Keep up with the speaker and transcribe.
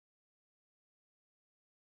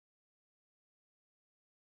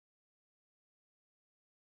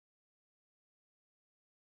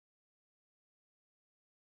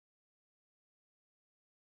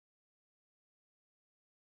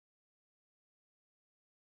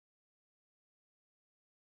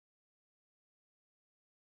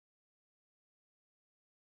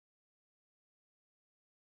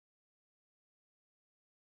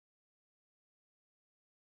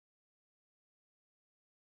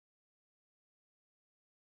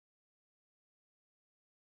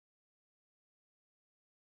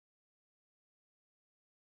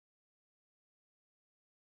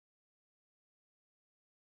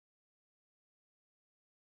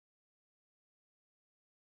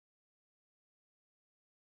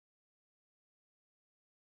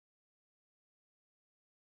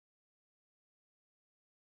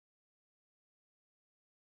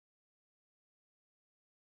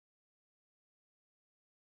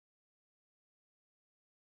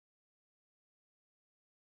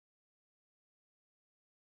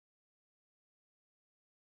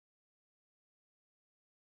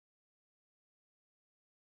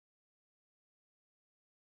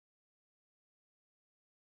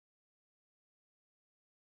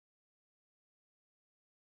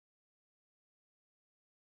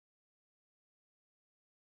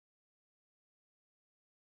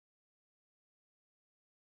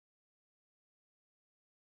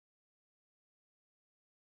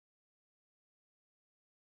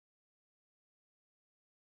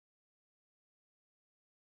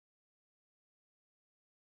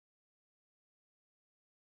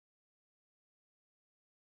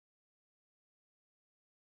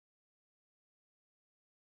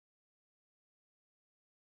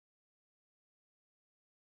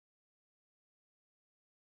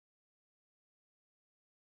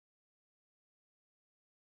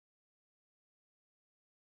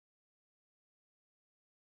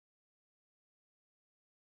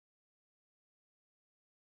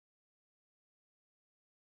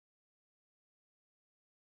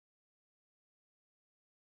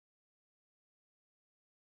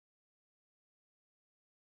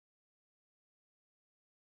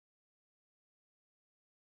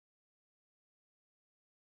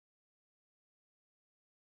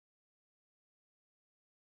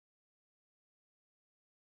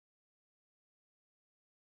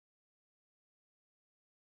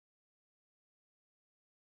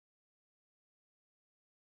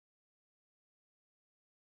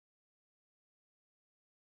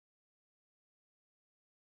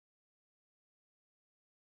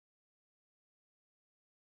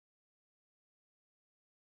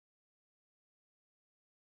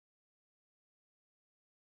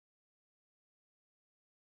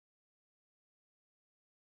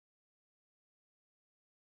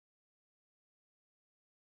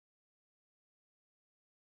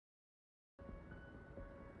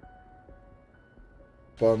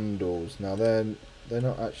bundles. Now they're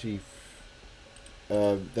not actually.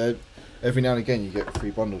 They're every now and again you get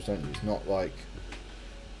free bundles, don't you? It's not like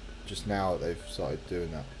just now that they've started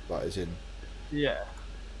doing that. Like as in. Yeah.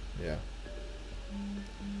 Yeah.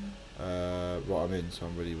 Right, I'm in, so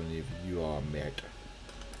I'm ready whenever you are, mate.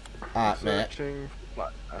 Mate.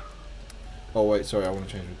 Oh wait, sorry, I want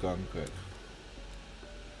to change my gun quick.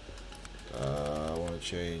 I want to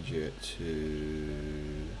change it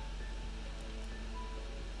to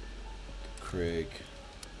Craig.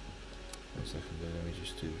 1 second, let me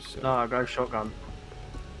just do this. No, go shotgun.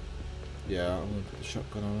 Yeah, I'm gonna put the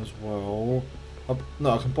shotgun on as well. No,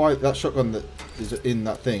 I can buy that shotgun that is in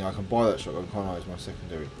that thing. I can buy that shotgun, can't I? As my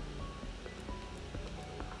secondary.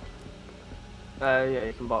 Yeah,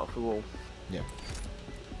 you can buy it off the wall. Yeah.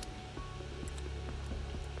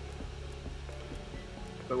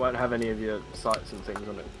 But it won't have any of your sights and things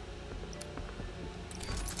on it.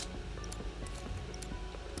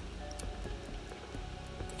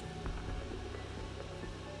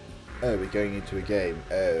 Oh, we're going into a game.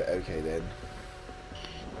 Oh, okay then.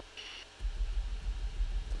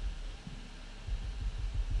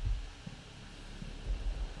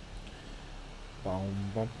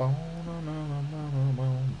 Boom, boom, boom, boom,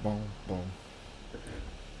 boom, boom, boom.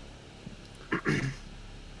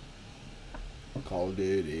 Call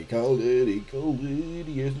Duty, Call Duty, Call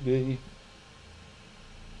Duty yesterday.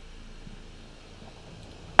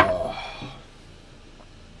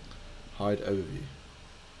 Hide overview.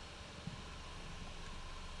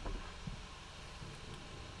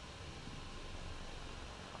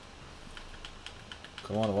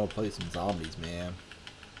 Come on, I want to play some zombies, man.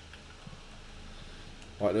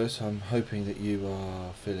 Right, Lewis, I'm hoping that you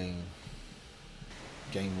are feeling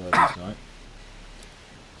game worthy tonight.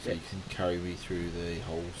 So you can carry me through the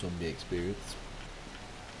whole zombie experience.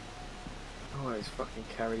 I always fucking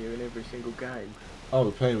carry you in every single game. Oh,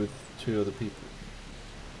 we're playing with 2 other people.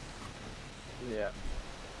 Yeah.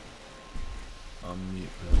 Unmute.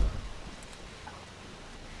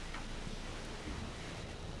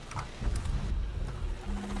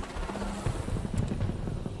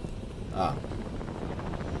 Ah.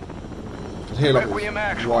 Requiem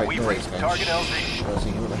actual, we've reached target LZ. I was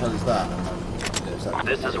thinking, what the hell is that?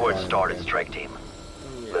 This is where it started, strike team.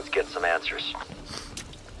 Yeah. Let's get some answers.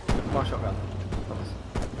 My shotgun.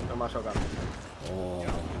 No, my shotgun. Oh,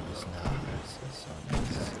 it's nice. It's so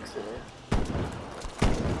nice.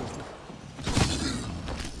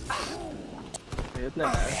 Isn't it?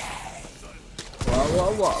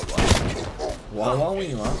 What?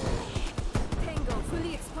 We are. Tango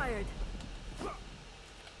fully expired.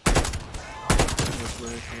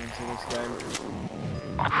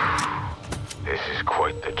 This is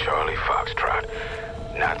quite the Charlie Foxtrot.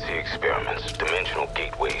 Nazi experiments, dimensional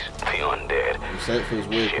gateways, the undead. You say it feels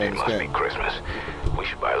weird Shit, playing it this must be game. Christmas. We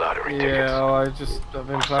should buy lottery tickets. Yeah, I've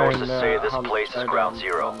been playing. Sources say this place is ground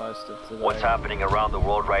zero. What's happening around the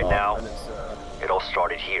world right now? It all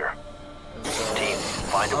started here. Team,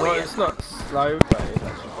 find a way in. It's not slow, but it's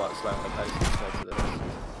actually quite slow in the pace compared to this.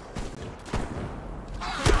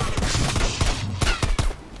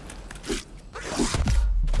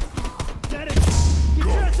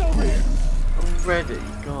 Ready,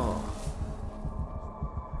 God.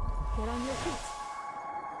 Get on your feet.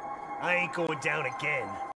 I ain't going down again.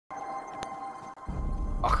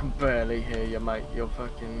 I can barely hear you, mate. You're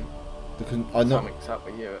fucking. Something's up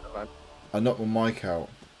with you at the moment. I knocked my mic out.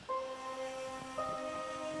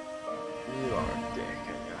 You are a dick,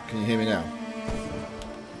 ain't you? Can you hear me now?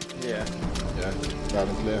 Yeah. Yeah, loud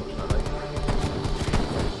and clear.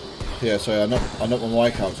 Yeah, so I knocked my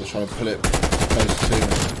mic out, so I was trying to pull it close to me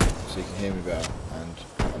so you can hear me better. And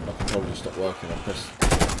my controller just stopped working. I pressed the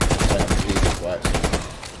key by accident.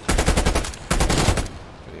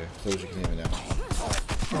 But yeah, as long as you can hear me now.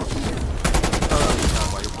 I don't understand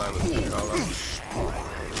why you're playing with the controller.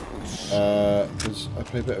 Because I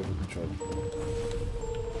play better with the controller.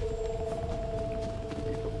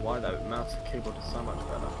 Why though? Mouse and keyboard is so much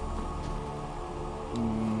better.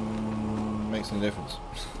 Makes no difference.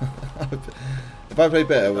 If I play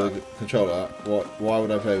better with a controller, why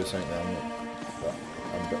would I play with something that I'm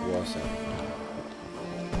a bit worse at?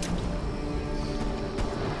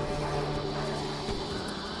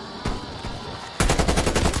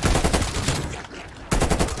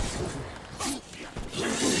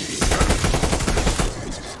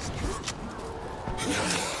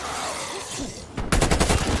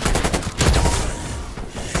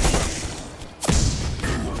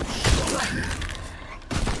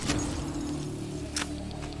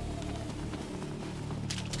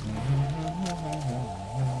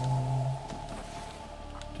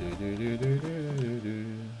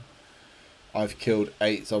 I've killed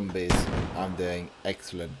 8 zombies. I'm doing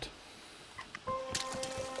excellent.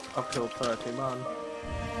 I've killed 30 man.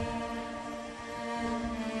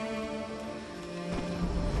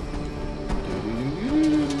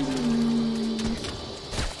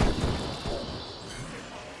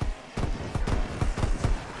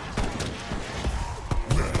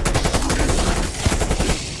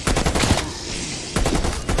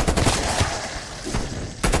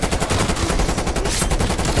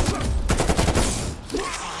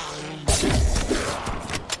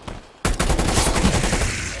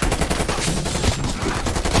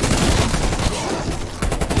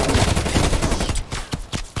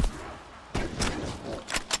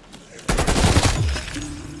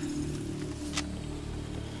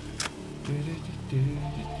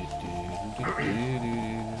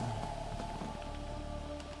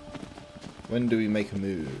 When do we make a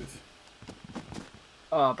move?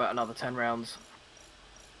 Oh, about another 10 rounds.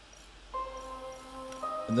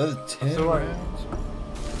 Another 10 alright. rounds?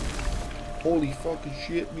 Holy fucking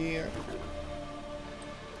shit, man.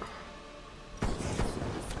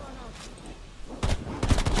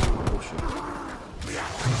 Oh shit.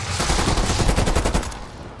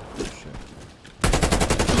 Oh shit.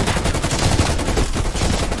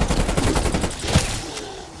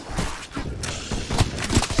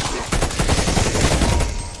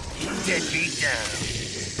 Deadbeat down.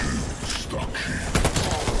 Stuck.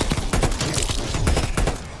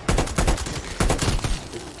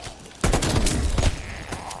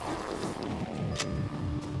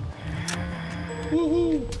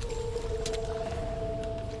 Woohoo!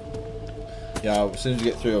 Yeah, as soon as you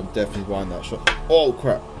get through, I'm definitely buying that shot. Oh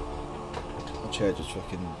crap! My chair just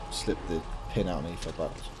fucking slipped the pin out underneath her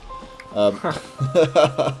back.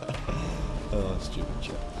 Oh, stupid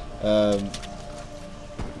chair.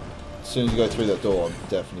 As soon as you go through that door, I'm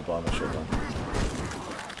definitely buying that shotgun.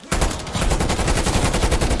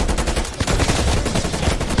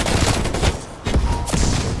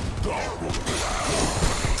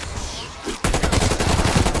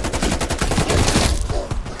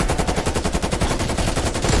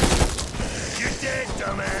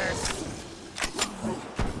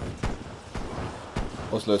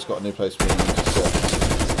 Oslo, it's got a new place where you can sit.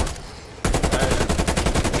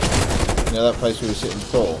 You know that place where we were sitting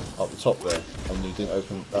before, up the top there, and you didn't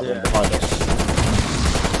open that one behind us?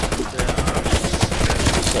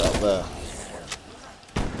 Sit up there.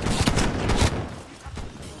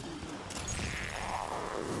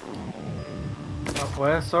 Up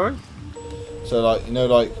where, sorry? So like, you know,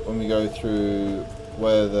 like when we go through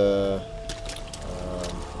where the...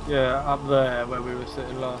 yeah, up there where we were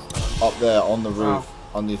sitting last time. up there on the roof,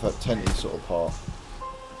 underneath that tenty sort of part.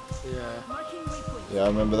 Yeah. Yeah, I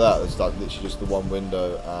remember that. It's like literally just the one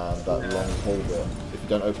window and that long hall bit. If you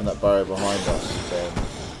don't open that barrier behind us, then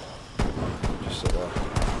just sit there.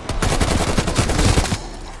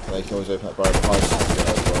 And you can always open that barrier behind us and get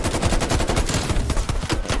over.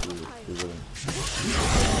 Be willing.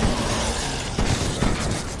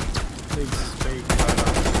 Need to speak.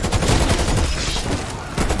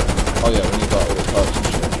 Oh yeah, we need like all the perks and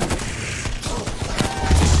shit.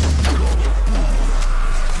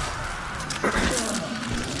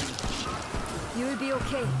 You will be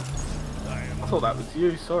okay. I thought that was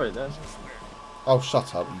you, sorry then. Oh,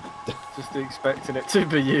 shut up. You Just expecting it to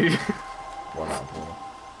be you. 1 out of 4.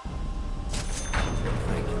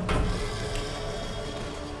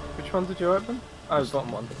 Which one did you open? Oh, the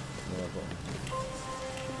bottom one.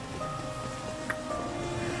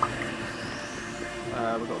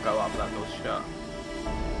 Yeah, We've got to go up, that door's shut.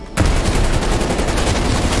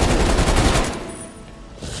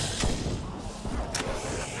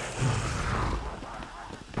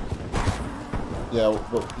 yeah,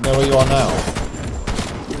 well, you know where you are now?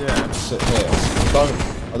 Yeah. Sit here.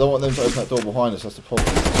 I don't want them to open that door behind us, that's the problem.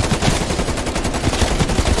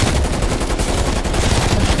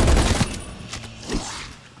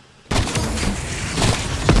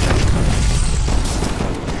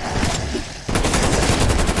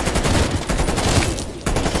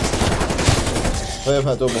 If they open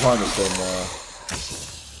that door behind us, then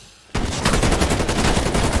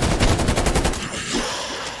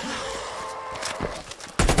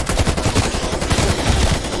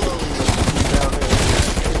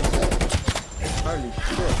Holy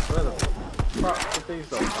shit, where the fuck did these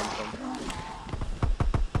dogs come from?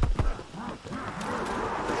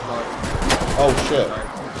 It's like, oh shit.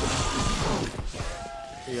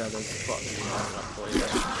 yeah, there's fucking behind that for you.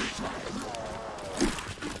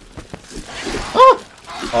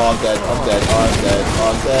 Oh, I'm dead, I'm dead, I'm dead,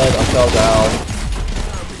 I'm dead, I fell down.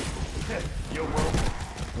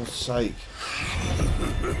 For God's sake.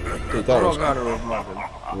 Dude, that I'm was not going to revive him.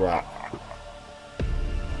 crap.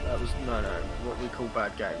 That was no. What we call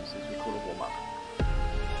bad games is we call a warm up.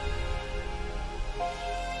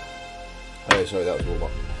 Oh, sorry, that was warm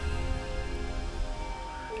up.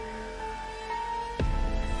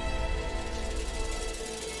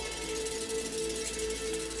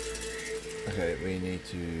 Okay, we need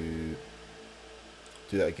to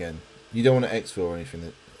do that again. You don't want to exfil or anything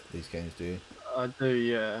that these games do. I do,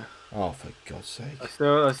 yeah. Oh, for God's sake! I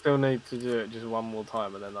still need to do it just one more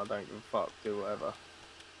time, and then I don't give a fuck. Do whatever.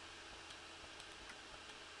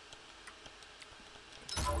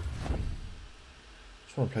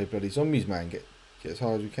 Just want to play bloody zombies, man. Get as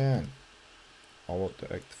high as we can. I want to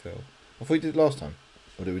exfil. I thought we did it last time,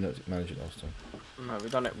 or did we not manage it last time? No,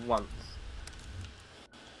 we've done it once.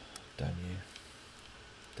 Damn you!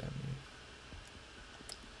 Damn you!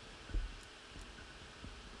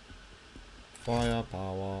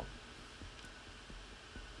 Firepower.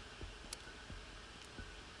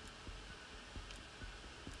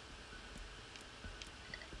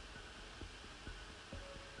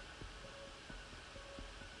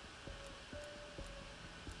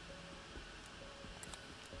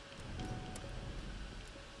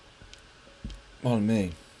 On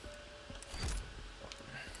me.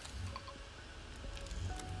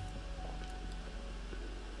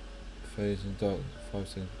 Phase in dark, 5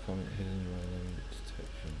 seconds comment hidden random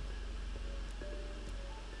detection.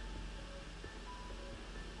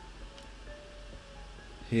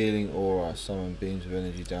 Healing aura, summon beams of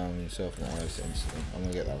energy down on yourself and allies instantly. I'm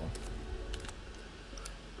gonna get that one.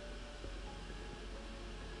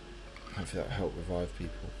 Hopefully that'll help revive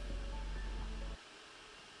people.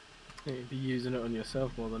 You'd be using it on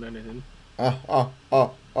yourself more than anything. Oh,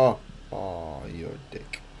 you're a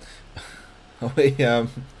dick.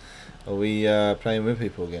 Are we playing with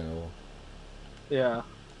people again, or? Yeah.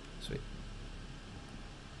 Sweet.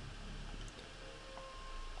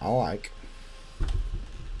 I like.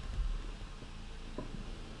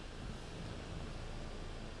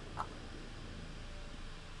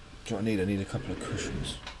 Do you know what I need? I need a couple of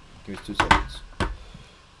cushions. Give me 2 seconds.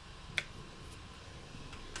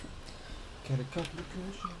 Get a couple of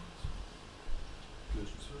cushions.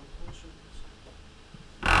 Cushions for cushions.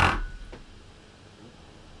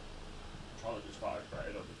 Trying to just fire right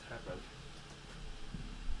on the tablet.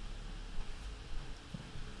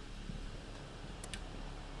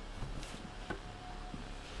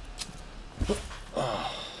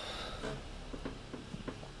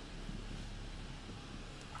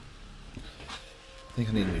 I think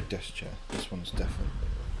I need a new desk chair. This one's definitely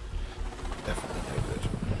no good.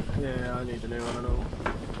 Yeah, I need a new one and all.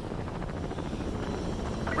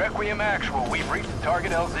 Requiem Actual, we've reached the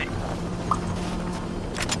target LZ.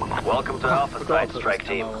 Welcome to Alpha Site, Strike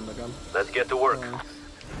Team. Let's get to work. Let me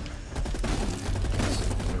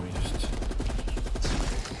just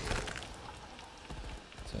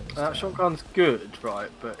turn this down. Shotgun's good,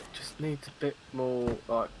 right, but it just needs a bit more,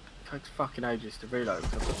 like, it takes fucking ages to reload.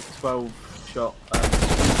 I've got 12 shot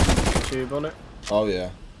tube on it. Oh yeah.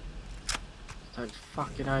 It takes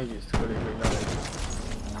fucking ages to really reload.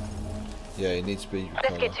 Yeah, it needs speed recover.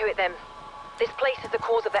 Let's get to it then. This place is the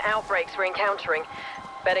cause of the outbreaks we're encountering.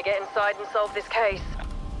 Better get inside and solve this case.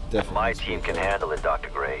 Definitely. My team can handle it, Dr.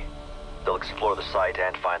 Gray. They'll explore the site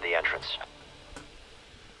and find the entrance.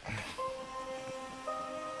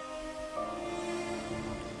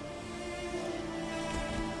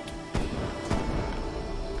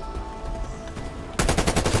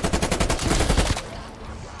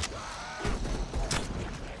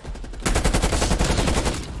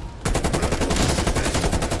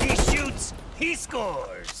 He shoots, he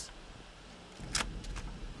scores.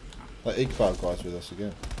 That Iqbal guy's with us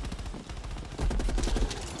again.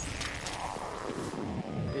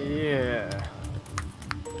 Yeah.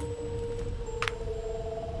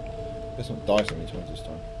 Let's not die so many times this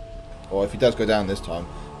time. Or if he does go down this time,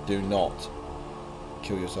 do not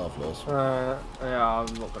kill yourself, Lewis. Yeah,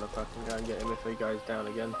 I'm not gonna fucking go and get him if he goes down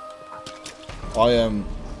again.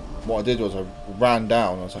 What I did was I ran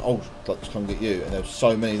down. I was like, oh, let's come get you. And there was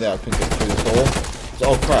so many there, I couldn't get through the door. So,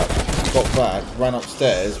 oh crap! Got back, ran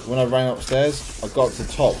upstairs. When I ran upstairs, I got to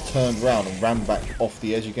the top, turned around, and ran back off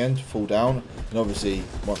the edge again to fall down. And obviously,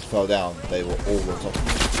 once I fell down, they were all on top of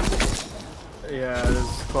me. Yeah,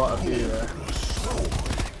 there's quite a few there.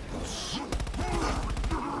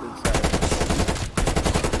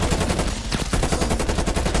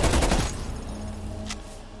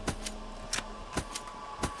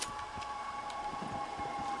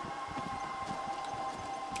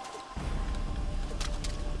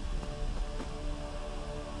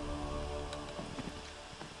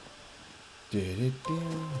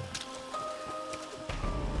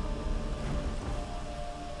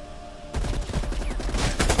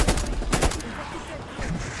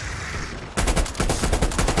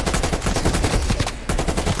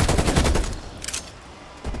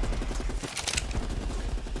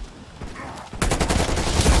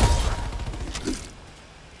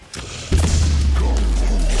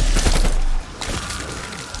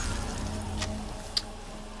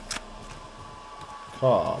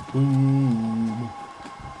 Boom.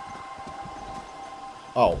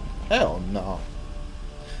 Oh, hell no.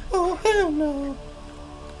 Oh, hell no.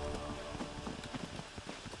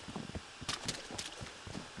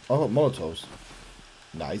 I've got Molotovs.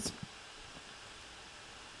 Nice.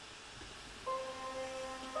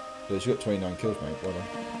 Liz, you got 29 kills, mate. Well done.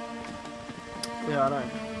 Yeah, I know.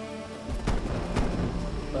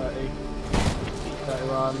 30,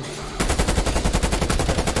 31,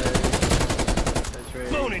 32,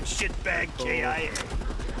 33. Moaning shitbag KIA.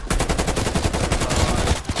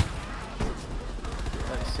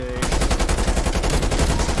 36.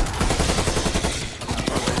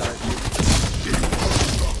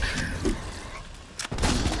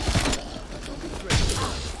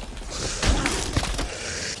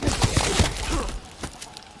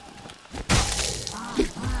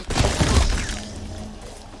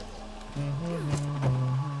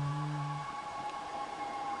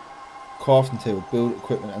 Crafting table, build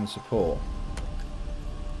equipment and support.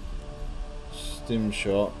 Stim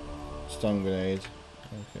shot, stun grenade.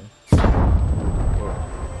 Okay.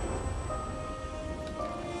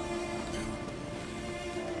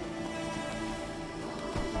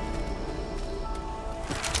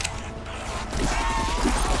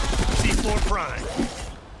 C4 Prime.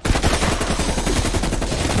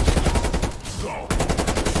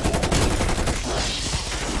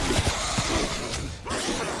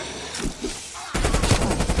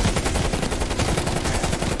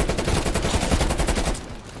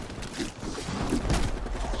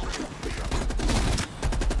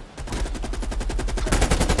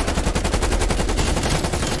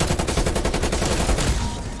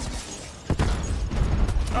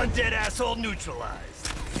 Undead asshole neutralized.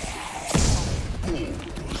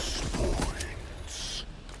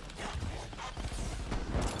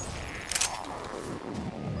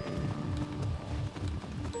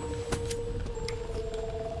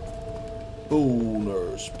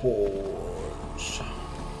 Bonus points.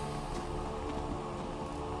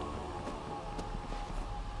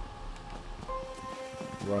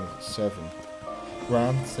 Round 7.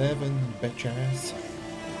 Round 7, bitches.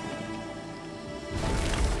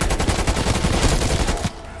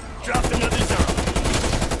 Dropped another zombie.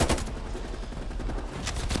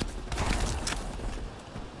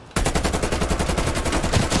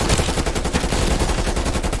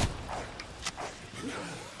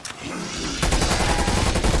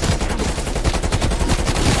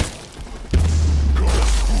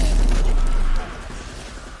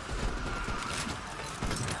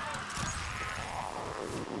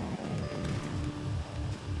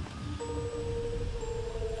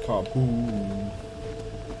 Kaboom.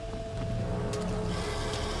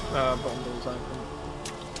 Bottom door's open.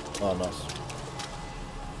 Oh, nice.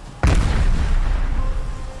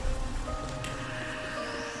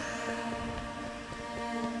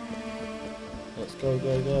 Let's go,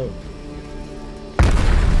 go, go.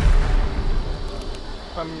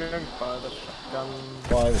 I'm going to buy the shotgun.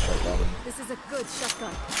 Buy the shotgun. This is a good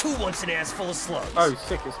shotgun. Who wants an ass full of slugs? Oh,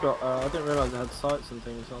 sick, it's got, I didn't realise it had sights and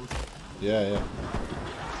things on. Yeah, yeah.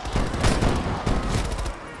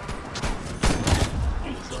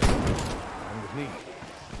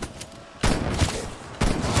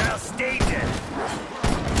 Now stay dead.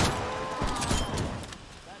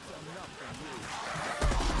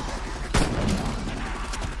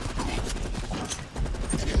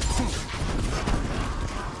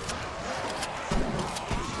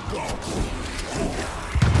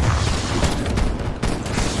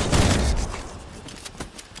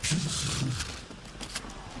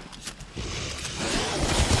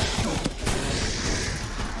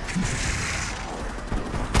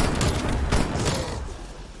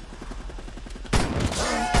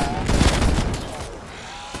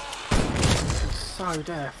 So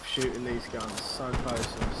deaf shooting these guns so close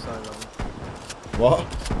and so long. What?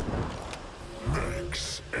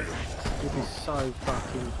 You'd be so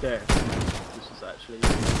fucking deaf. This is actually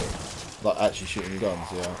Like actually shooting guns,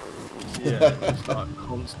 yeah. yeah, it's like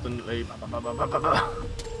constantly. What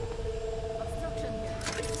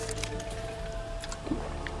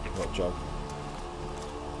job?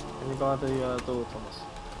 Can you buy the door, Thomas?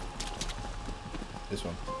 This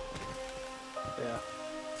one. Yeah.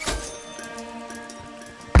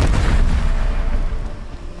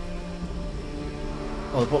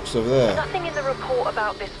 Oh, the box over there. Nothing in the report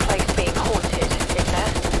about this place being haunted, is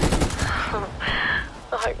there?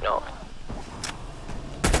 I hope not.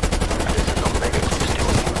 This is a mega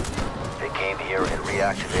steward. They came here and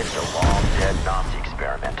reactivated a long-dead Nazi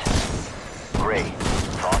experiment. Gray,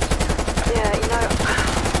 thoughts? Yeah, you know,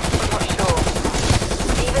 I'm not sure.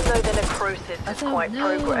 Even though the necrosis has quite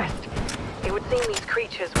progressed, it would seem these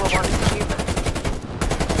creatures were once human.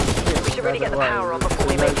 should really get the power on before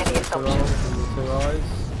we make any assumptions.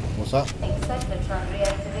 What's that?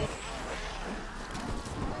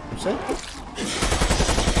 What's that?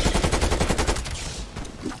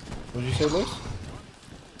 What did you say, Lewis?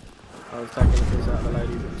 I was taking the piss out of the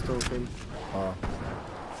lady that was talking. Oh.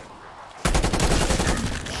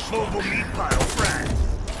 Mobile meat pile fragged.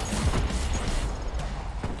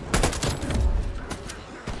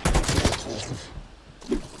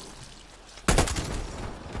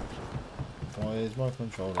 Why is my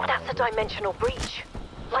controller? That's a dimensional breach,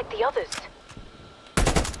 like the others.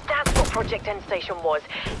 That's what Project End Station was.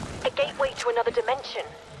 A gateway to another dimension.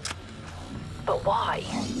 But why?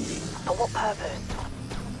 For what purpose?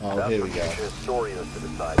 Oh, here we go. Well,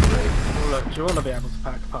 look, do you want to be able to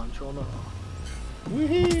pack a punch or not?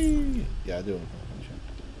 Woohoo! Yeah, I do want to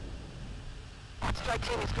Strike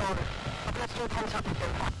team is gone. Let's do contact with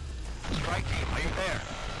them. Strike team, are you there?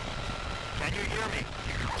 Can you hear me?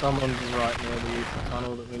 Someone's right near the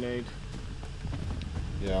tunnel that we need.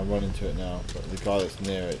 Yeah, I'm running to it now, but the guy that's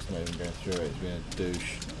near it's not even going through it, he's being a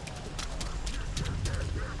douche.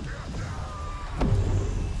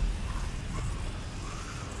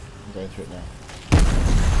 I'm going through it now.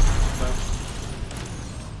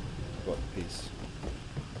 Got the piece.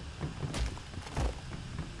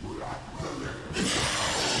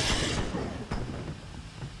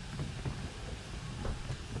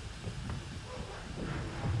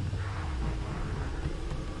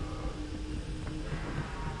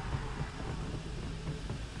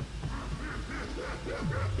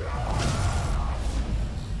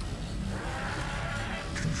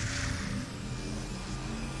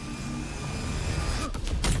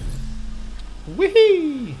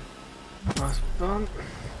 Whee! Nice fun.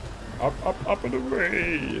 Up and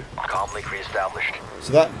away. Calmly re-established.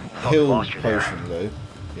 So that heal lost you there. potion, Lou,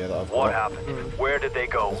 yeah, that I've What got, happened? Where did they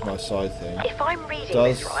go? that's my side thing. If I'm reading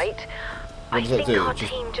Does- this right, What I does that think do? our It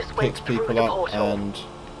just team just went picks through people the up portal. and...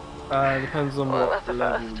 Depends on Well, what that's a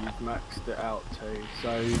level first. you've maxed it out to.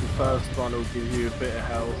 So the first one will give you a bit of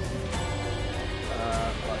health.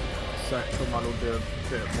 Like the second one will do a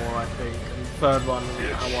bit more, I think. And the third one,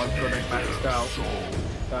 how I've got it maxed out,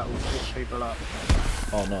 that will pick people up.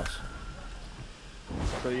 Oh, nice.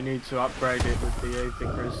 So you need to upgrade it with the ether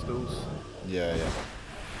crystals. Yeah, yeah.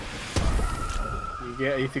 You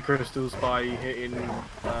get ether crystals by hitting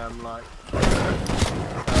like milestone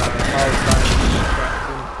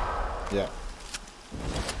extraction. Yeah.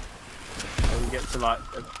 When you get to like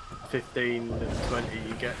 15 and 20,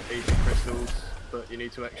 you get ether crystals, but you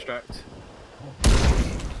need to extract.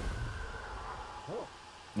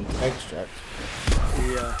 Need to extract.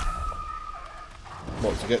 Yeah.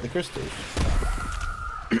 What, to get the crystals?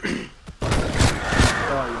 Oh,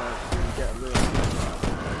 you get them there.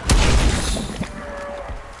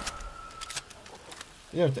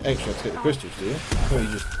 You don't have to extract to get the crystals, do you? Or you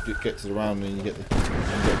just get to the round and you get the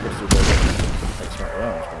crystals over X amount of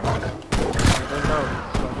rounds, right? I don't know.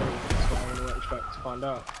 So I think that's what I want to extract to find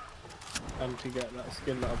out. And to get that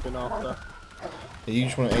skin that I've been after. Yeah, you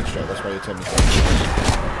just want to extract, that's why you tell me to extract.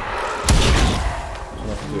 So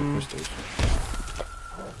nothing to do with crystals.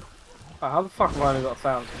 Oh, how the fuck have I only got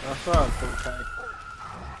 1,000? That's where I was okay.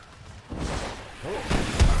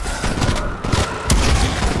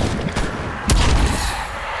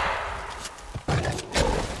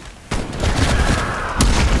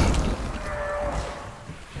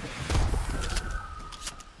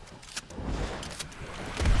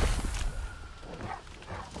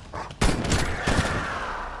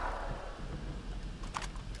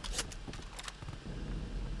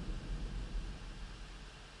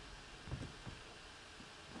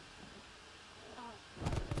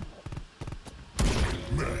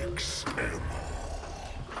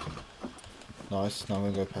 Nice, now I'm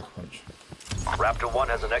going to go pack a punch. Raptor 1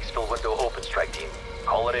 has an exfil window open, strike team.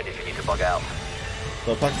 Call it in if you need to bug out.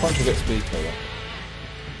 So I pack a punch or get speed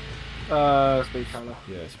cola? Speed cola.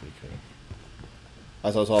 Yeah, speed cola.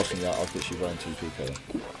 As I was asking that, I was literally running 2 speed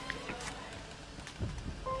cola.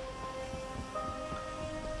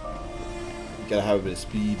 You gotta have a bit of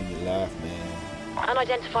speed in your life, man.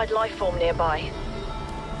 Unidentified life form nearby.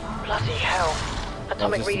 Bloody hell.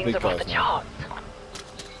 Atomic just the readings big are off guys the now. charts.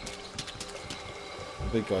 The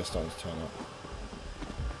big guy's starting to turn up.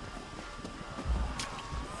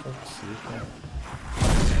 Fuck's sake, man.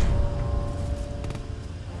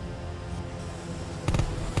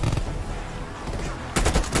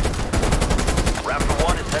 Raptor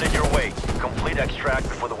 1 is headed your way. Complete extract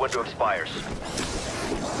before the window expires.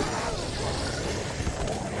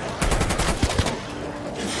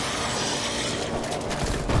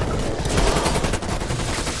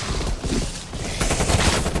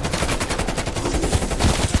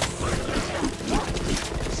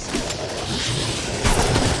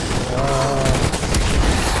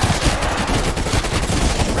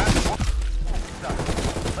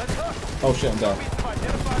 Oh shit, I'm down.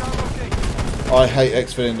 I hate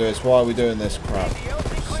exfilling this. Why are we doing this crap?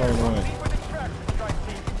 So annoying.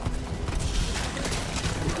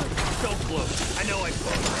 So close. I know I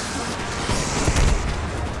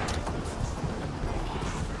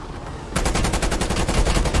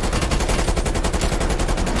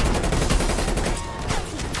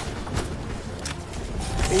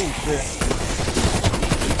Oh shit.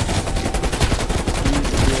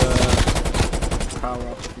 Use the power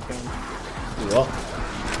up if you can. Do what?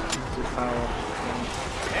 Use the power up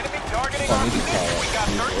if Enemy targeting Oh, I our need to position. power We got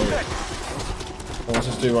up. 30 seconds. What's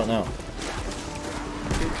this do right now? you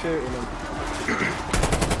can. Keep shooting them.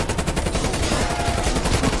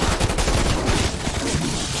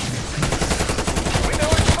 Window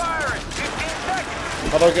expiring. 15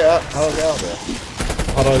 seconds. How do I get out? How do I get out there?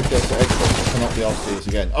 How do I get to exit? I cannot be asked these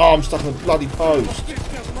again. Oh, I'm stuck in a bloody post.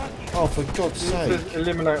 Oh, for God's sake. Just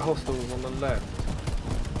eliminate hostiles on the left.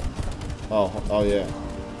 Oh yeah.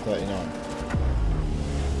 39.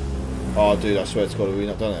 Oh, dude, I swear to God, have we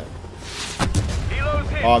not done it? Helo's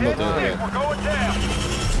hit. Oh, I'm not 10 doing it seconds. again. We're going down.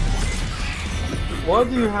 Why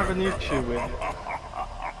do you have an issue with it?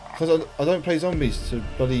 Because I don't play zombies to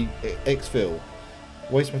bloody exfil.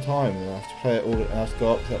 Waste my time and I have to play it all and I have to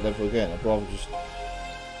go up to that level again. I'd rather just...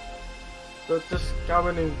 But just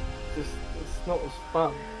going in, just, it's not as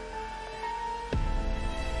fun.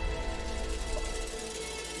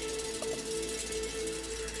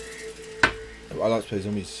 I like to play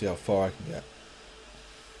zombies to see how far I can get.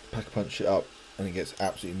 Pack a punch it up and it gets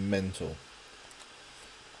absolutely mental.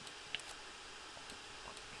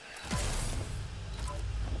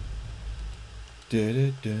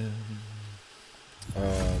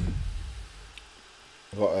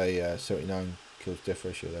 I've got a 79 kills death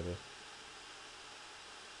ratio level.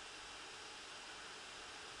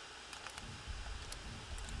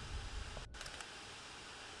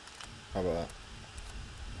 How about that?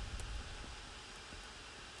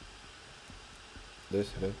 This,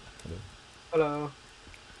 hello, hello. Hello.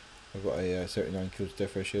 I've got a 79 kills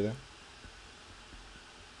death ratio there.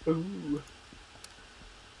 Ooh.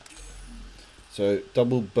 So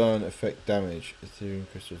double burn effect damage, Ethereum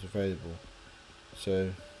crystals available.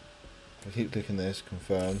 So if I keep clicking this,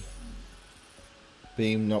 confirm.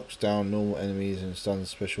 Beam knocks down normal enemies and stuns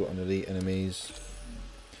special and elite enemies.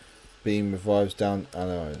 Beam revives down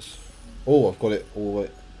allies. Oh, I've got it all the way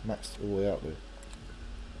maxed all the way out though.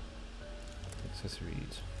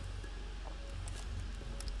 Accessories.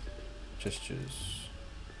 Gestures.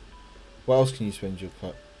 What else can you spend your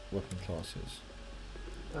weapon classes?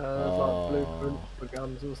 Like blueprint for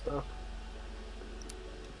guns and stuff.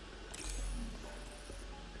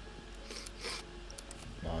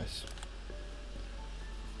 Nice.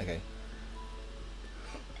 Okay.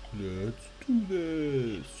 Let's do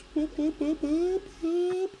this. Whoop, whoop, whoop, whoop,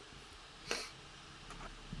 whoop.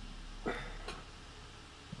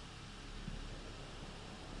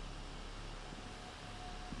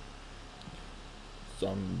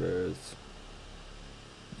 Zombies.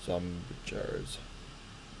 Zombies.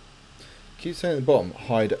 Keep saying at the bottom,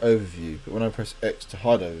 hide overview, but when I press X to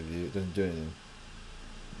hide overview, it doesn't do anything.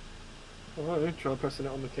 Oh, try pressing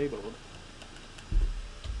it on the keyboard.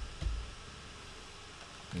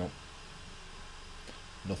 No.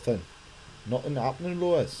 Nothing. Nothing happening,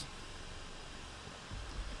 Lewis.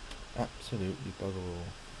 Absolutely bugger all.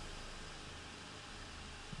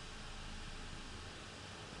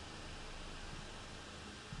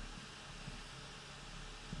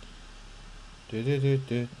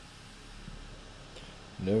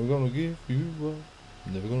 Never gonna give you up.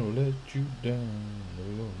 Never gonna let you down.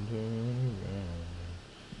 Never gonna turn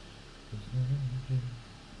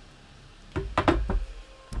around.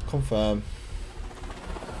 Confirm.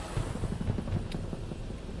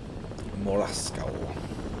 Morasco.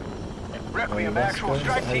 Requiem actual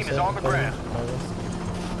strike team is on the ground.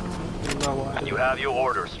 No, You have your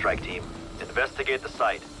orders, strike team. Investigate the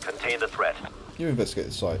site. Contain the threat. You investigate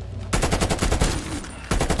the site.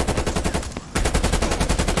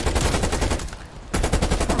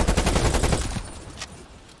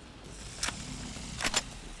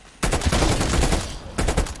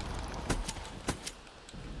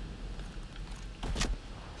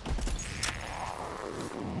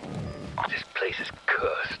 This place is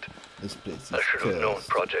cursed. This place is I should have known cursed.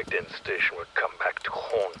 Project End Station would come back to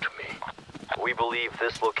haunt me. We believe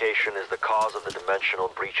this location is the cause of the dimensional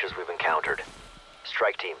breaches we've encountered.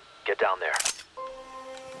 Strike team, get down there.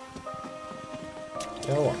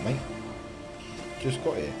 Yeah, alright, mate. Just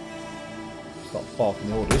got here. Start barking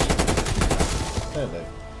the orders. Hello.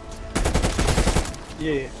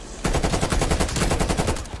 yeah.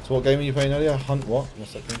 So what game are you playing earlier? Hunt what?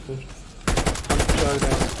 What's that game called?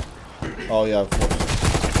 Showdown. Oh yeah, I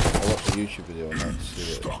watched a YouTube video on that to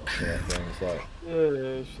see what that game is like. Yeah,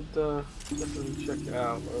 you should definitely check it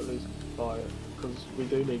out, or at least buy it, because we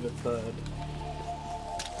do need a third.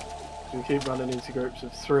 We keep running into groups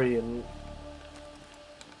of 3, and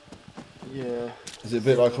yeah. Is it a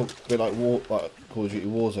bit like Call of Duty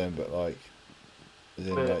Warzone, but like, is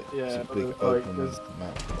in like yeah, it's a big like, open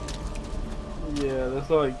map? Yeah, there's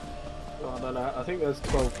like, I don't know, I think there's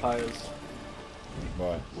 12 players.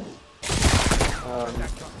 Right.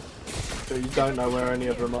 But you don't know where any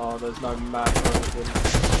of them are, there's no map or anything.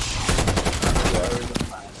 There is a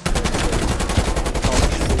map. You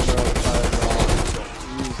can't see where other players are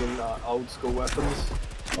using old school weapons.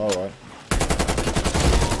 Alright.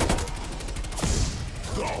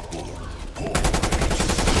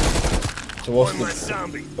 So what's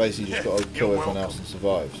the... Basically just got to kill everyone else and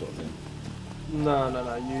survive, sort of thing? No.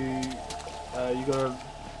 You gotta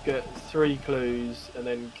get 3 clues and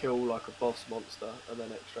then kill like a boss monster and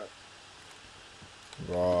then extract.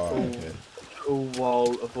 Right, okay. All while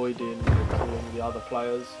avoiding killing the other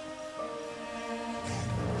players.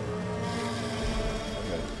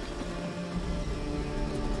 Okay.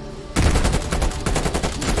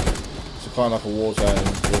 So kind of like a Warzone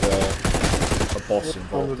with a boss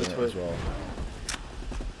involved in it as well.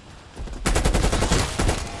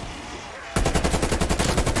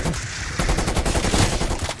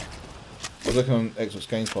 I was looking on Xbox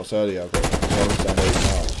Games Pass earlier. I've got games downloaded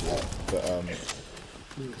now actually, but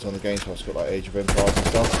it's on the Games Pass. It's got like Age of Empires and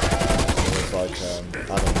stuff. And there's like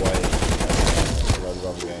Alan Wake and a load of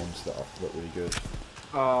other games that look really good.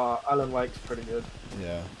 Alan Wake's pretty good.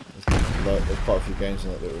 Yeah, there's quite a few games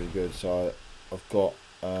in that look really good. So I've got.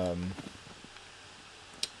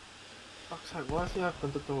 Fuck's sake, why has he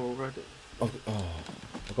opened the door already? I've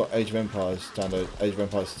got Age of Empires downloaded. Age of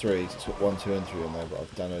Empires 3. It's got 1, 2, and 3 on there, but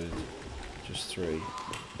I've downloaded just 3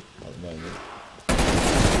 at the moment.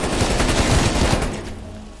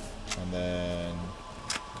 And then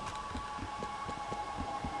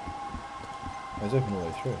it's open all the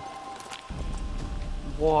way through.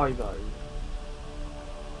 Why though?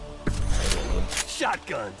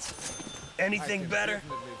 Shotguns. Anything better?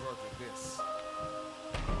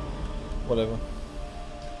 Whatever.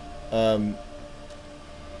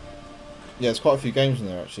 Yeah, there's quite a few games in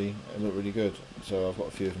there actually. They look really good. So I've got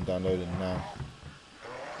a few of them downloaded now.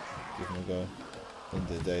 Give them a go. End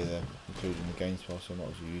of the day, they're including the Games Pass, so I might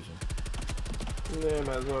as well use them. Yeah,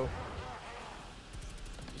 might as well.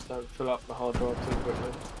 Just don't fill up the hard drive too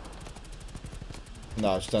quickly.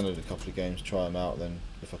 No, I just downloaded a couple of games, try them out, then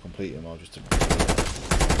if I complete them, I'll just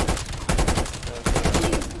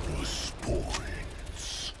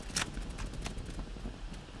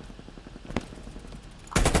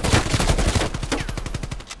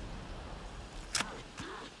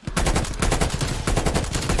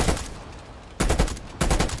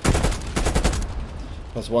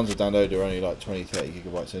Plus the ones I downloaded are only like 20-30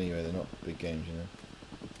 gigabytes anyway, they're not big games, you know.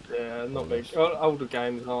 Yeah, not big. Older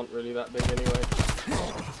games aren't really that big anyway.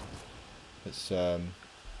 It's I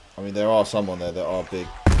mean there are some on there that are big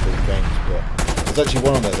games, but there's actually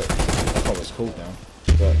one on there that I can't remember what it's called now.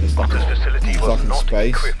 But it's like in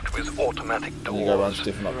space. And you go around to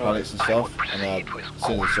different like planets and stuff. And as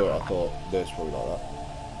soon as I saw it I thought Lewis probably like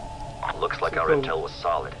that. Looks like our intel was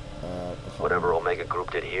solid. Whatever Omega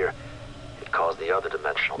Group did here, it caused the other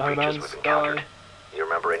dimensional breaches we've encountered. You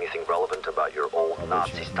remember anything relevant about your old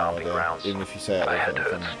Nazi stomping grounds? Even if you say it, I had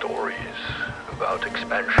heard stories about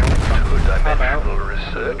expansion to dimensional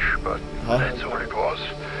research, but that's all it was.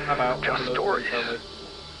 Just stories.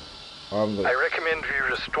 I recommend you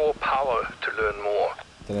restore power to learn more.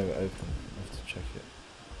 I don't have it open. I have to check it.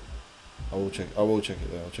 I will check it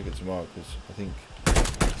though. I'll check it tomorrow because I think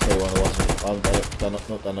it's probably one of the ones I'm not done at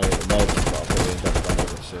the moment, but I'll probably end up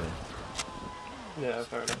downloading it soon. Yeah,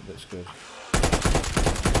 fair enough. Looks good.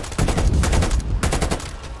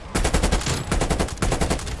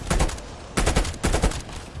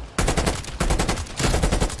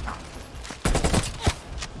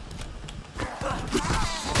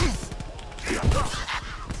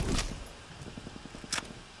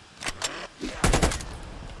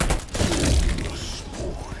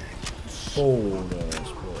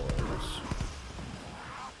 Bonus points.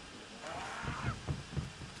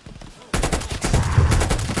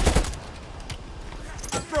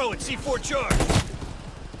 Throw it, C4 charge.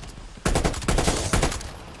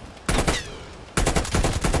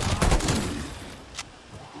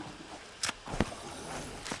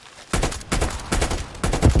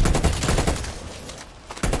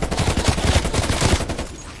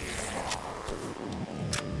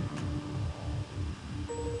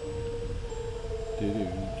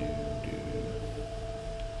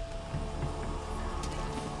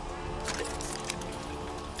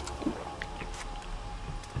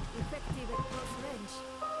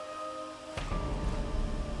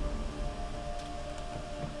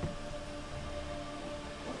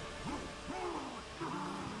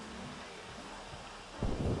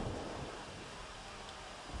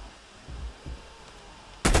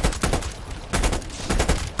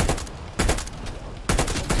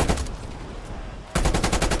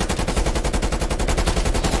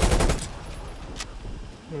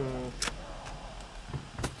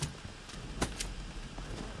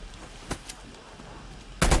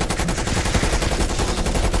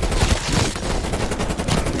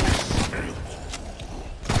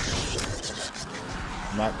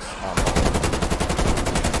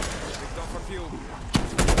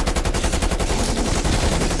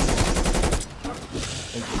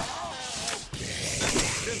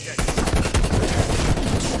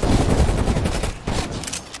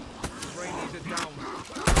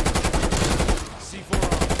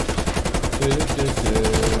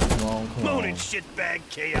 Nolan shitbag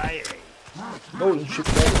KIA. Nolan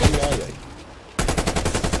shitbag KIA.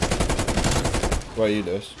 Where are you,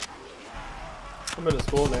 Lewis? I'm in the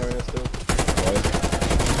spawn area still. Why?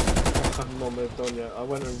 I've not moved on yet. I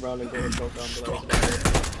went around and got a shotgun, but that was about it.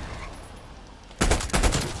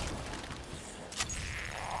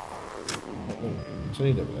 It's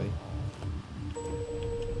only level 8.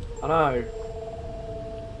 I know.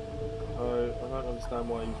 I don't understand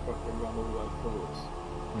why you fucking run all the way through us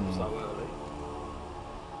so early.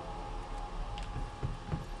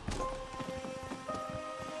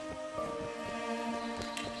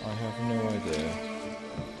 I have no idea.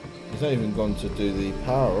 He's not even gone to do the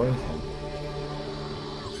power or anything.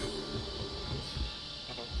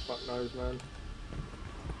 Oh, fuck knows, man.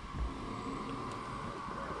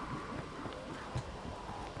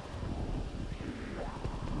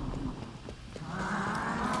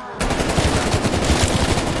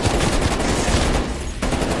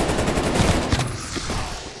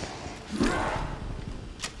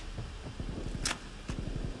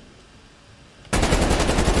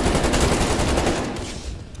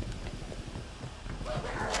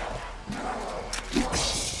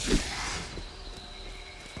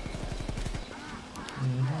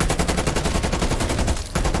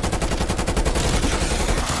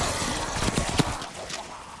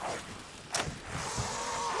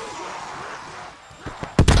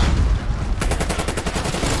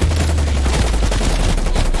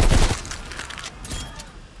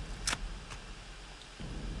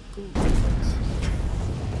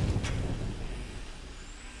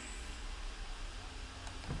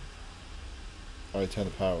 I turn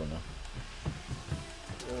the power on now.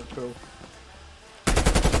 Yeah, cool.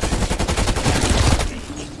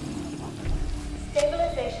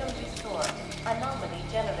 Stabilization restored. Anomaly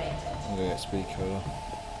generated. I'm gonna get speed cola.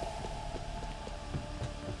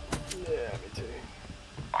 Yeah, me too.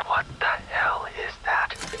 What the hell is that?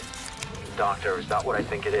 Doctor, is that what I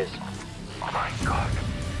think it is? Oh my god.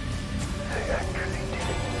 They actually did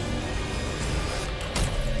it.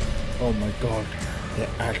 Oh my god, they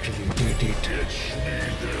actually did it. It's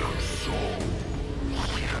their soul.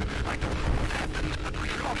 I don't know what happened, but we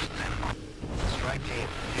lost them. Strike team,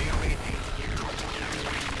 do you read me?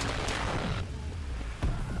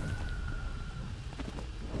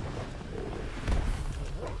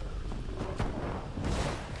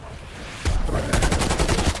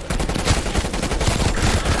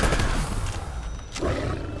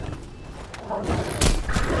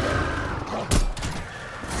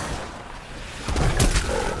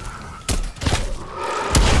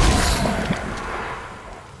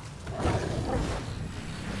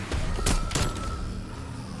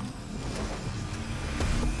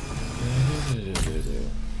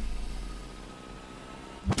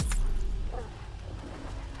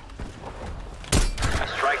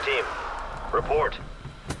 Report.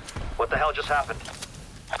 What the hell just happened?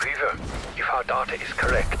 Weaver, if our data is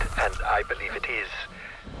correct, and I believe it is,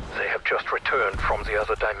 they have just returned from the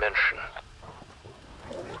other dimension.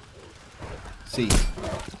 See.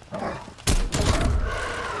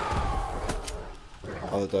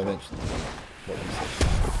 Other dimension. What is it?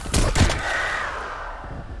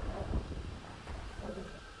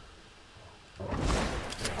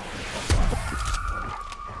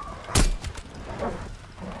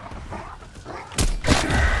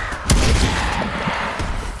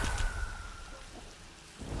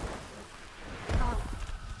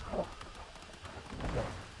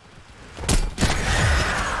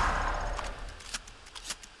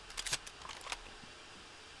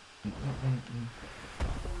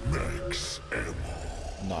 Max ammo.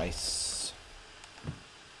 Nice.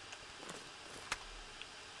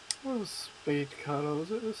 What was speed color?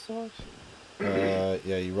 Was it this side?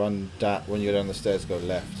 Yeah, you run that when you go down the stairs, go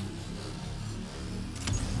left.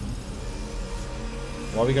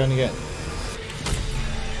 Why are we going again?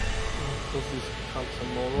 Because these cunts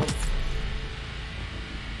are morons.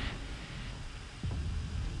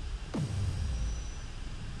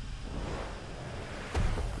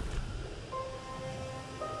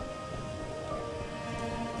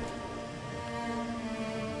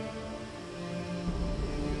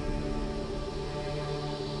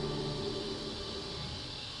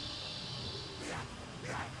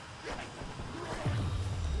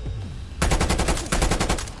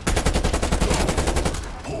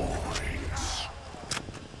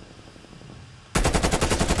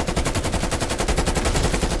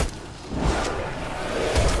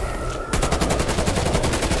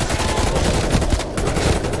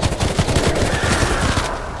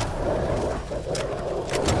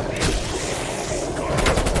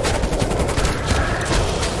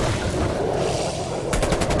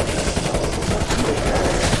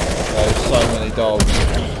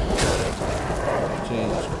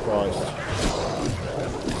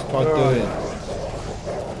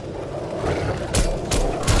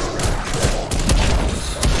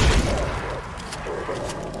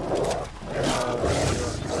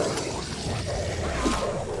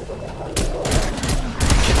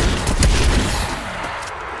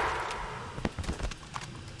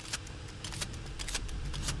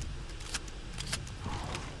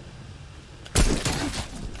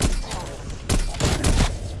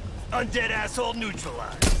 Undead asshole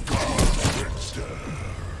neutralized.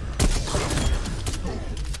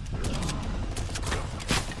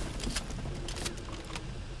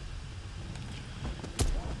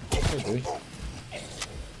 Maybe.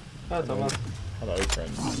 Hi, Thomas. Hello,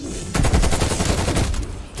 friend.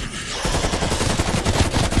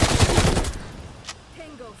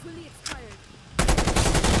 Tango fully expired.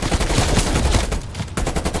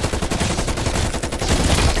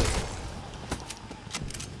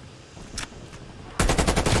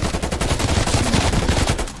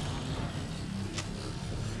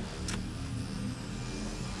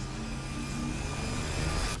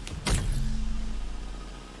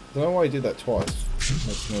 I don't know why he did that twice.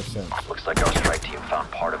 Makes no sense. Looks like our strike team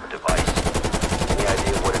found part of a device. Any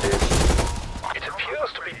idea what it is? It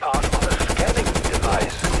appears to be part of a scanning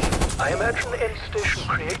device. I imagine the end station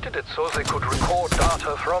created it so they could record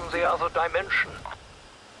data from the other dimension.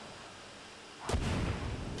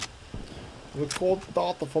 Record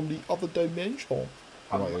data from the other dimension.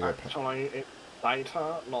 Actually, it's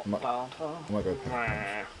data, not data. I might go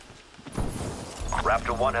pack.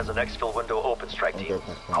 Raptor 1 has an exfil window open, strike team.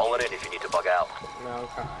 Call it in if you need to bug out.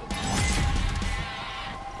 Okay.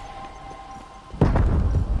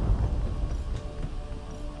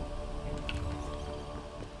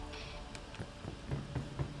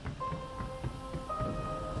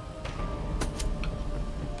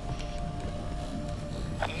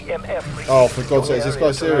 EMF. Oh, for God's sake, is this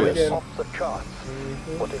guy serious? Off the charts.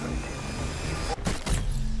 Whatever it is.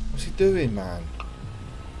 What's he doing, man?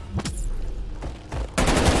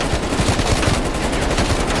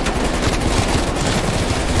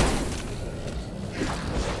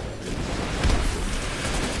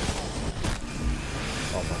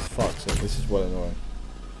 Oh, for fuck's sake, this is well annoying.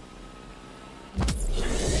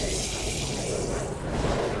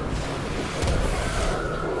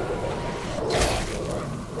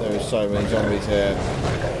 There are so many zombies here.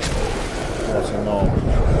 What's a knob?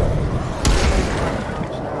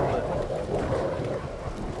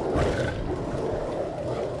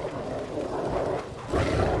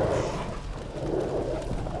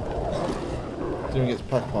 Didn't get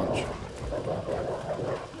pack punch.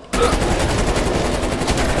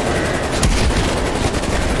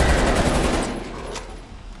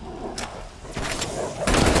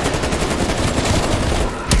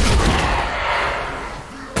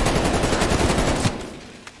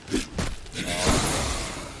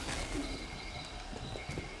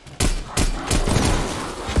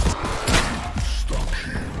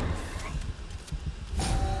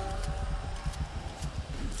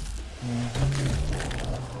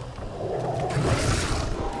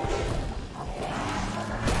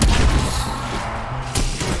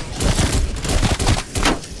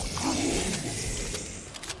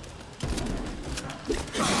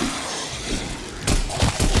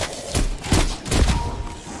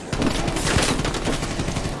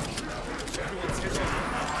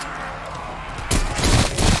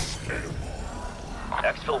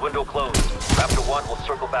 Exfil window closed. Raptor 1 will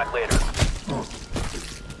circle back later.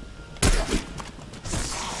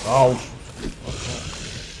 Oh.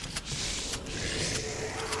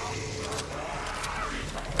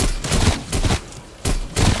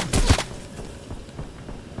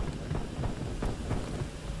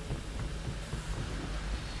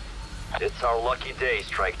 It's our lucky day,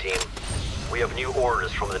 strike team. We have new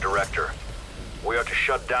orders from the director. We are to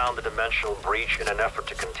shut down the dimensional breach in an effort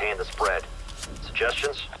to contain the spread.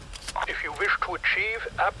 Suggestions? If you wish to achieve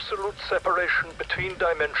absolute separation between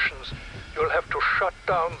dimensions, you'll have to shut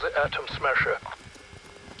down the Atom Smasher.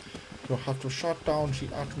 You'll have to shut down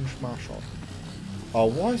the Atom Smasher. Oh,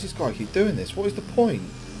 why does this guy keep doing this? What is the point?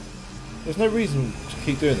 There's no reason to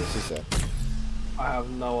keep doing this, is there? I have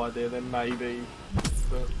no idea. There may be,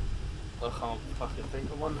 but I can't fucking think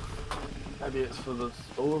of one. Maybe it's for the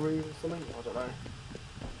story or something. I don't know.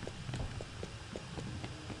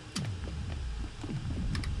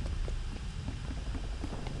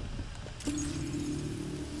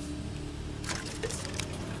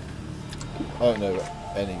 I don't know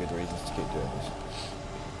any good reasons to keep doing this.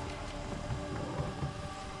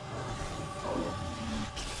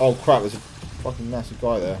 Oh crap, there's a fucking massive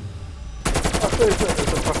guy there. I thought there's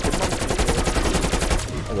a fucking monkey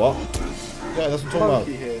here. A what? Yeah, that's what I'm talking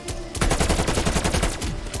Monkey about. here.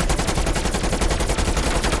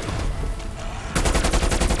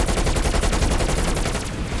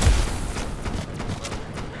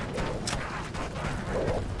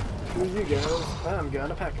 Here you go. I'm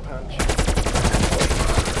gonna pack a punch.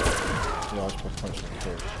 Yeah, I was pack punching the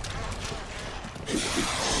door.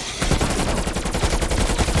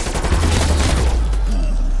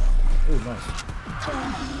 Ooh, nice.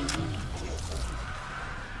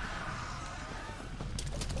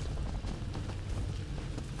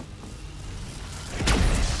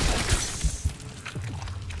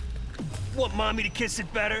 want mommy to kiss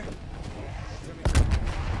it better?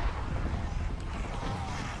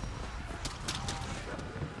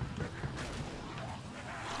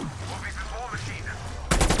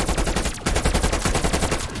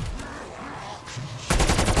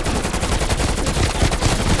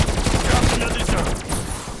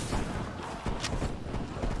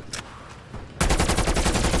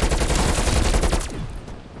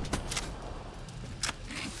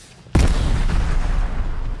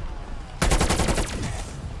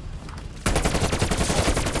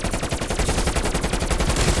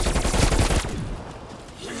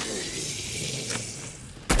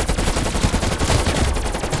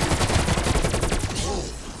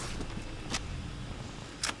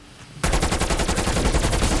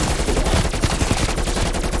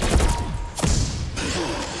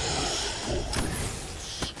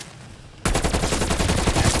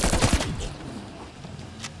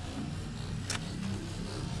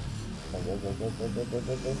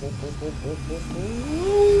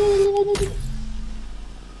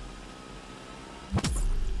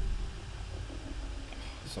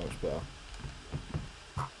 So much better.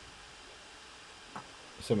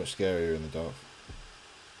 So much scarier in the dark.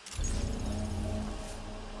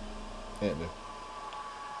 Ain't it?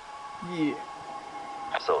 Yeah.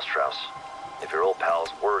 So, Strauss, if your old pals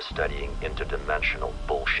were studying interdimensional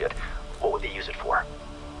bullshit, what would they use it for?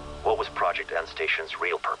 What was Project End Station's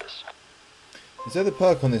real purpose? Is there the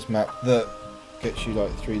perk on this map that gets you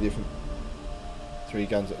like three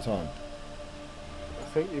guns at a time? I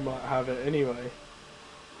think you might have it anyway.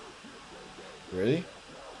 Really?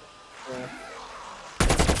 Yeah.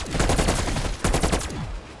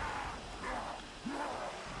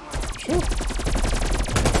 Sure.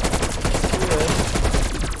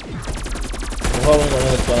 If I only got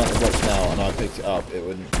another gun out the box now and I picked it up, it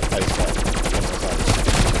wouldn't taste like.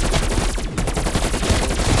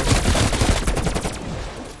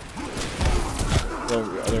 I don't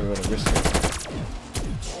really want to risk it.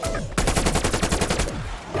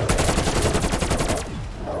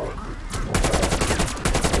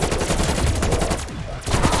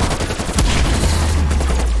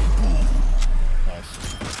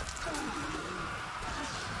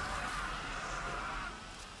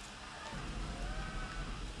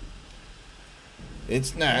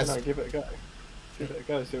 It's nice. No, give it a go. Give it a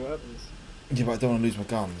go, see what happens. Yeah, but I don't want to lose my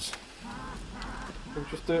guns. We'll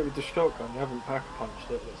just do it with the shotgun. You haven't pack-a-punched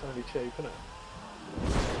it, it's only cheap, isn't it?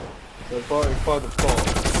 So buy the box,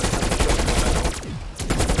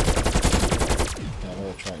 Yeah, I'm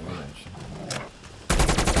going to try and manage.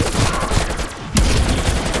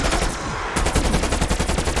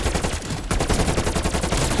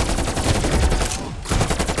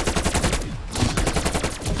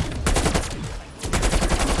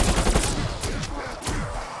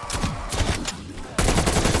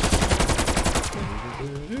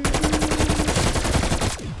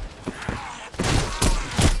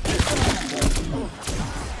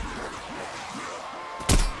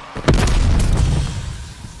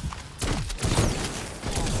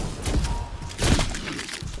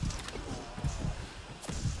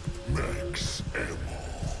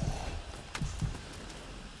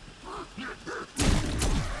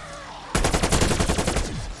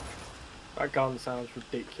 That gun sounds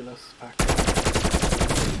ridiculous.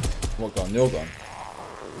 What gun? Your gun?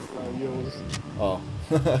 No, yours. Oh.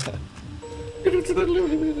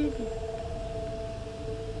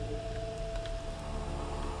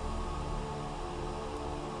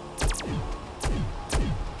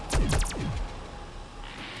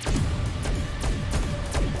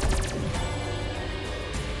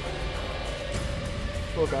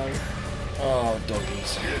 We'll go. Oh,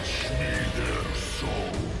 doggies.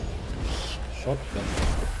 Shotgun.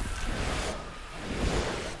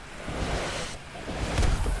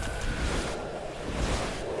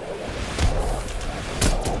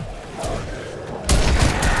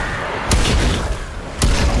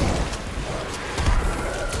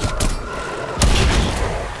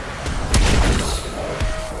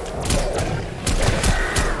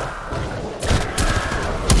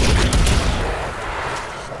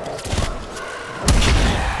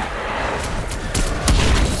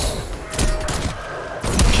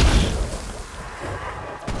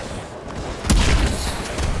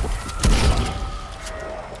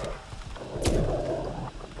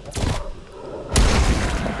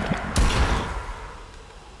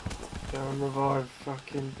 Revive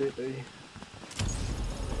fucking Diddy.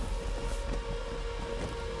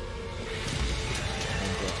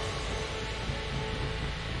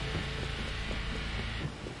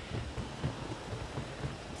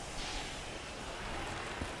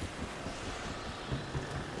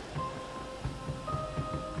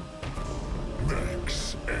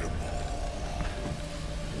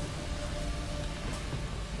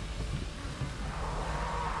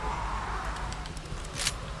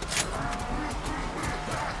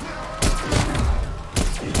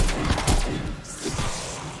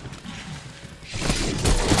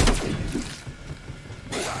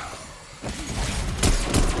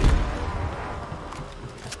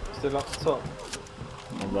 still up the top?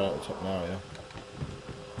 I'm right at the top now, yeah.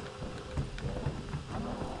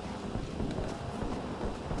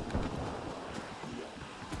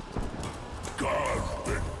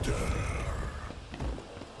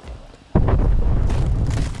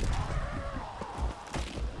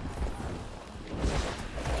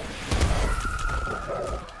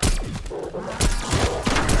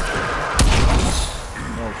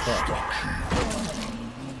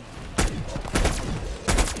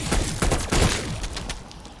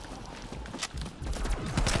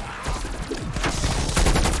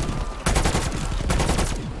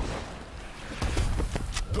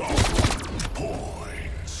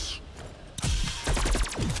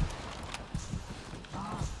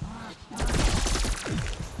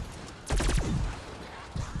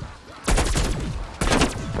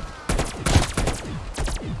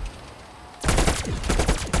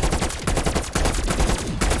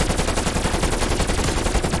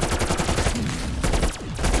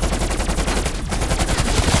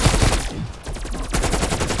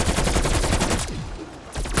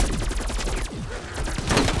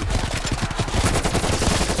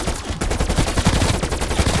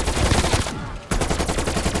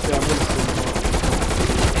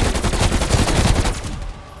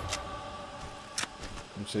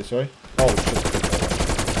 Say sorry? Oh, it's just a big one.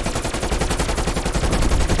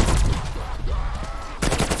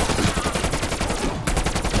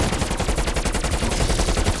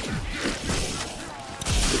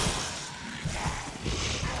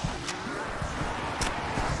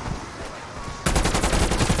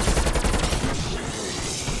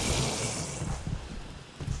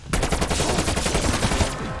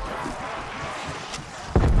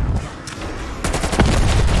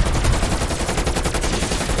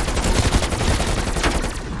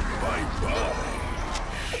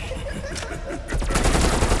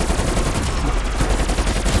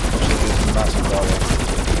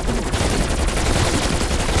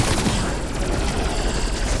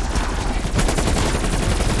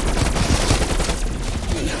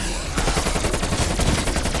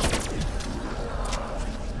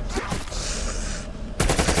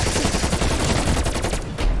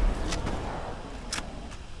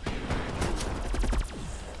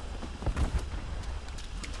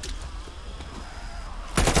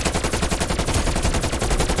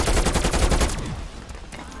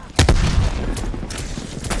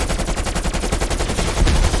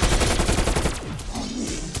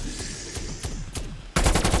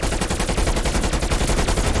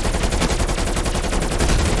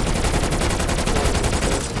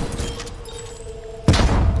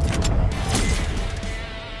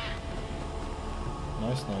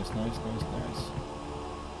 Nice.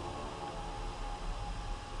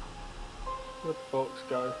 Where'd the box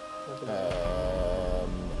go?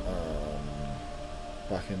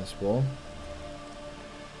 Back in the spawn.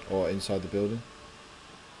 Or inside the building.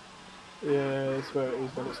 Yeah, it's where it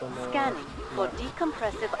is when it's on the... Scanning for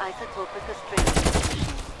decompressive isotopic astringent.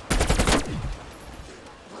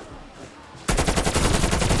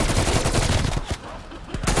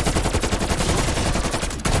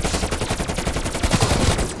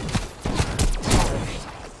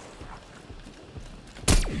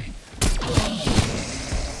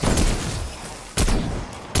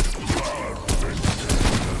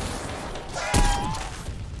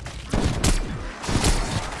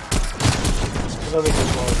 I don't think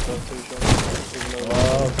it's large, though, two shots. Even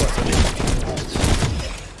though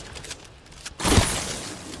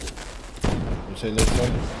you say left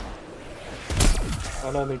side? I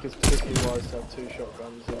don't think it's particularly wise to have two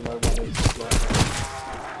shotguns, even though one is like...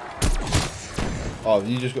 Oh,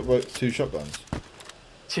 you just got two shotguns?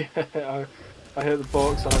 Yeah, I hit the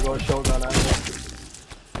box and I got a shotgun out of it.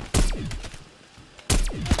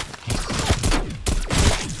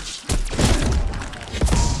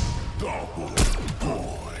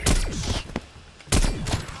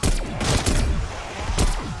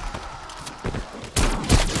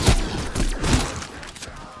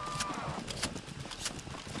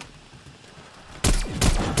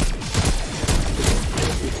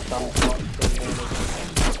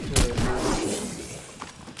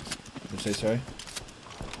 Say sorry?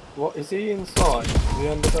 What, is he inside? Is he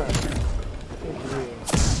underground? I think he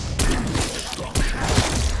is.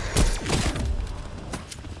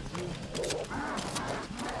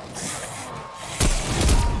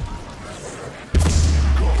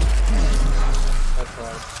 That's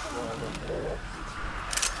right, whatever.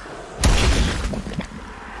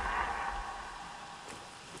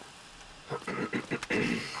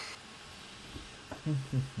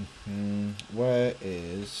 Where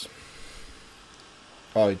is...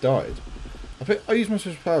 Oh, he died. I used my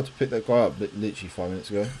special power to pick that guy up literally 5 minutes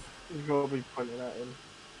ago. You've got to be pointing at him.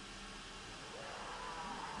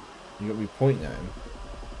 You got to be pointing at him?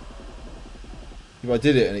 If I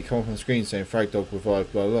did it and it come up on the screen saying frag dog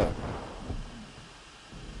revived, blah blah.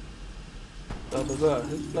 Blah blah blah.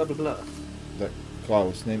 Who's blah blah blah? That guy,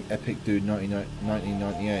 what's his name? Epic Dude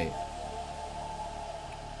 1998.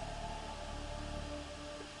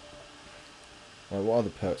 Right, what other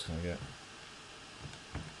perks can I get?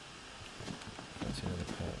 Can't see another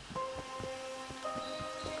perk.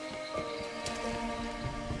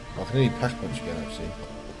 I can only pack punch again actually.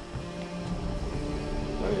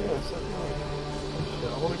 Oh yeah, so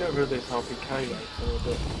I want to get rid of this RPK though, so a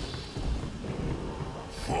bit.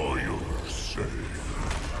 For your sake.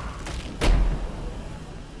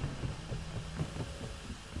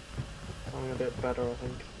 Something a bit better, I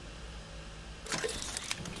think.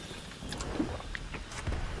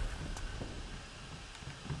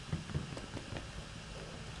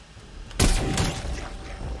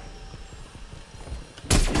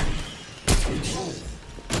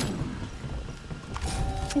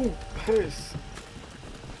 Ooh, piss.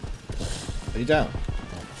 Are you down?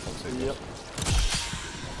 Yep.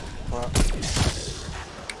 Right.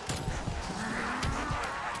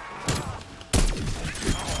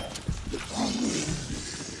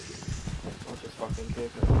 I'll just fucking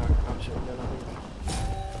kick it back, punch it again, I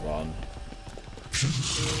think. Run.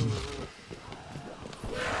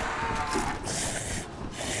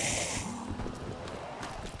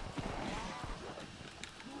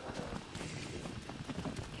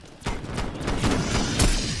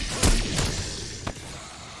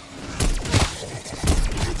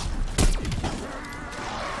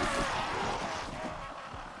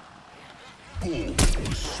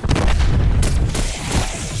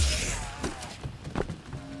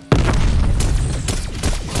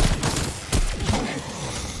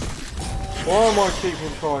 Why am I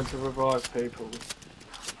keeping trying to revive people?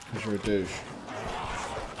 Because you're a douche.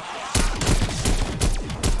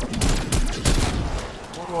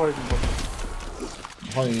 What do I even do? I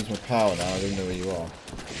can't use my power now, I don't know where you are.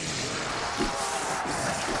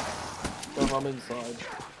 Well, I'm inside.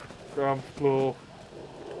 Ground floor.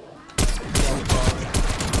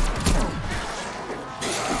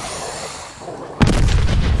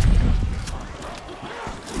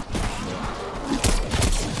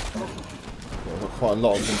 Quite a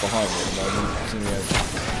lot of them behind me at the moment. See me,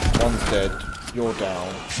 one's dead, you're down,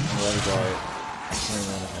 and the other guy is running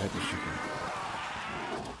around like a headless chicken.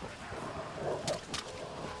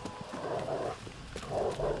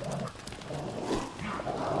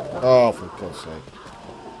 Oh, for God's sake.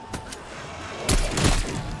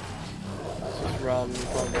 Just run, you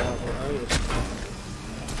can't get out of it.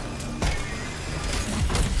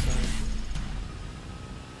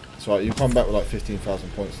 It's right, you come back with like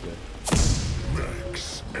 15,000 points today.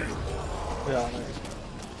 Yeah, I know.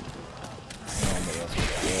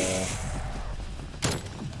 Yeah.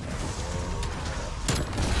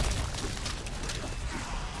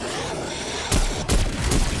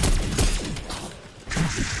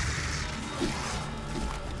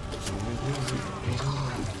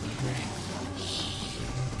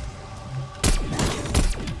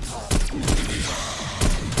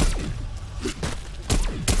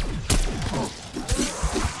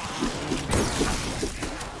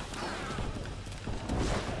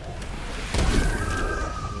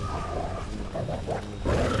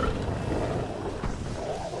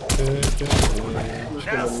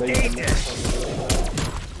 Now stay dead.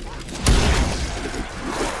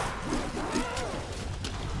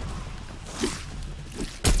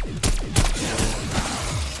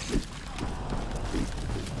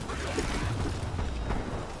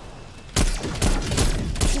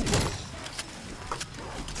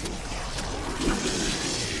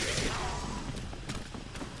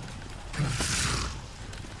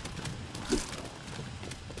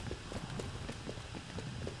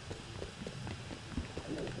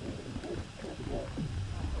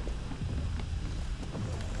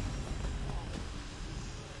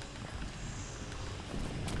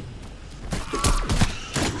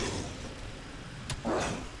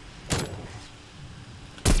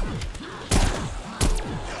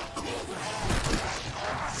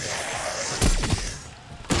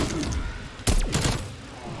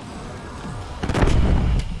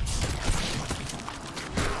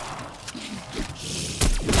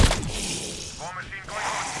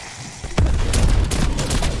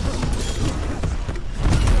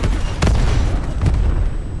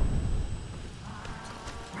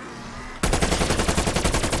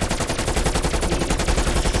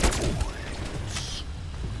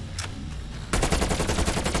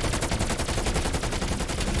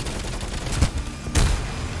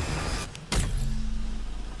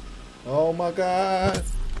 Oh my god!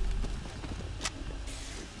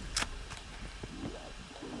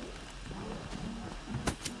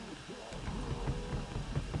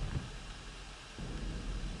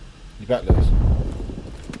 You back, Lewis?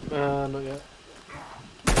 Not yet.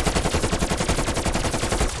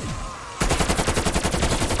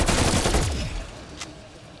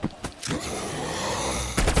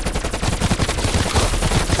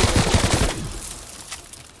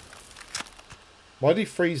 Why did he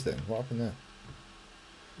freeze then? What happened there?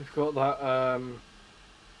 We've got that,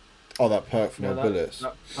 Oh, that perk from our bullets.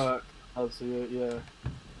 That perk has the, yeah.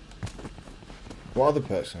 What other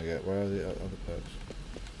perks can I get? Where are the other perks?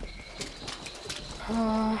 I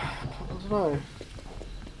don't know.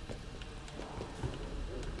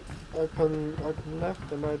 Open left,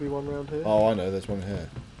 there may be one round here. Oh, I know, there's one here.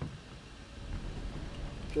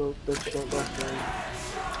 Dead shot left there.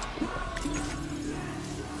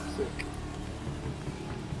 Sick.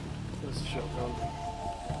 That's a shotgun.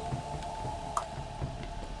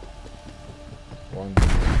 1, 2, 3,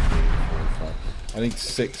 4, 5. I need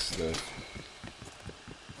 6 though.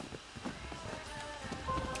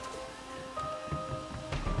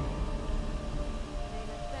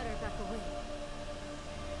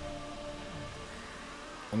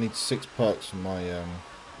 I need 6 perks for my to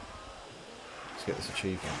get this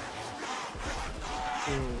achievement.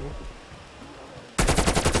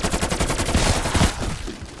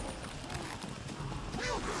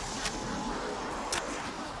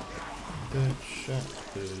 Dead shot.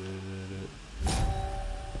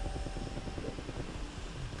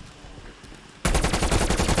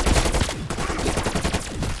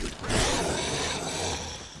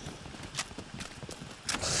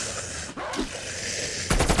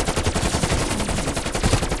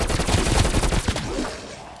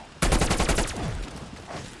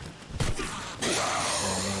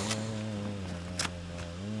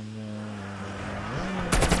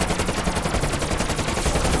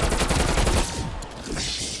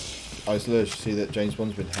 I was literally see that James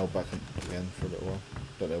Bond's been held back again for a little while.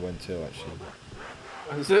 Don't know when till actually.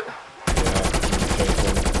 Is it? Yeah, James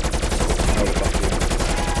Bond held it back again.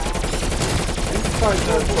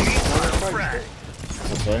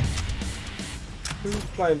 Sorry? Who's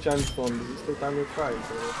playing James Bond? Is it still Daniel Craig?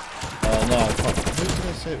 No, I can't. Who did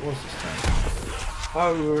I say it was this time?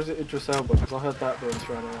 Oh, or is it Idris Elba? Because I heard that being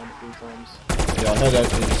thrown around a few times. Yeah, I heard that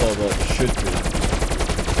Idris Elba should be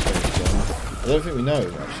James Bond. I don't think we know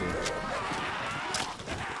actually.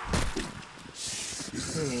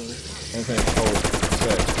 I don't think it's told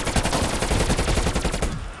said.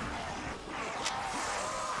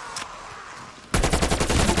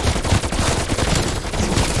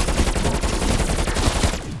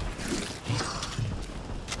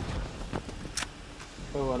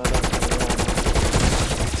 Oh, and I don't know.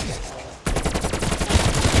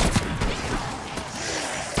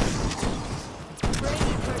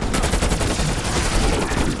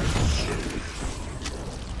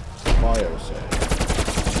 Bio say.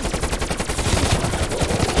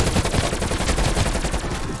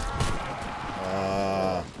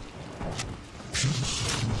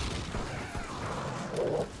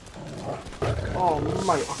 Oh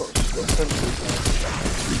mate, I've got sensors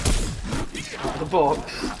out of the box.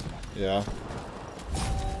 Yeah.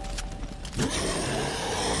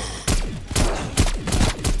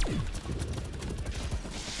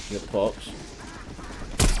 Get the box.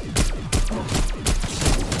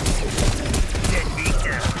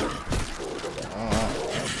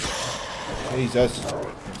 Jesus.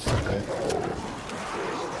 It's okay.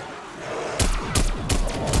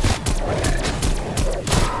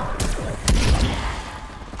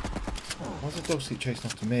 Why's the dog keep chasing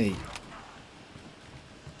after me?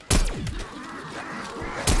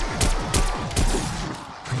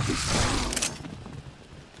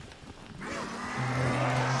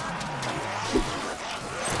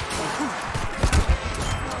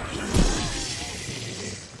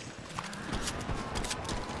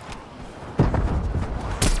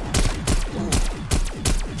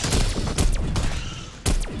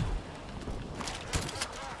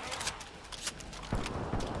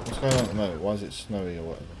 What's going on at the moment? Why is it snowy or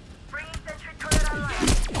whatever?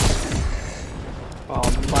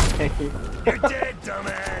 Oh mate. You're dead,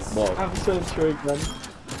 dumbass. What? Have a sentry gun.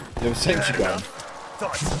 You have a sentry gun?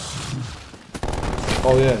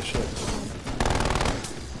 Oh yeah, shit.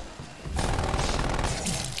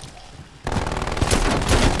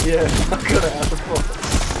 Yeah, I got it out of the box.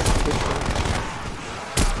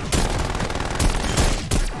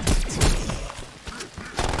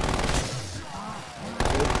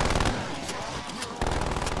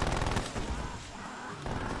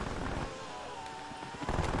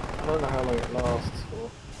 I don't know how long it lasts for.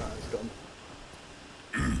 it's gone.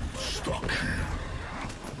 Stuck here.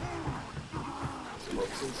 So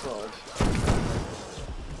what's inside?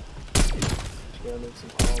 Actually, I need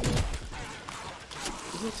some armour.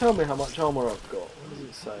 Does it tell me how much armour I've got? What does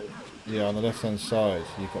it say? Yeah, on the left hand side,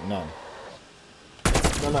 you've got none.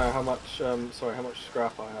 No, how much, sorry, how much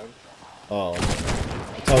scrap I have. Oh,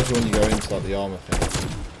 it tells you when you go into like the armour thing.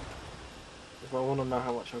 If I want to know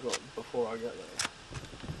how much I've got before I get there.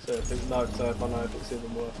 So if it's no, so if I know if it's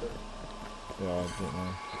even worth it. Yeah, I don't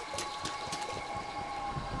know.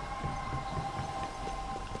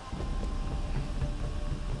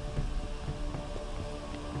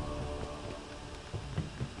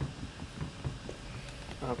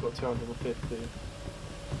 I've got 250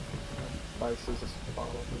 bases as far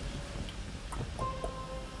as.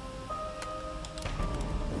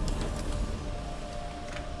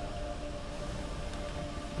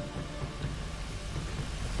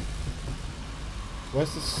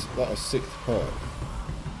 Where's this, like a 6th perk?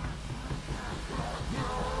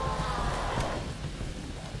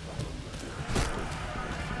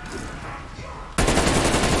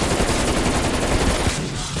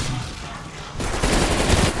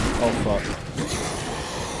 Oh fuck.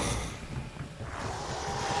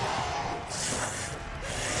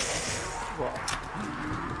 What?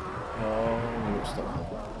 Oh, you're stuck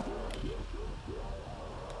there.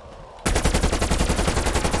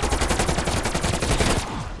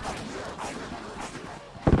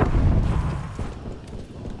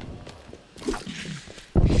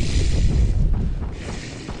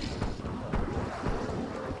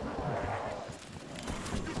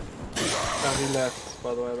 He left,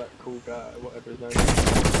 by the way, that cool guy, whatever his name is.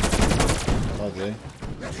 Oh, do.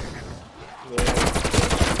 Yeah.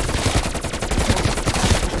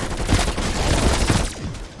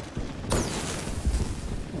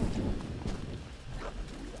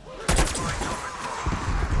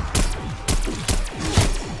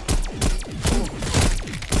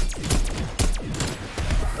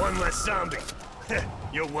 One less zombie.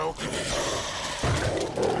 You're welcome.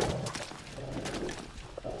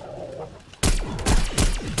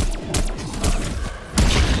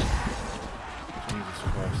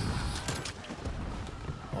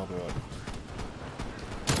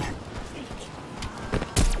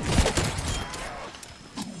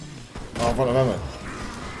 Oh, in front of Emma.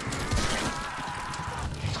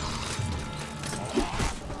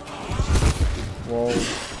 Whoa.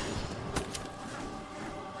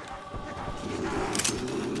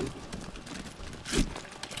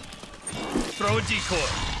 Throw a decoy.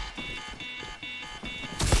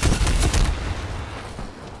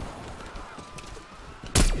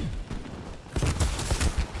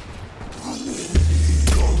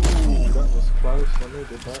 That was close, I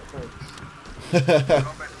needed that, thanks.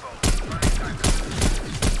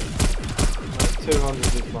 200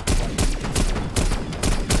 is my face.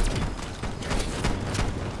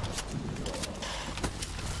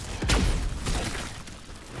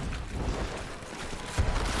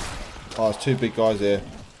 Oh, there's 2 big guys here.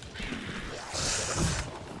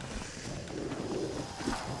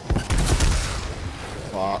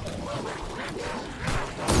 Fuck.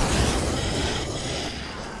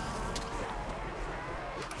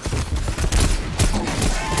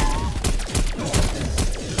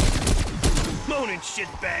 Moaning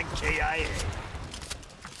shitbag KIA.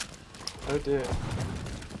 Oh dear.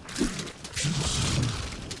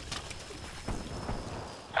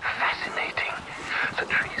 Fascinating. The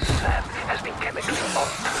tree's sap has been chemically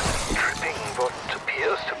altered, dripping what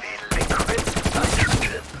appears to be liquid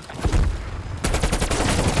nitrogen.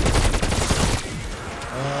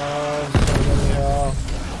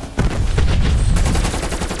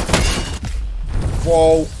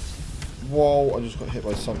 Whoa. Whoa, I just got hit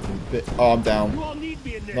by something bit. Oh, I'm down. You all need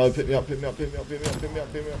me in this. No, pick me up, pick me up, pick me up, pick me up, pick me up,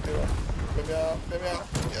 pick me up, pick me up, pick me up, pick me up.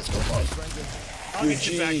 Yes, go boys. I'll get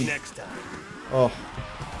you back next time. Oh,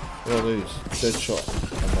 what did I lose? Dead shot.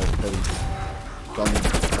 And my bloody gun.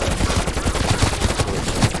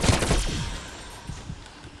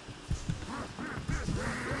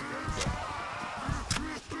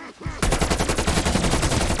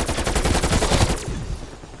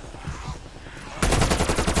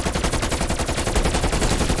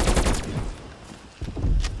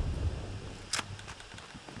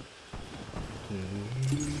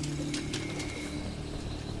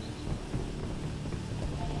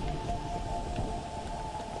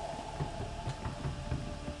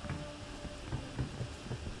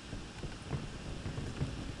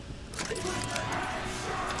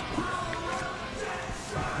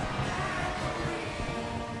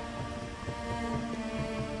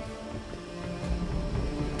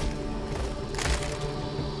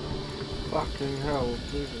 Fucking hell,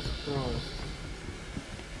 Jesus Christ.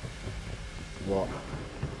 What?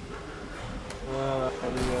 The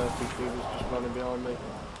RPG was just running behind me.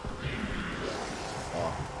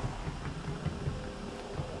 Oh.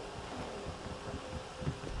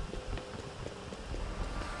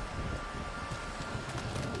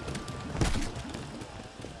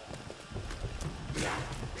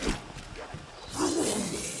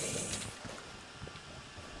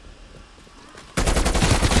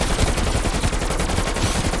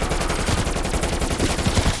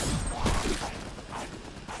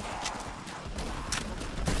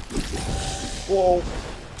 Whoa!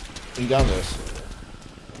 Are you down this?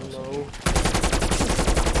 Hello.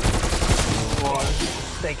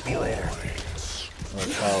 Thank me later.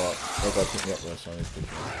 Alright, power up. I'll go pick me up there, so I need to pick you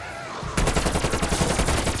up.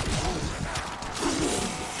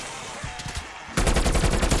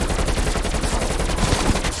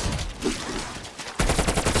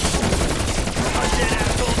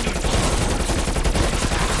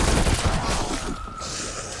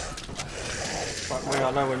 Fuck me,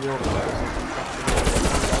 I know when you're close.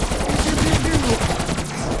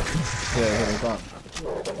 Yeah, hit me back.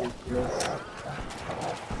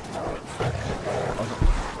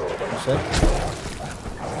 What's that?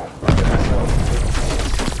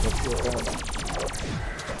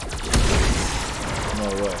 No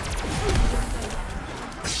way.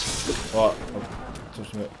 Right, I'll touch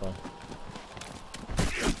him it, bye.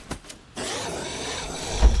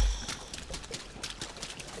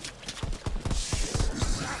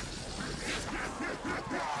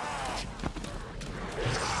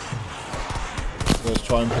 Let's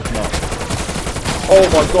try and pick him up. Oh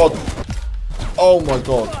my god! Oh my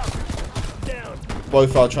god!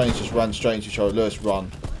 Both our trains just ran straight into each other. Lewis,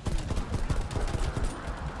 run.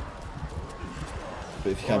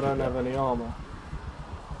 But if you can't I don't have any armour.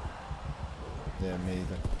 Yeah, me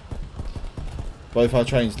either. Both our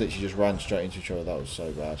trains literally just ran straight into each other. That was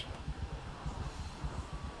so bad.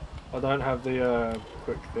 I don't have the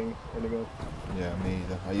quick thing anymore. Yeah, me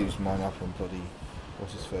either. I used mine up on bloody...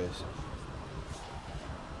 what's his face?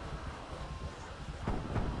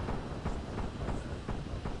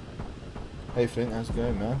 Hey Flint, how's it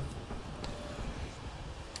going, man?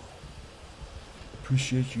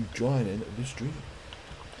 Appreciate you joining the stream.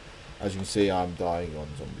 As you can see, I'm dying on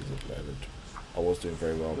zombies at the moment. I was doing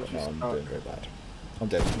very well, but now I'm doing very bad. I'm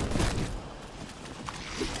dead.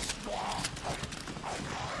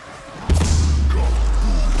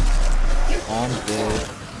 I'm dead.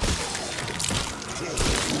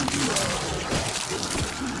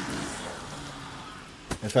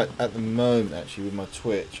 In fact, at the moment, actually, with my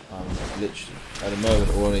Twitch, I'm literally, at the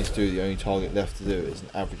moment, all I need to do, the only target left to do is an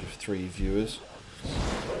average of 3 viewers.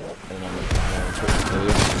 And I'm on Twitch too.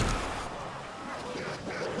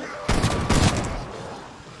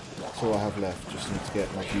 That's all I have left, just need to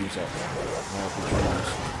get my views up. My average views.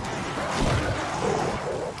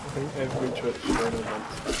 I think every Twitch streamer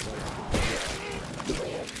wants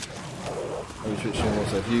Every Twitch streamer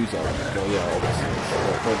wants their views up. Well, yeah, obviously, it's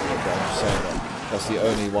not but I'm just saying that. That's the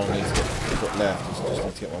only one I need to get left, is just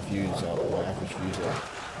need to get my views up, my average views up.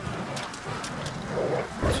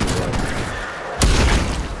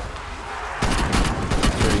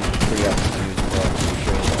 Three average views per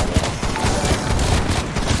stream.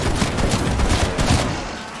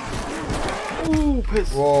 Ooh, piss!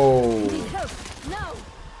 Whoa! No!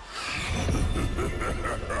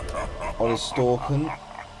 Oliver Stalken,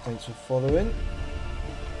 thanks for following.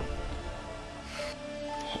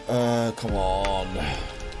 Come on.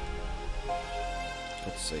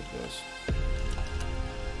 God's sake, guys.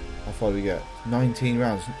 How far do we get? 19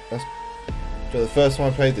 rounds. That's the first time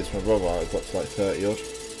I played this with my brother, I got to like 30 odd.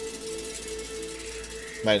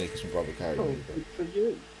 Mainly because my brother carried me. Good for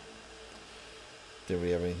you. Didn't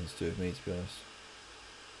really have anything to do with me, to be honest.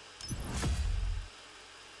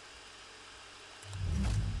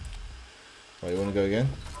 Right, you want to go again?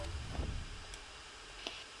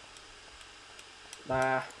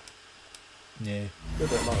 Nah. Yeah. Good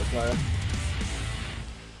bit multiplayer.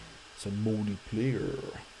 It's a multiplayer.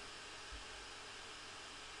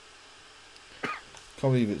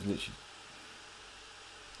 Can't believe it's literally...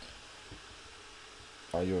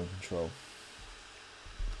 Oh, you're in control.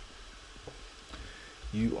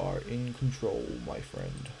 You are in control, my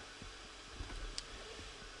friend.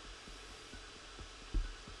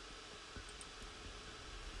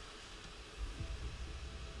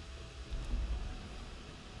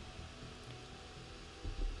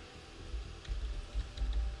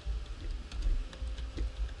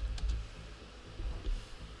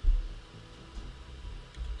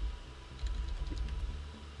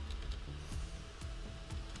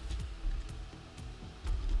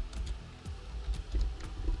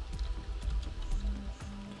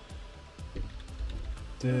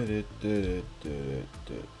 Come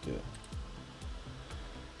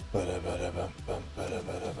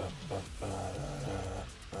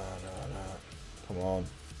on.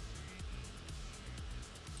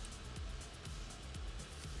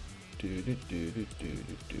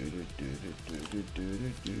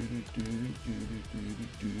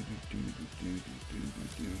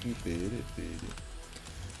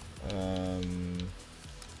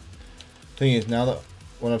 Thing is, now that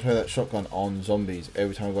when I play that shotgun on zombies,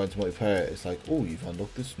 every time I go into multiplayer, it's like, oh, you've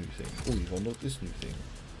unlocked this new thing. Oh, you've unlocked this new thing.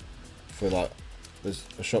 For like, there's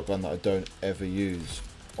a shotgun that I don't ever use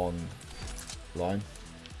online.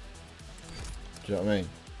 Do you know what I mean?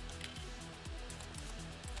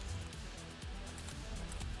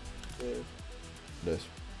 Yeah. This.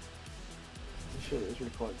 I'm sure it was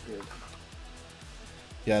really quite good.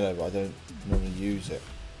 Yeah, no, but I don't normally use it.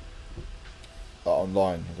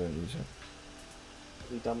 Online, I don't use it.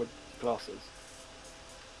 Are you done with classes?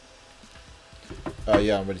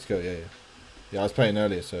 Yeah, I'm ready to go. Yeah. Yeah, I was playing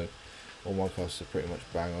earlier, so all my classes are pretty much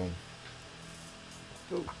bang on.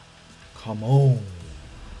 Cool. Come on.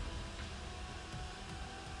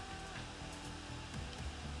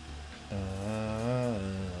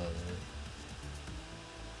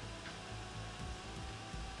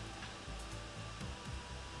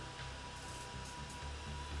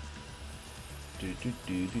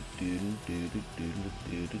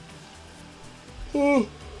 Oh,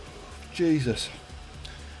 Jesus.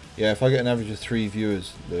 Yeah, if I get an average of 3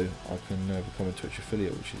 viewers, though, I can become a Twitch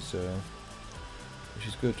affiliate, which is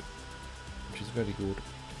good, which is very good.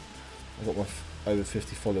 I've got my over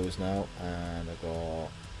 50 followers now, and I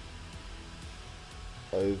got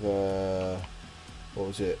over, what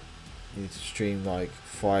was it? You need to stream like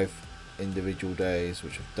 5 individual days,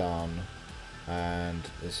 which I've done, and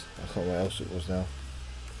it's, I can't remember what else it was now.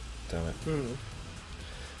 Damn it.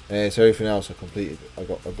 So everything else I completed. I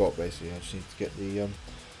got basically. I just need to get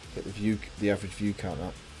the average view count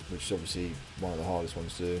up, which is obviously one of the hardest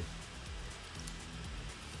ones to do.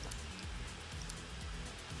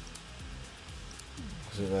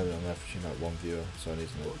 Because at the moment I'm averaging like 1 viewer, so I need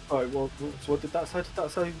to know. Alright, well, what did that say? Did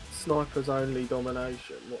that say snipers only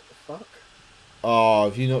domination? What the fuck? Oh,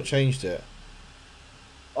 have you not changed it?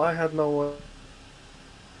 I had no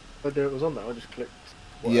idea it was on there. I just clicked.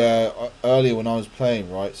 Whatever. Yeah, earlier when I was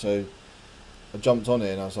playing, right, so I jumped on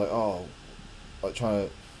it and I was like, oh, like trying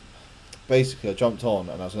to, basically I jumped on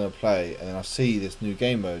and I was going to play, and then I see this new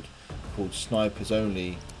game mode called Snipers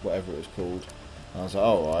Only, whatever it was called, and I was like,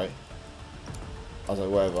 oh, right. I was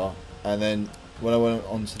like, whatever. And then when I went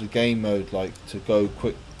onto the game mode, like to go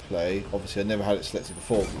quick play, obviously I never had it selected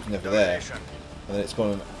before, it was never there, and then it's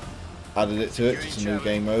gone and added it to it, it's a new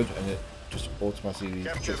game mode, and it just automatically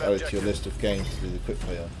gets added to your list of games to do the quick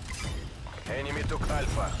play on. Enemy took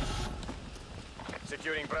Alpha.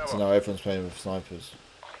 Securing Bravo. So now everyone's playing with snipers.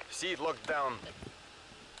 See it locked down.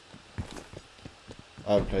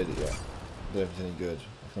 I haven't played it yet. I don't know if it's any good.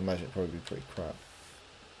 I can imagine it'd probably be pretty crap.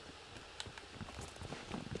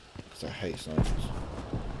 Because I hate snipers.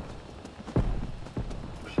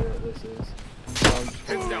 Shit, this is.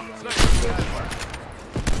 Heads down.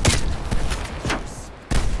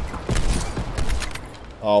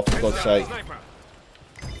 Oh, for God's sake.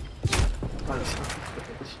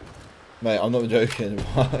 Mate, I'm not joking.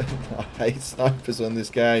 I hate snipers on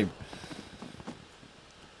this game.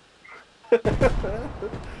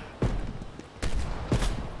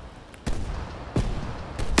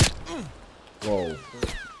 Whoa.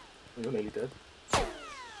 You're nearly dead.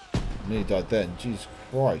 Nearly died then. Jesus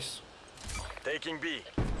Christ. Taking B.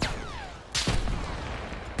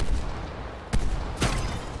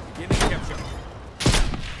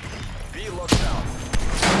 B locked down.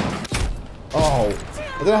 Oh,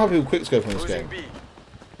 I don't know how people quickscope on this game.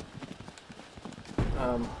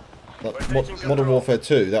 Like, Modern Warfare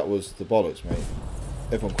 2, that was the bollocks, mate.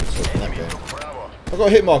 Everyone quickscoped in that game. I got a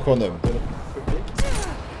hit marker on them.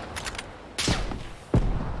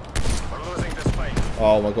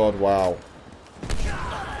 Oh my god, wow.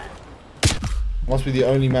 Must be the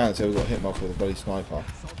only man that's ever got a hit marker with a bloody sniper.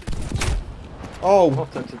 Oh!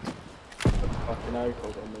 I've taken fucking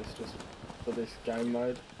A-code on this just for this game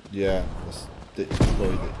mode. Yeah, that's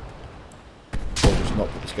probably the... Or just not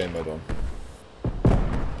put this game mode on.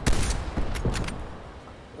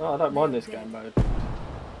 Oh, I don't mind this game mode.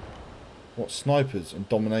 What, snipers and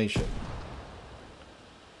domination?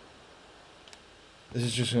 This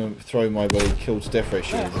is just going to throw my bloody kill to death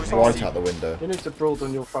ratio right out the window. You need to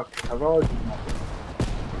broaden your fucking horizon.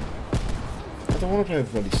 I don't want to play with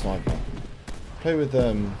a bloody sniper. Play with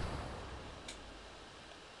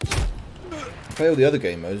play all the other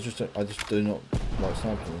game modes. I just do not like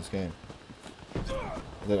sniping in this game.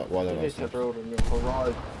 I don't know why they're you not need to broaden your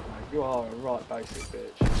horizon, mate. You are a right basic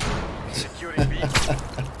bitch. Securing B.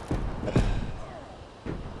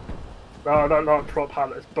 No, I don't like prop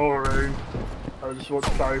hunt, it's boring. I just want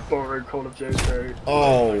to play boring Call of Duty.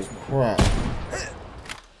 Oh crap! The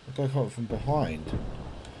guy came from behind.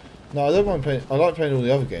 No, I don't mind playing. I like playing all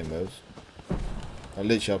the other game modes. I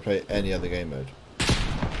literally, I'll play any other game mode.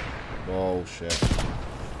 Oh shit!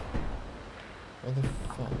 Where the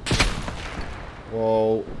fuck?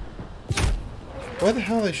 Whoa! Where the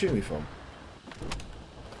hell are they shooting me from?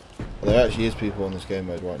 There actually is people on this game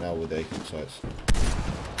mode right now with ACOG sights.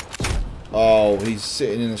 Oh, he's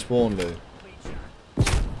sitting in the spawn, Lou.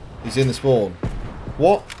 He's in the spawn.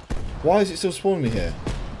 What? Why is it still spawning me here?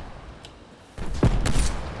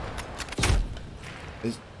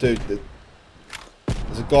 Dude,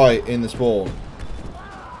 there's a guy in the spawn.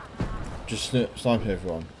 Just sniping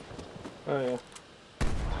everyone. Oh yeah.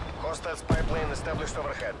 Hostile spy plane established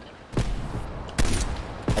overhead.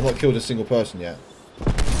 I've not killed a single person yet.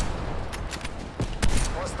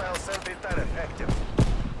 Hostile sentry turret active.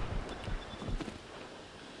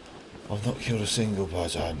 I've not killed a single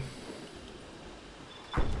person.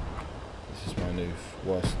 This is my new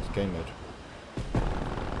worst game mode.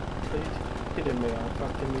 Kidding me, I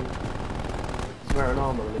fucking wearing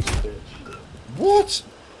armor, little bitch. What?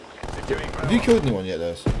 Have you killed anyone yet,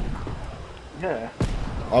 Lewis? Yeah.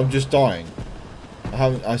 I'm just dying.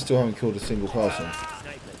 I still haven't killed a single person.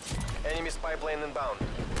 Enemy spy plane inbound.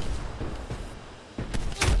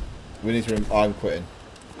 We need to. I'm quitting.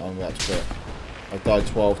 I'm about to quit. I've died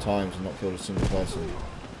 12 times and not killed a single person.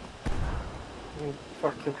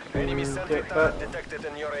 Fucking Enemy sentry get turret better. detected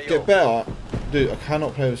in your AO. Get better, dude. I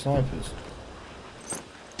cannot play with snipers.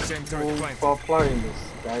 While playing this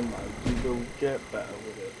game mode, you will get better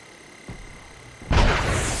with it.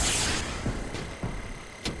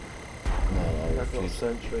 No, I I've got a refuse.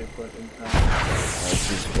 sentry put in I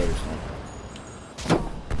refuse to play with snipers.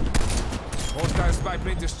 Hostile spy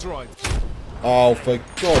plane destroyed. Oh, for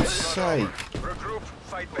God's sake! Regroup,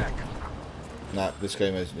 fight back. Nah, this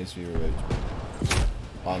game needs to be removed.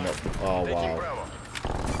 I'm not. Oh Taking wow! Bravo.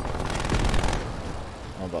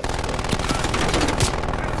 I'm about to quit.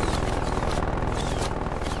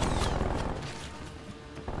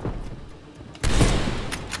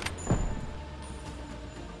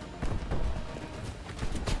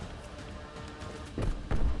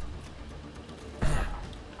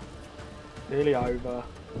 Nearly over.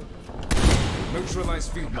 Neutralize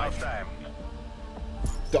field Half mic. time.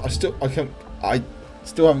 I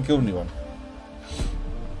still haven't killed anyone.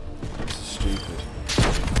 This is stupid.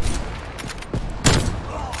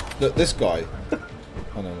 Look, this guy.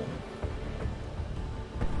 Oh no.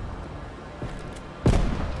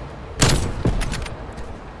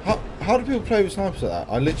 How do people play with snipers like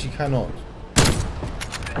that? I literally cannot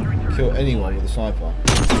kill anyone with a sniper.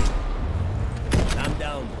 I'm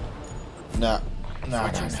down. Nah.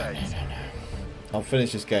 Switching sides. I'll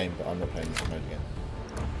finish this game, but I'm not playing this mode again.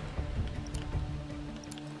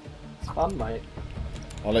 It's fun, mate.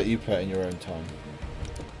 I'll let you play it in your own time.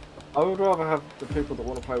 I would rather have the people that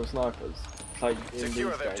want to play with snipers play in Secure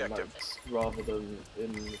these the game objective. modes rather than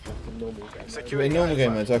in fucking normal game modes. Secure- But in normal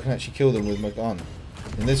game modes, I can actually kill them with my gun.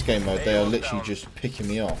 In this game mode, they are literally just picking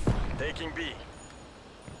me off. Taking B.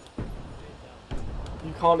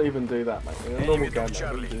 You can't even do that, mate. In a normal game mode,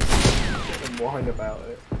 Charlie. you just sit and whine about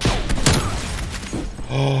it.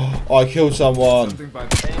 Oh, I killed someone! Something by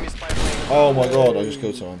Enemy spy plane. Oh my god, I just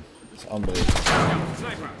killed someone. It's unbelievable.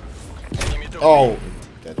 sniper. Enemy took Oh!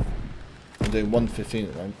 Dead. I'm doing 115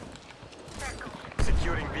 at the moment. B.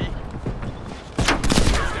 Securing B.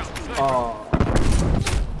 Oh,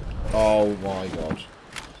 Oh my god.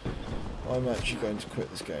 I'm actually going to quit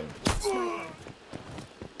this game.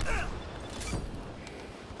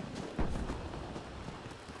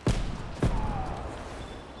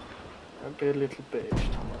 don't be a little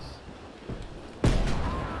bitch, Thomas.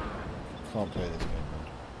 Can't play this game mode.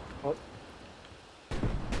 What?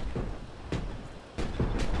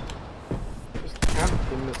 Just camp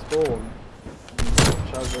in the spawn and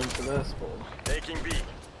watch over into their spawn. Taking B.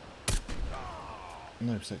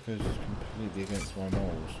 No, because that goes completely against my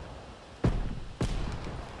morals.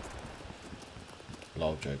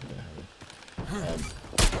 Lol joke there, Harry.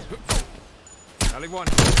 Alley one.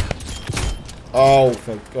 Oh,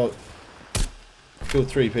 for God. Killed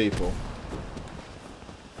 3 people.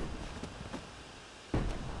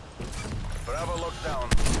 Bravo locked down.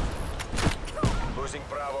 Losing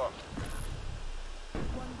Bravo.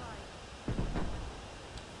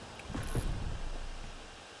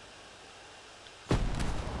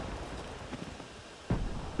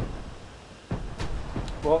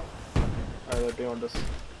 What? Oh they're behind us.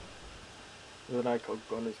 With an ACOG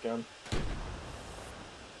on his gun.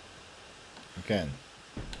 Again.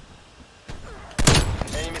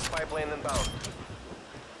 Enemy spy plane inbound.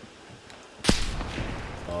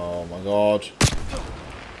 Oh my god.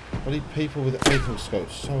 Bloody people with ACOG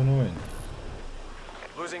scopes, so annoying.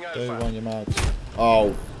 Losing Do Alpha. one your mad.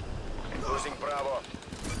 Oh. Losing Bravo.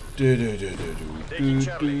 Taking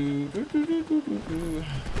Charlie.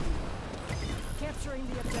 Capturing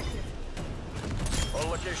the objective. All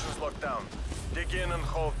locations locked down. Dig in and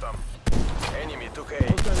hold them. Enemy took A.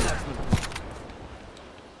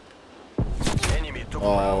 Enemy took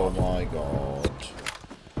Oh Bravo. my god.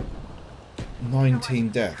 19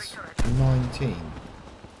 deaths. 19.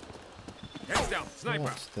 Heads down, sniper.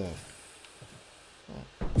 What the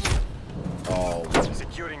fuck? Oh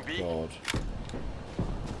Securing B. god.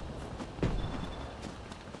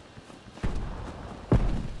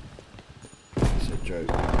 It's a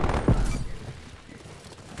joke.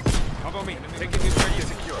 How about me? Taking this radio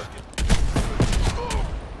Secure.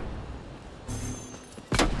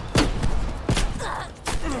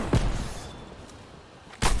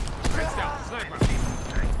 Heads down, sniper.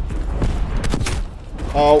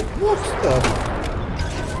 Oh, what the?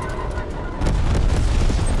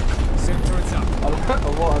 Send turrets up.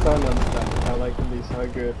 What I don't understand is how they can be so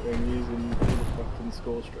good when using all the fucking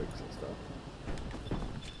score streaks and stuff.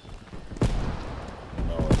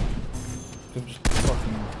 No. I'm just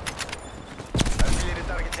fucking. Artillery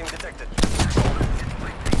targeting detected.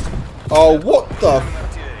 Oh, what the?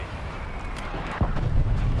 Artillery.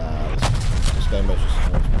 Nah, this game was just.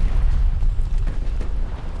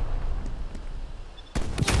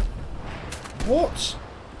 What?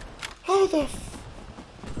 How the?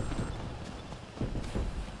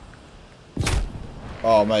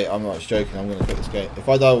 Oh mate, I'm not joking. I'm gonna quit this game. If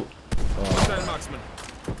I don't, Stand marksman.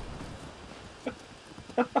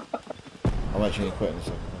 I'm actually gonna quit in a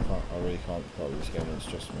second. I really can't with this game. It's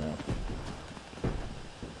stressing me out.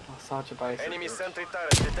 Oh, such a basic. Enemy bitch. sentry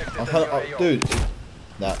turret detected. I at can't, your AO. dude.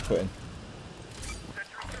 Nah, quitting.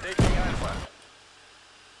 Taking Alpha.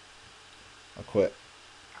 I quit.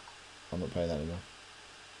 I'm not playing that anymore.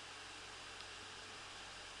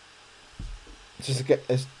 It's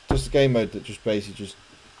just a game mode that just basically just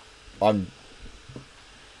might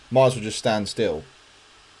as well just stand still.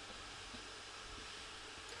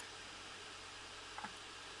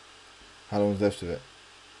 How long is left of it?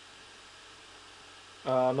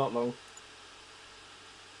 Not long.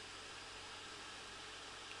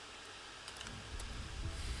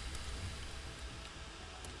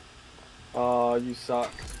 Oh, you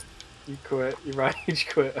suck. You quit. You rage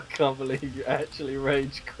quit. I can't believe you actually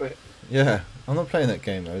rage quit. Yeah, I'm not playing that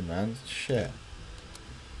game mode, man. It's shit.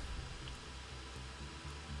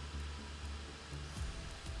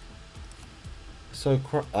 So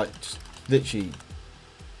I just literally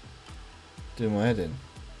do my head in.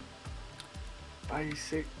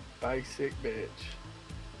 Basic bitch.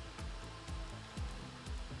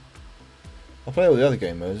 I play all the other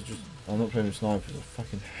game modes. Just I'm not playing with snipers. I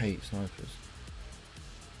fucking hate snipers.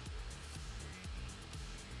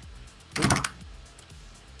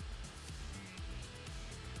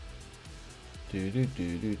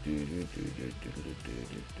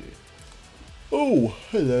 Oh,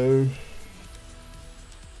 hello.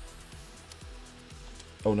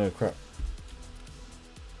 Oh no, crap.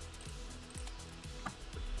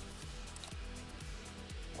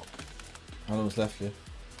 How long's left here?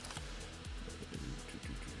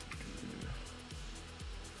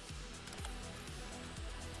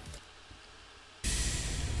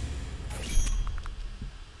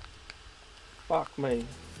 Fuck me.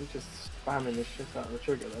 We're just spamming the shit out of the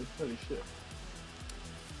trigger then. Holy shit.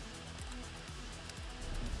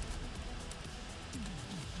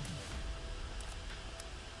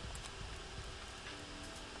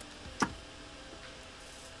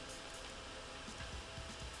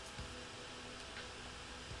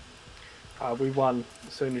 We won.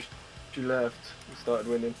 As soon as you left, we started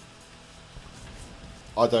winning.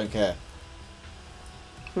 I don't care.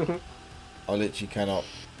 I literally cannot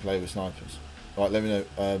play with snipers. Right, let me know.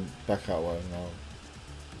 Back out away and I'll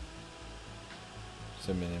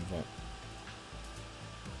send me an invite.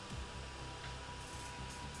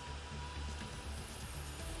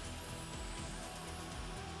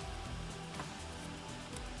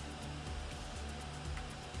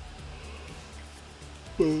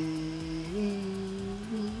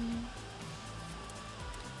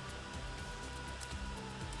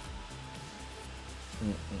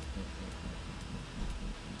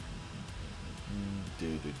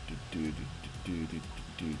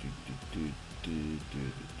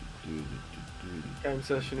 Game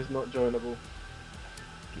session is not joinable.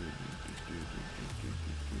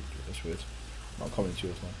 That's weird. I'm not coming to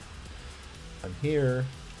yours now. I'm here.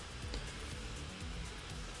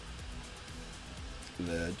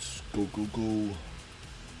 Let's go, go, go.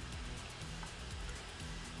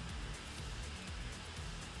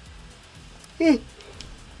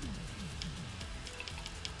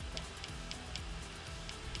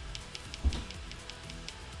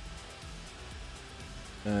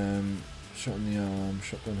 Shot in the arm,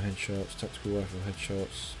 shotgun headshots, tactical rifle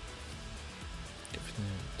headshots.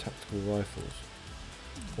 Tactical rifles.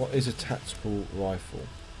 What is a tactical rifle?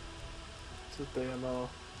 It's a DMR.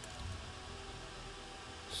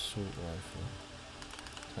 Assault rifle.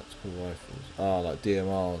 Tactical rifles. Ah, like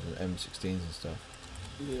DMRs and M16s and stuff.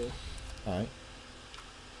 Yeah. Alright.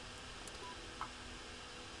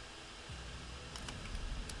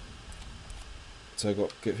 So I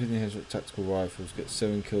got get 15 headshots, tactical rifles, get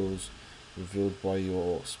 7 kills revealed by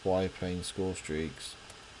your spy plane score streaks.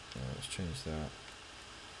 Let's change that.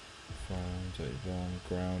 Found, bomb,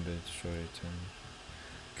 grounded, destroyed 10.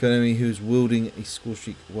 Kill enemy who's wielding a score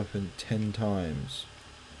streak weapon 10 times.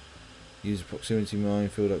 Use a proximity mine,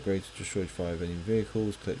 field upgrade to destroy 5 enemy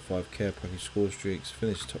vehicles, collect 5 care package score streaks,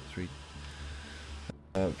 finish top 3.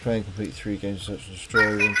 Play and complete 3 games of search and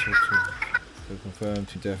destroy, 1 total. Confirm,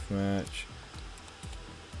 2 deathmatch.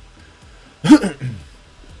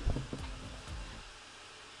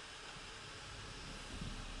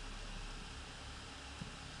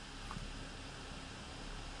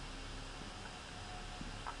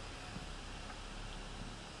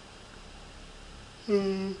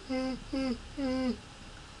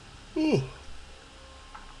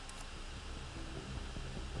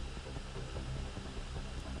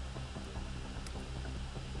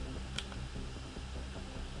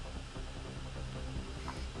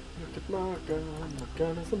 Look at my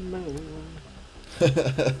gun is amazing.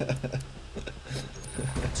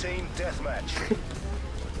 Team deathmatch.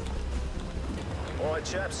 Alright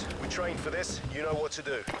chaps, we trained for this, you know what to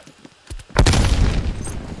do.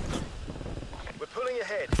 We're pulling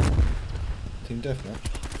ahead. Team deathmatch.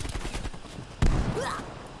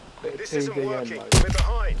 This isn't working, we're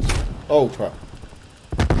behind. Oh crap.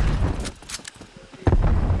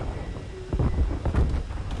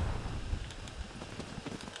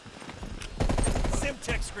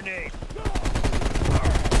 Simtex grenade.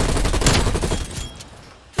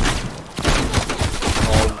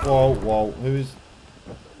 Whoa, whoa, who is...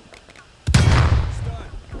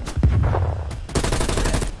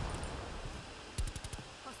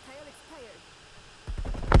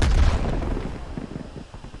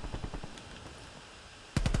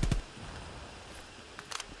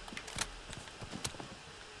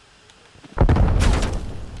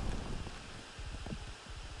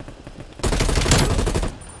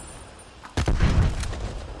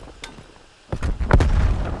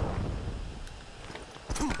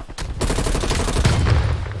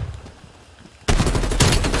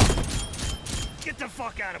 Get the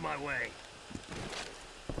fuck out of my way.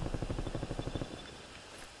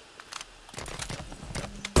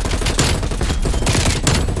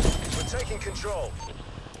 We're taking control.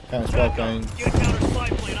 Counter spy plane. Get a counter spy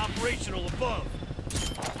plane operational above.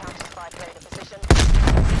 Counter spy plane in position.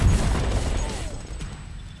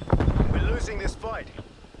 We're losing this fight.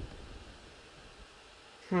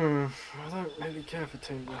 I don't really care for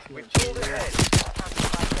team We've deathmatch. pulled ahead.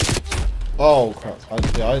 Oh crap.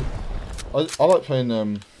 I like playing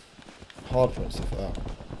hardpoint and stuff like that.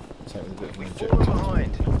 Take with a bit of an We've fallen objective.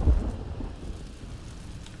 behind.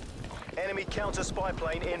 Enemy counter spy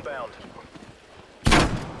plane inbound.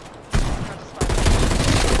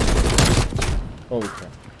 Holy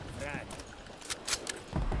crap.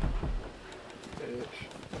 Bitch.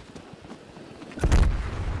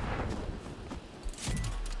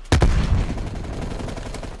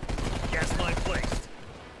 Gas line placed.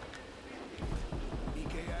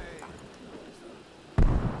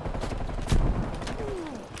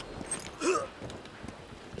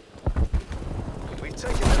 We've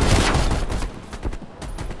taken the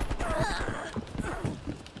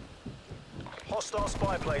hostile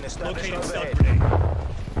spy plane established Locating stun overhead. grenade.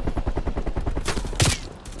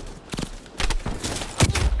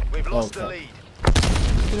 We've lost the Okay. lead.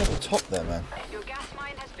 Get at the top there, man. Your gas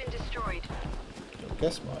mine has been destroyed. Your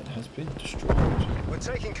gas mine has been destroyed. We're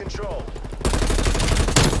taking control.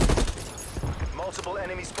 Multiple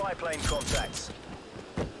enemy spy plane contacts.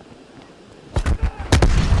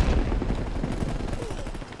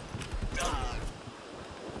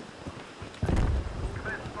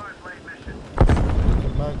 Look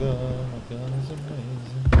at my gun is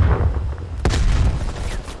amazing.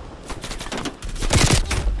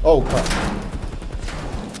 Oh crap.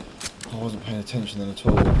 I wasn't paying attention then at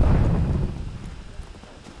all.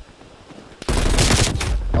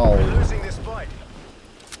 Oh. We're losing this fight.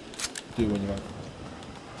 Do when you want.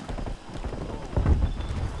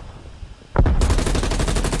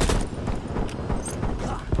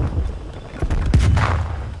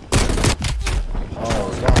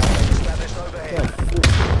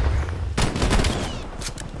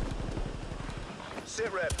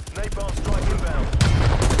 Sitrep, napalm strike inbound.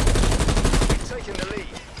 We've taken the lead.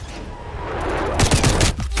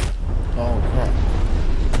 Oh crap.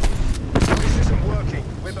 This isn't working.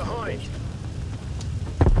 We're behind.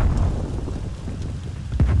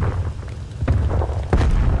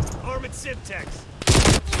 Armored Simtex.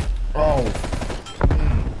 Oh.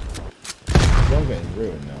 I'm getting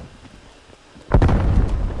ruined now.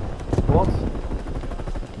 What?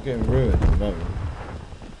 I'm getting ruined at the moment.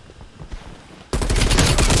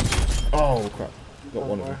 Oh crap. Got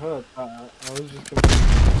one of I them. heard that. I was just confused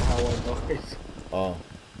how I died. Oh.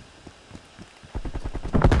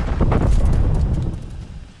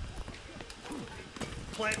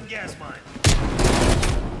 Planting gas mine.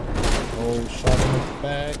 Oh, shot in the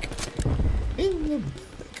back. In the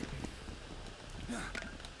back.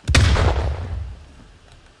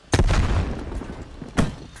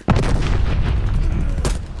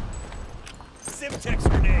 Simtex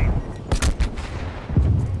grenade.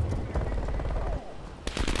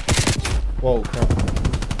 Whoa, crap.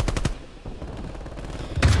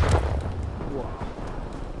 What?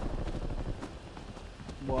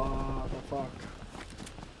 What the fuck?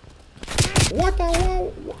 What the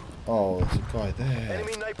whoa? Oh, there's a guy there.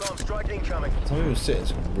 Enemy napalm strike incoming. Some people sit in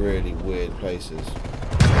some really weird places.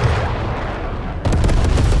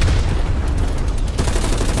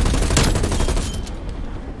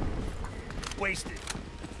 Wasted.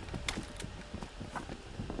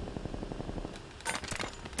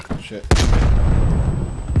 Shit.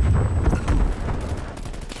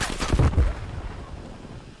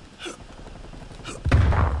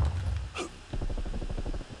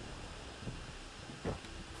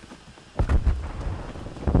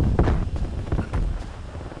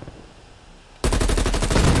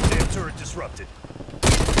 Damn turret disrupted.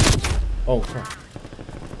 Oh crap.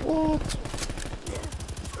 What?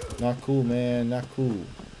 Not cool, man. Not cool.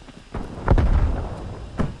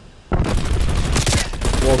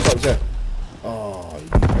 Whoa, what's there? Oh, you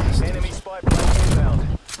bastard. Enemy spy plane inbound.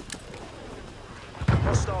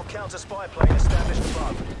 Hostile counter spy plane established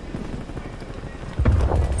above.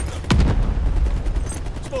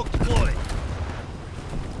 Smoke deployed.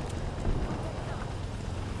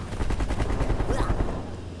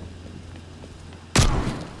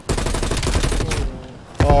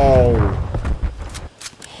 Oh.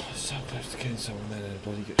 So close to killing someone there, and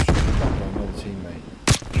bloody get shot back by another teammate.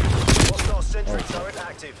 Hostile sentry turret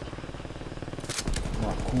active.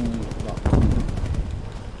 Not cool, not cool.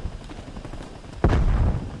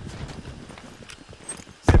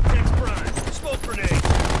 Simtex prime. Smoke grenade.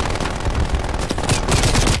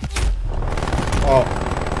 Oh.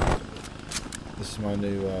 This is my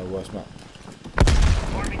new worst map.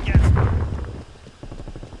 Arming gas mine.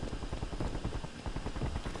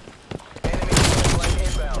 Enemy spy plane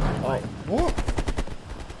inbound. Oh, what?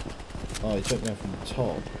 Oh, he took me out from the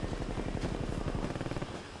top.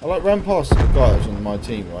 I like ran past the guy that was on my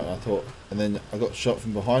team, right? I thought, and then I got shot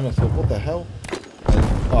from behind. I thought, what the hell? And,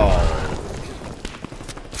 oh.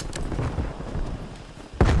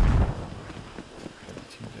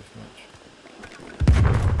 Team deathmatch.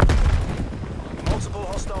 Multiple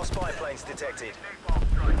hostile spy planes detected.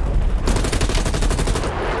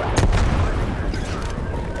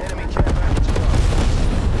 Enemy care package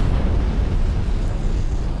above.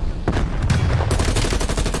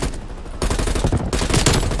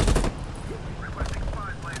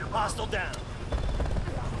 Hostile down.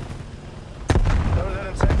 Don't let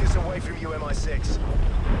them take this away from you, MI6.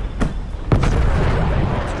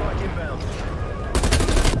 Napalm strike inbound.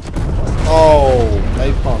 Oh,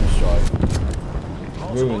 napalm strike.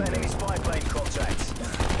 Multiple Ruined enemy it. spy plane contacts.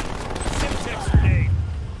 Simtex grenade.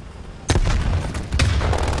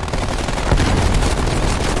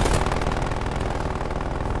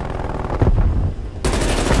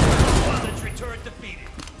 Infantry turret defeated.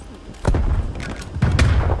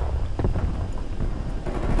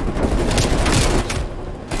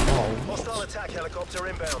 Oh, Hostile attack helicopter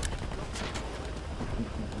inbound.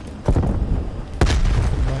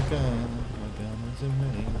 my gun is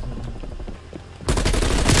amazing.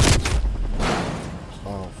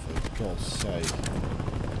 Oh, for God's sake.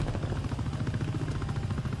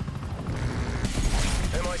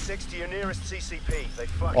 MI6 to your nearest CCP. They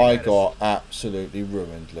fucking I had us. got absolutely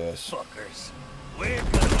ruined, Lewis. Fuckers. We're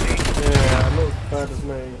gonna be Yeah, not as bad as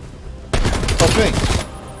me. Touch me!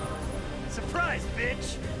 surprised,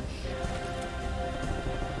 bitch.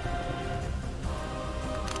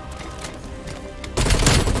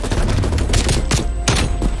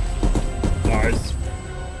 Yours.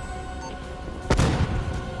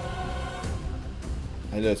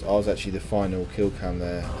 Hey look, I was actually the final kill cam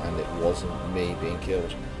there, and it wasn't me being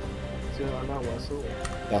killed. Yeah, I know, I saw it.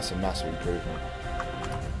 That's a massive improvement.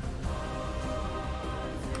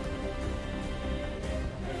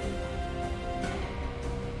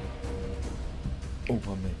 Oh,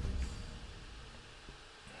 pardon me.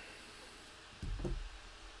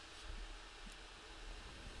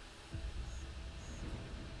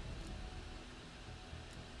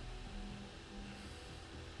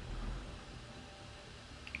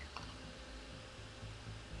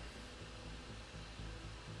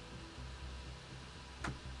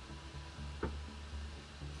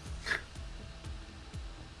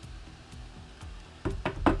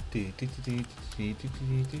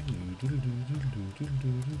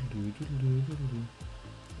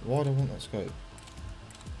 Why do I want that scope?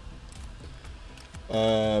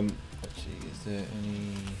 Actually, is there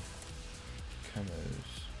any camos?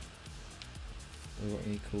 Have we got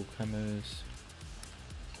any cool camos?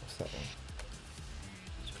 What's that one?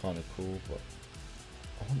 It's kind of cool, but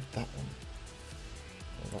I want that one.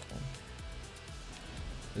 Or that one.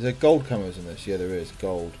 Is there gold camos in this? Yeah, there is.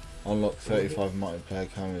 Gold. Unlock 35 multiplayer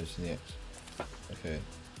camos in the X. Okay.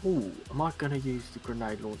 Ooh, am I going to use the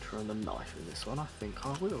grenade launcher and the knife in this one? I think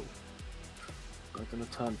I will. I'm going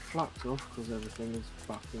to turn flux off because everything is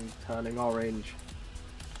fucking turning orange.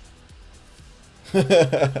 Wait,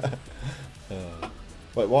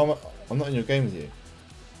 why am I'm not in your game with you.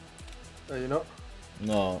 Are you not?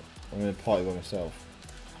 No, I'm in a party by myself.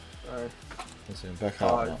 Oh. Listen, back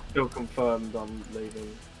out. I still confirmed I'm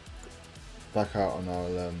leaving. Back out and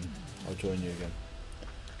I'll join you again.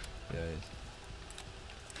 Yeah.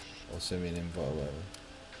 Or send me an invite or whatever.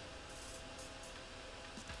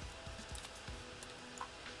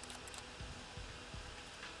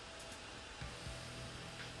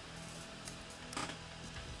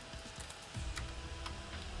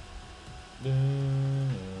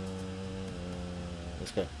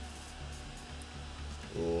 Let's go.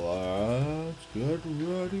 Let's get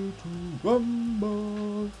ready to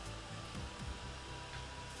rumble.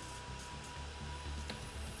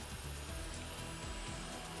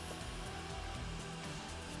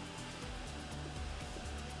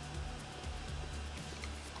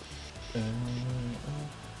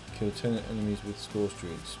 Kill 10 enemies with score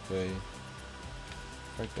streaks. Play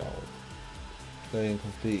fragile. Play and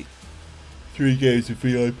complete 3 games with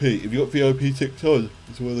VIP. Have you got VIP ticked on?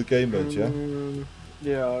 It's one of the game modes, yeah?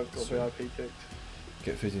 Yeah, I've got VIP ticked.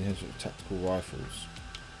 Get 15 hits with tactical rifles.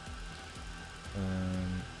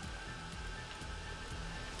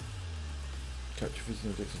 Capture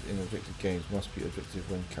 15 objectives in objective games. Must be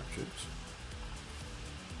objective when captured.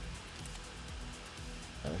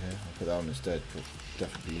 Okay, I'll put that on instead, but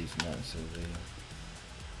definitely using that instead of the...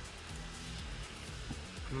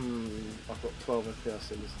 I've got 12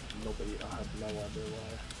 FPS in this lobby, I have no idea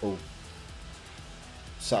why. Oh.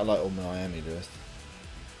 Satellite or Miami, Lewis?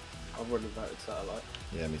 I've already voted satellite.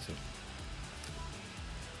 Yeah, me too.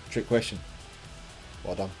 Trick question.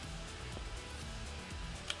 Well done.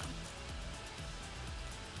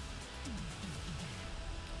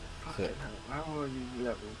 Fucking hell, how are you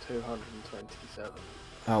level 227?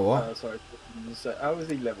 How what? Sorry, how is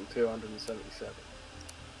he level 277?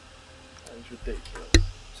 That is ridiculous.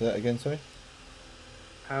 Say that again, sorry?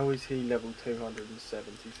 How is he level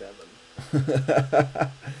 277?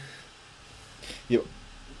 Yeah,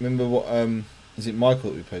 remember what, is it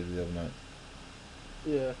Michael that we played with the other night?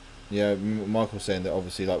 Yeah. Yeah, I remember Michael saying that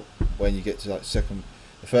obviously, like, when you get to, like,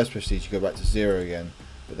 the first prestige, you go back to 0 again,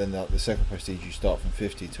 but then, like, the second prestige, you start from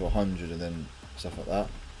 50 to 100 and then stuff like that.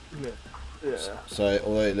 Yeah. Yeah. So,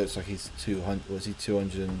 although it looks like he's 200, was he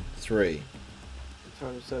 203?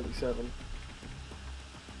 277.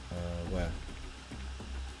 Where?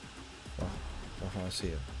 Oh, why can't I see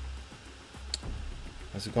it?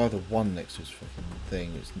 There's a guy with a 1 next to his fucking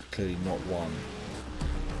thing. It's clearly not 1.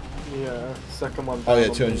 Yeah, second one. Oh yeah,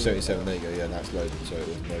 277. There you go. Yeah, that's loaded. So it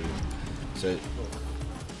wasn't loaded. So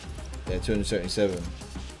yeah, 277.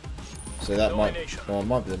 So that might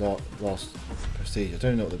be the last prestige. I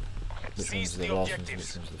don't know which one's the last one, which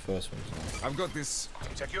one's the first one. So. I've got this.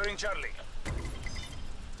 Securing Charlie.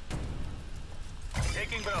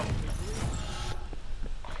 Taking Bravo.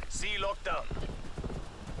 C lockdown.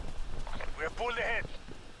 We have pulled ahead.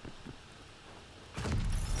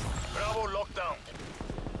 Bravo lockdown.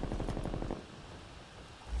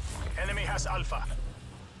 Enemy has Alpha.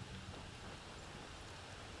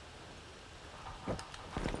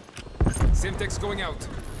 Simtex going out.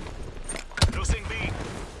 Losing B.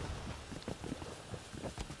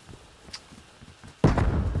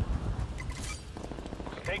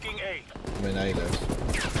 Taking A. I'm in A, guys.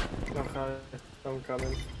 Okay, I'm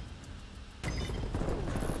coming.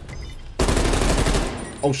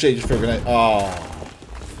 Oh shit, just threw a grenade. Oh.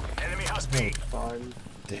 Enemy has B. Fine.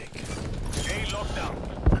 Dick. A locked down.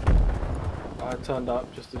 I turned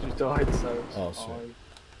up just as you died, so it's sweet. fine.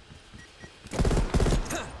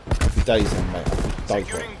 Happy days then, mate. Happy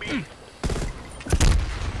Securing B.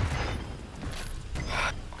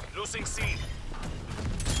 Losing C.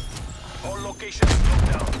 All locations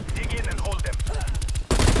locked down. Dig in and hold them.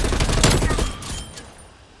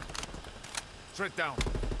 Threat down.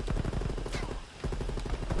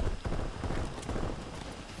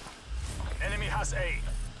 Enemy has A.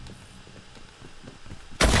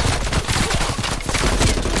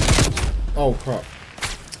 Oh crap.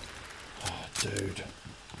 Oh, dude.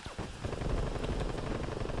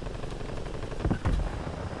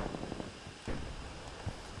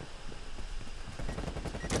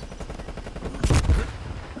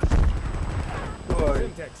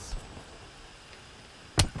 Syntax.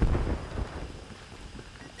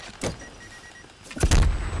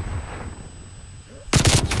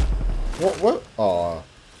 What? Oh.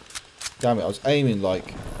 Damn it, I was aiming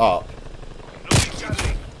like up.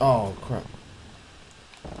 Oh crap.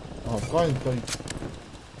 Oh, I'm going bloody.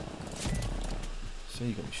 See,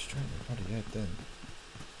 you got me straight in the bloody head then.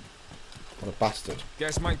 What a bastard.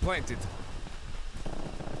 Gas mine planted.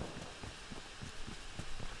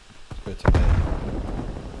 Let's go to A.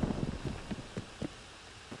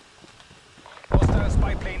 Hostile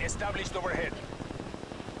spy plane established overhead.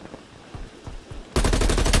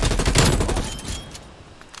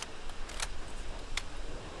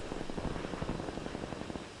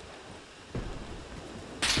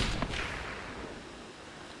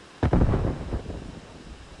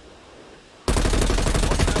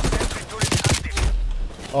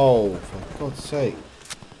 Oh, for God's sake.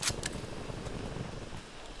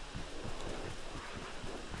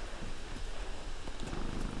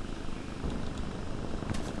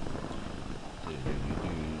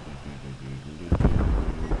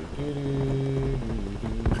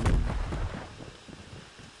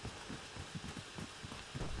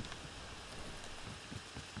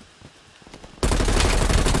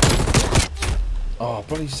 Oh,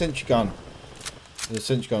 bloody sentry gun. There's a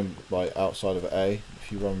sentry gun right outside of A.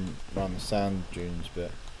 If you run around the sand dunes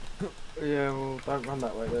bit. Yeah, well, don't run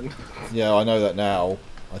that way then. Yeah, I know that now.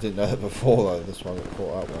 I didn't know that before though. That's why I got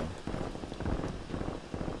caught out there.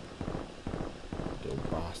 Little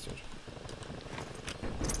bastard.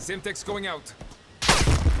 Simtex going out.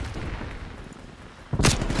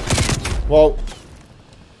 Well,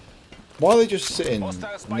 why are they just sitting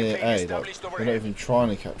near A? Like, they're not even trying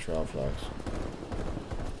to capture our flags.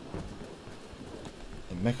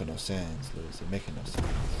 It makes no sense, Lewis. It makes no sense.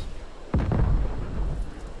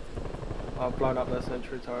 I've blown up their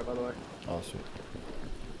sentry turret, by the way. Oh, sweet.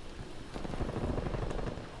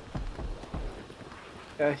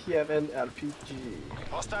 Here an RPG.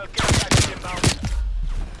 Hostile care package inbound.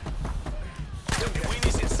 The win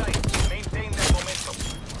is in sight. Maintain their momentum.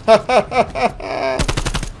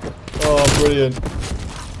 Oh, brilliant.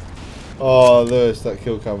 Oh, Lewis, that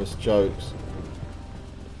kill cam was jokes.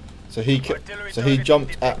 So he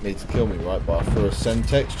jumped at me to kill me, right? But I threw a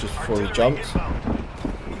Sentex just before he jumped.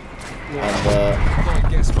 And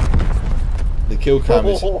the kill cam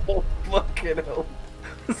is... Oh, fucking hell.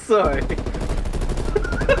 Sorry.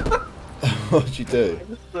 What'd you do?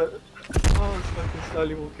 I was fucking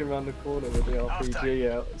slowly walking around the corner with the RPG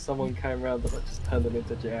out. Someone came around and I just turned them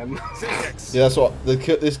into jam. Yeah, that's what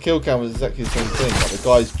this kill cam was exactly the same thing. Like, the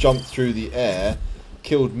guys jumped through the air,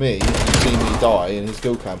 killed me, and you seen me die in his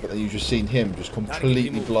kill cam, but then you just seen him just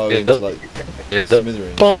completely blow into like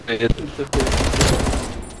smithereens. Oh,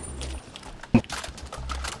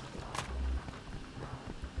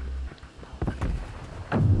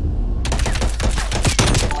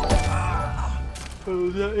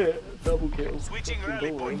 is that it? Double kill. Switching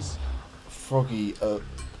rally points. Froggy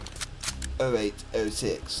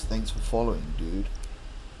 0806, thanks for following, dude.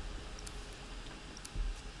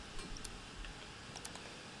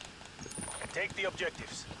 Take the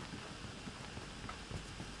objectives.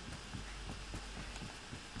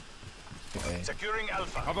 Okay. Securing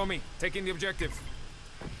Alpha. Cover me. Taking the objective.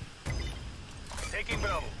 Taking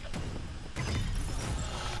Bravo.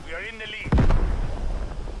 We are in the lead.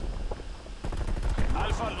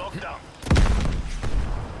 Alpha locked down.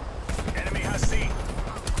 Enemy has C.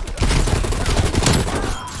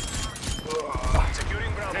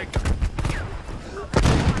 Securing Bravo.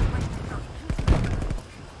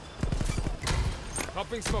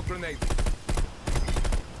 Popping smoke grenade.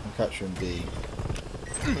 I'm capturing B.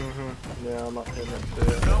 Yeah, I'm up here next to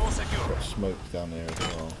it. Got smoke down there as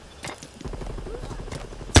well.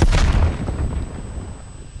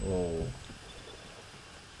 Whoa.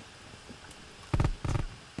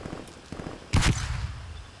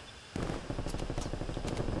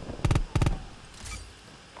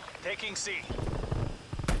 Taking C.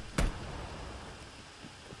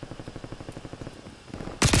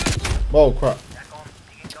 Whoa, crap.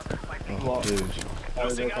 Oh, What? dude. Oh,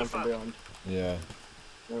 they come from behind. Yeah.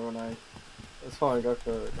 They're on A. It's fine, go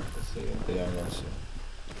for it. Let's see. Yeah, I'm gonna see.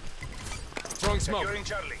 Throwing smoke. Securing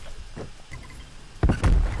Charlie.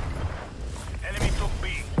 Enemy took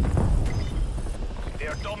B. They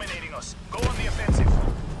are dominating us. Go on the offensive.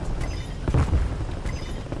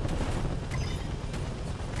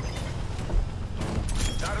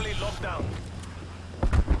 Charlie locked down.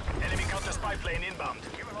 Enemy counter spy plane inbound.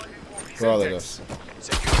 Where are they, guys? He's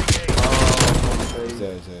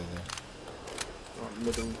there. Oh,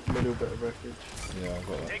 middle bit of wreckage. Yeah, I've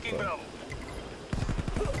got that. Taking Bravo.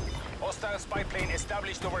 Hostile spy plane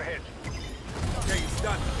established overhead. Okay, it's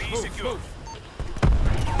done. Be secure.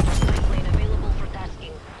 Plane available for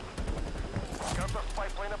tasking. Counter spy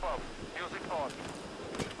plane above. Music on.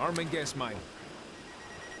 Arm and gas mine.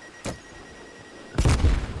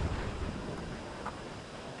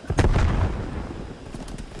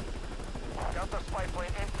 Counter spy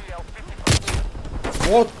plane NPL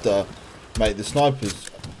 55. What the? Mate, the sniper's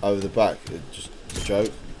over the back. It's just a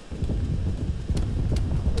joke.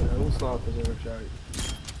 Yeah, all snipers are a joke.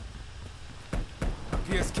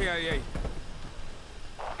 PSKIA.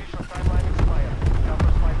 Official timeline expired.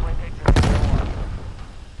 Counter spy plane exit.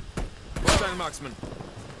 Well done, marksman.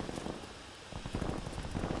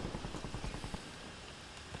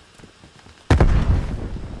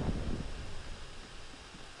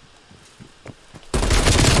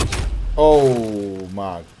 Oh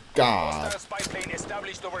my god. Hostile spy plane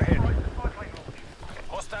established overhead.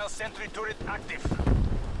 Hostile sentry turret active.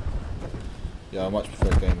 Yeah, I much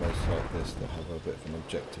prefer game modes like this that have a bit of an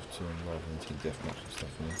objective to them rather than team deathmatch and stuff,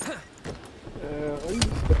 you know? Yeah, I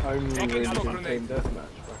used to only really do team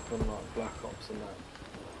deathmatch back on like Black Ops and that.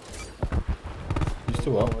 You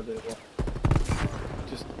still what? No idea what.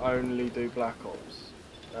 Just only do Black Ops.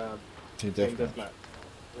 Team Team deathmatch. deathmatch.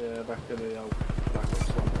 Yeah, back in the old Black Ops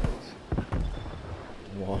 1 days.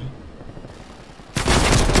 Why?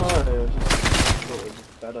 Oh, yeah, I just thought it was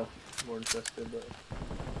better, more interesting, but...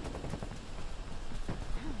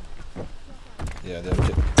 Yeah, these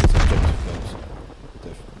objective games are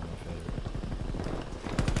definitely my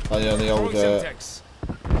favourite. Oh yeah, the old, you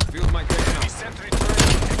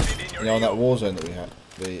know, on that Warzone that we had,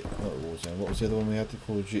 not Warzone, what was the other one we had? The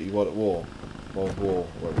Call of Duty World at War? World War,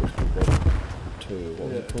 whatever it was called, World 2, what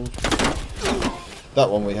was it called? That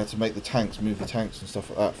one we had to make the tanks, move the tanks and stuff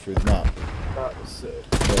like that through the map. That was sick.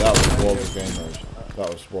 Yeah, that was wild good game mode. That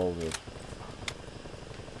was wild good.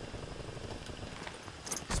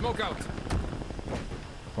 Smoke out. I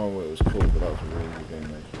can't remember what it was called, but that was a really good game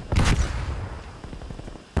mode.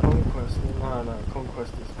 Conquest, no,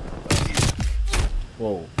 Conquest is...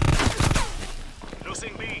 Whoa.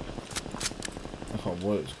 Losing B. I can't remember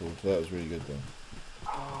what it was called, but that was really good though.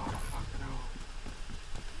 Oh, fuck no.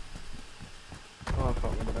 Oh, I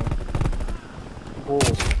can't remember now. War.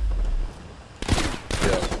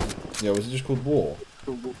 Yeah, was it just called War?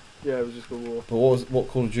 Yeah, it was just called War. But what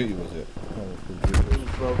Call of Duty was it? I can't remember what Call of Duty It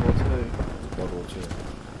was World War 2. World War 2.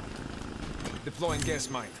 Deploying gas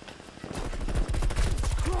mine.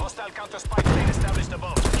 Hostile counter spy plane established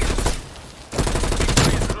above.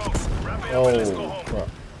 It's close. Wrap it up and let's go home. Crap.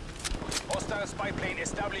 Hostile spy plane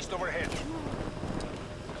established overhead.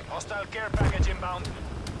 Hostile care package inbound.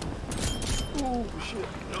 Oh shit.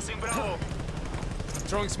 Losing Bravo.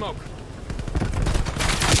 Throwing smoke.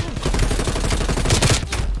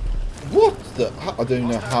 What the? I don't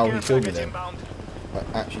know how he killed me then. Inbound. I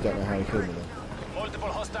actually don't know how he killed me then. Multiple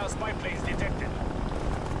hostile spy planes detected.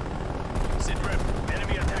 Sit rep.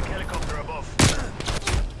 Enemy attack helicopter above.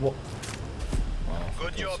 What? Oh,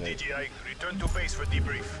 Good job, DGI. Return to base for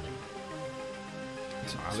debrief.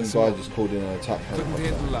 Some guy just called in an attack helicopter.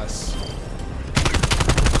 handle us.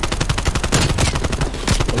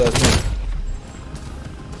 Oh, that's me.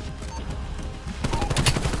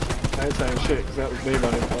 I ain't saying shit because that was me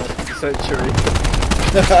running past the century.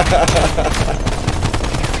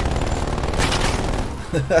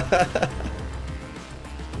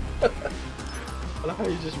 I love how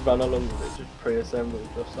you just run along with it, just pre-assembled,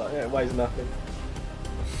 just like, yeah, it weighs nothing.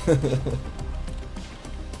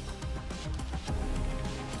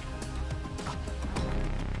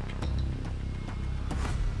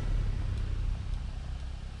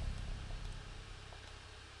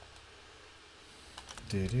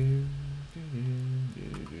 What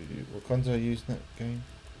guns do I use in that game?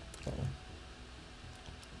 That one.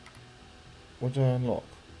 What do I unlock?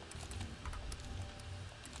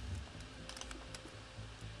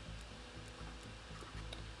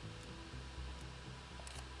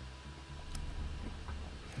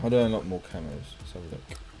 How do I unlock more camos? Let's have a look.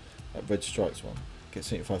 That red stripes one. Get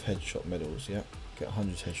 75 headshot medals, yep. Get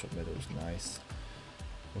 100 headshot medals, nice.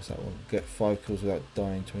 What's that one? Get 5 kills without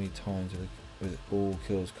dying 20 times with all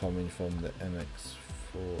kills coming from the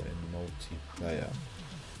MX4 in multiplayer.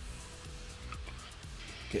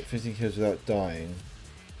 Get 15 kills without dying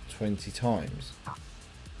 20 times.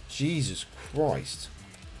 Jesus Christ.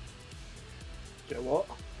 Get what?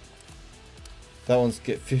 That one's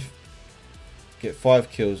get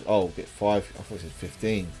 5 kills. Oh, get 5. I thought it said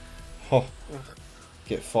 15. Oh.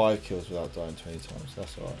 Get 5 kills without dying 20 times.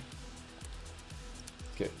 That's alright.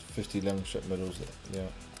 Get 50 long shot medals. Yeah.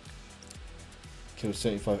 Kill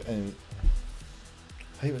 75 enemies.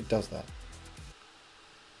 I hate when it does that.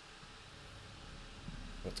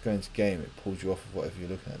 But to go into game, it pulls you off of whatever you're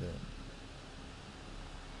looking at, doesn't it?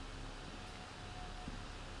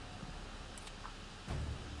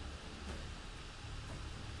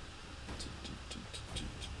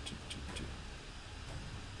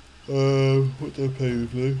 What do I pay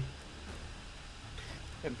with, Lou?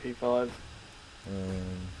 MP5. I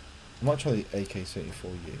might try the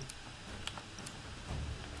AK-74U.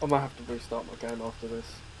 I might have to restart my game after this.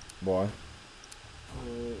 Why?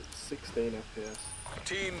 16 FPS.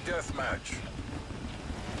 Team deathmatch.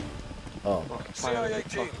 Oh. CIA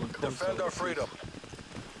team, defend our freedom.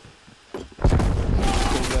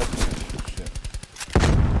 Shit.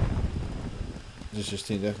 Is this just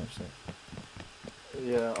team deathmatch then?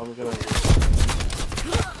 Yeah, I'm gonna.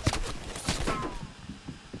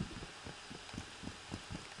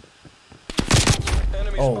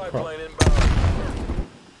 Enemy Oh, spy crap. plane inbound.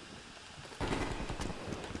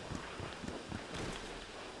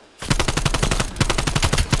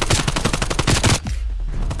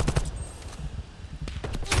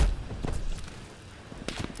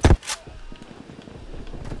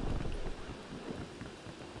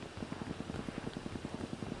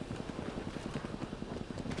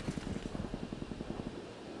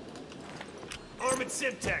 Armored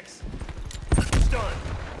Simtex. Stun.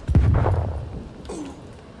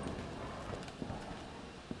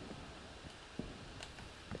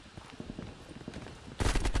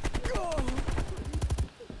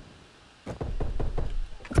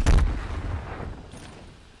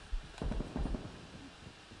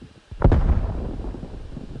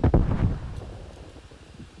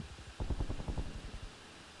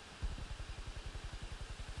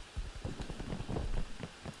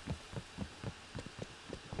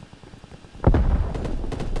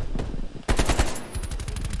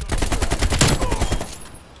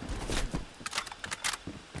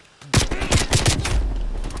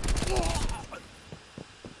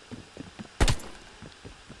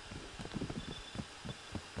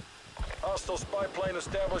 Hostile spy plane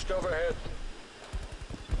established overhead.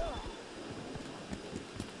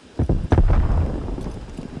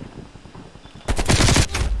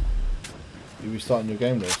 You restarting your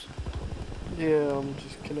game, Liz? Yeah, I'm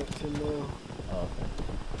just connecting now. Oh, okay.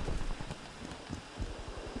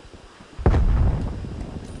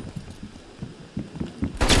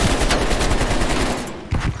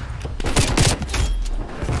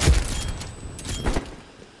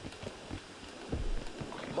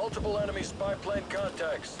 Multiple enemy spy plane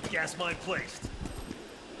contacts. Gas mine placed.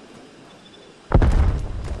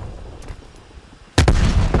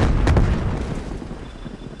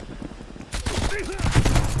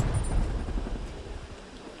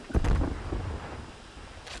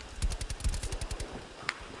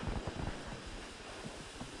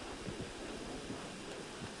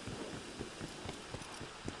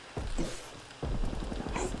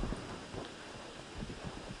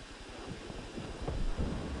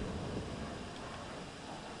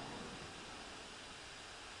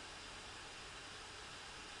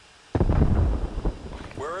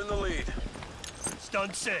 We're in the lead.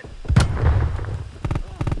 Stun set.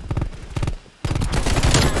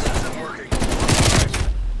 Isn't working.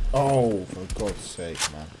 Oh, for God's sake,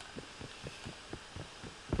 man.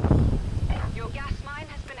 Your gas mine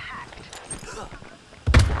has been hacked.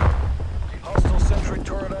 Hostile sentry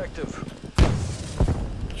turret active.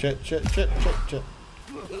 Shit. Team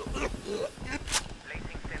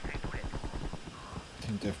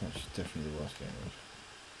deathmatch is definitely the worst game.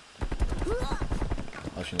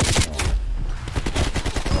 Actually, no, it's not.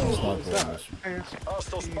 Sniper on this.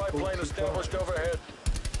 Hostile spy plane established overhead.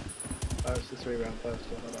 Oh, it's the 3-round burst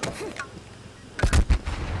one. I don't know.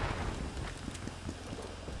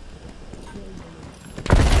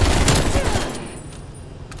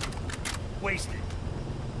 wasted.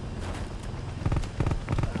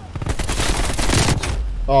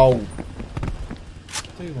 Oh.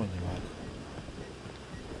 Do you want you, man?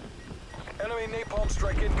 Enemy napalm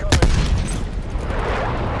strike incoming.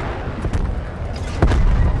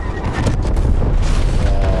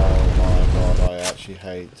 Oh my god, I actually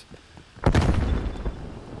hate.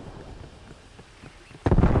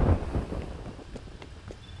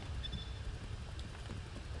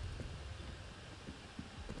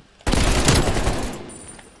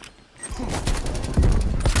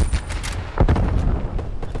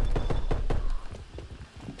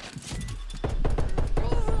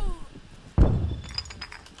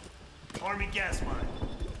 Army gas mine.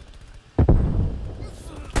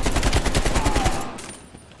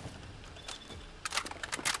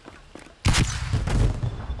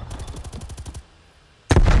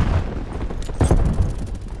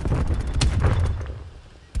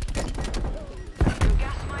 Your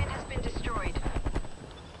gas mine has been destroyed.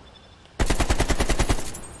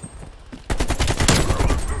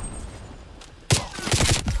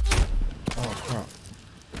 Oh crap.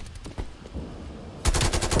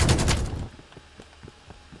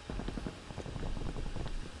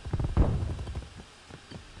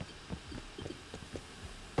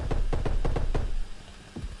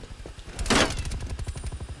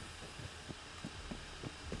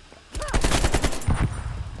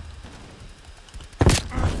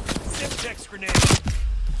 Semtex grenade.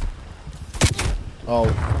 Oh.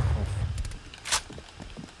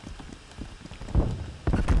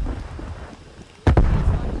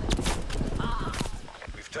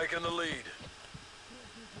 We've taken the lead.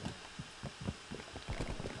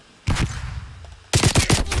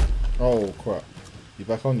 Oh crap. You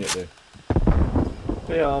back on yet, dude?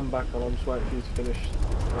 Yeah, I'm back on. I'm just waiting for you to finish.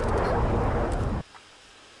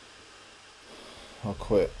 I'll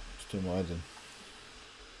quit. Just do my head in.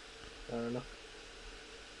 Fair enough.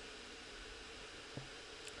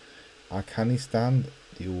 I can't stand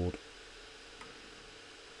the old.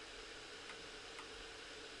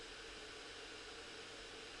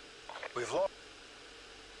 We've lost.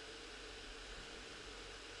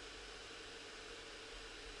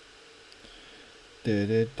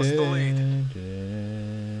 What's the lead?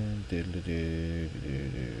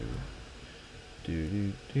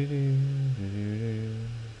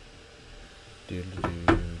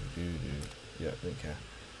 Yeah, I don't care.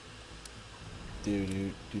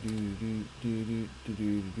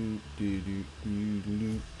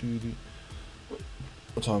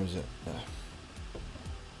 What time is it?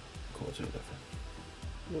 11:45.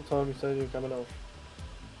 What time you say you're coming off?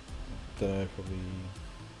 Don't know, probably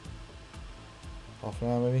half an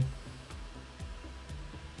hour maybe.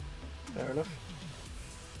 Fair enough.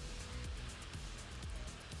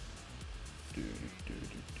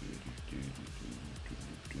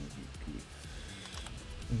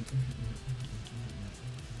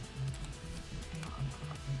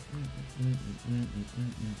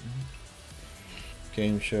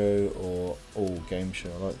 Game show or game show?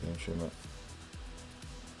 I like game show, mate.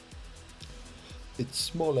 It's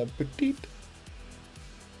small and petite.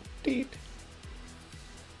 Petite.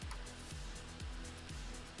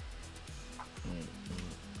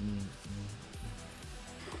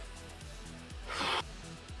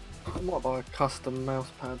 I might buy a custom mouse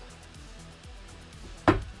pad.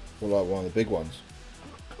 Well, like one of the big ones.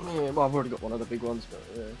 Yeah, well, I've already got one of the big ones, but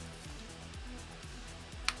yeah.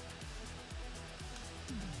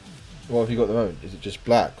 What have you got at the moment? Is it just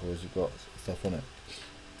black or has it got stuff on it?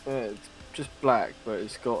 Yeah, it's just black, but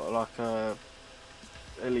it's got like a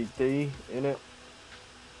LED in it,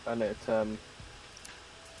 and it got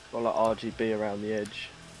like RGB around the edge.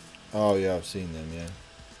 Oh yeah, I've seen them. Yeah.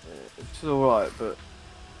 It's alright, but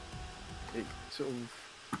it sort of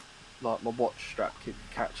like my watch strap keeps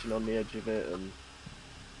catching on the edge of it and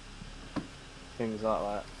things like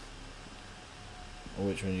that. Well,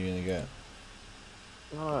 which one are you gonna get?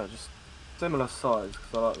 No, just similar size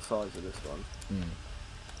because I like the size of this one.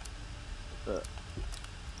 But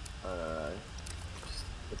just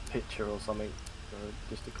a picture or something, or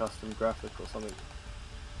just a custom graphic or something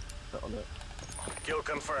put on it. Kill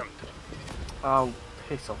confirmed. Oh,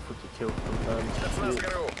 piss off with your kill confirmed. That's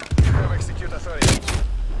Lascaro. You have execute authority.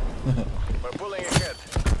 We're pulling ahead.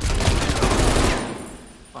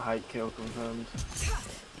 I hate kill confirmed.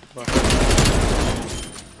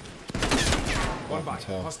 One by.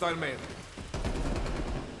 Hostile male.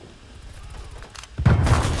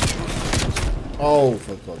 Oh,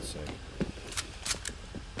 for God's sake.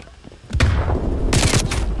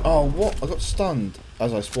 Oh, what? I got stunned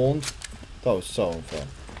as I spawned. That was so unfair.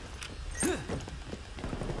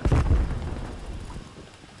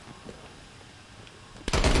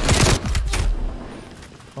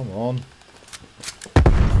 Come on.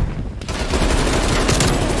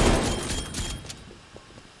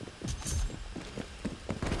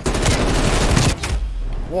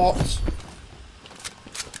 What?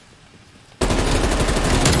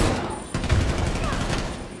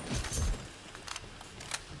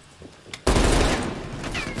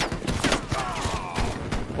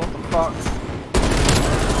 Fuck.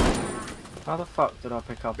 How the fuck did I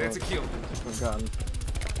pick up That's a kill. Different gun?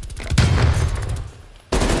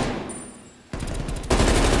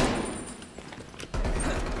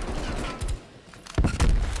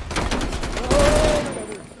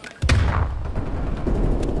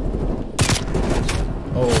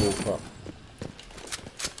 Oh fuck.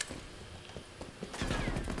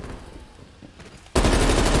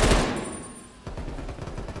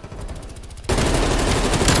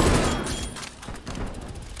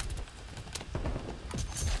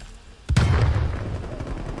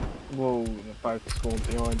 Whoa, they're both spawned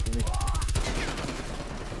behind me.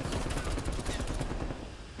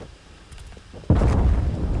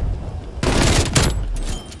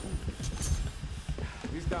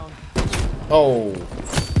 He's down. Oh.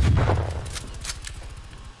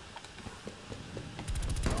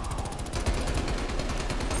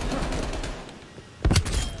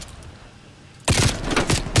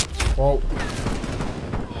 Whoa.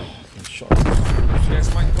 Shot. Gas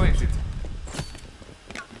mine planted.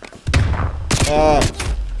 Ah,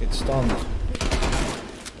 get stunned.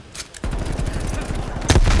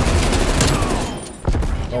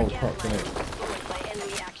 Oh crap, grenade.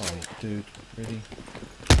 Oh, dude, really?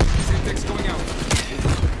 Syntax going out.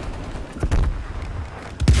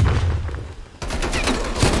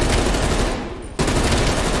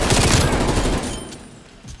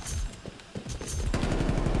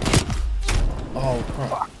 Oh crap.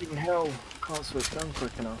 Fucking hell, can't switch gun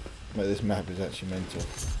quick enough. Mate, this map is actually mental.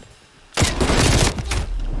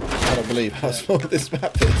 I don't believe how small this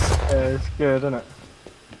map is. Yeah, it's good, isn't it?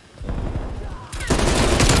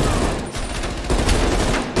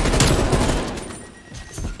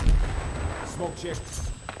 Smoke check.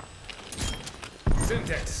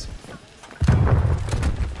 Syntax.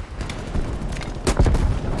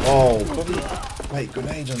 Oh, bloody. Mate,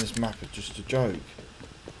 grenades on this map are just a joke.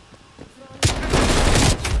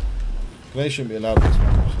 Grenades shouldn't be allowed on this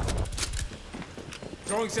map.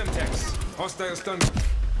 Throwing Syntax. Hostile stun.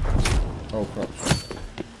 Oh crap.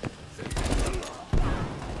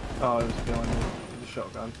 Oh, it was behind me with a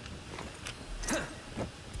shotgun.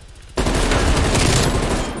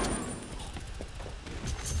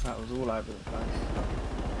 That was all over the place.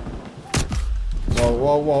 Whoa,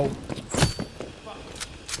 whoa, whoa.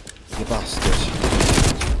 The bastard.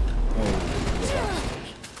 Oh, the bastard.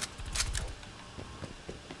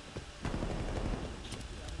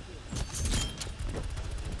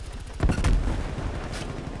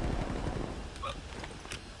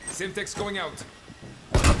 Syntax going out.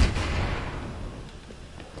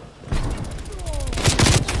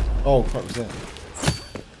 Oh, crap, was that?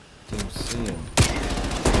 Didn't see him.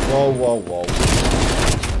 Whoa, whoa, whoa.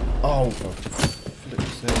 Oh, for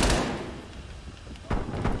flip's sake.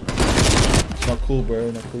 Not cool,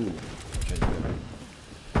 bro, not cool. Change it.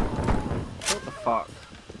 What the fuck?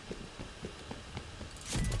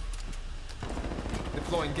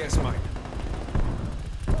 Deploying gas mine.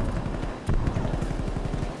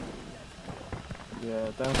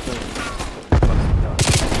 Yeah, downstairs.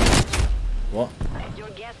 What? Your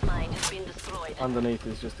gas mine has been destroyed. Underneath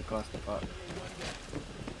is just a clusterfuck.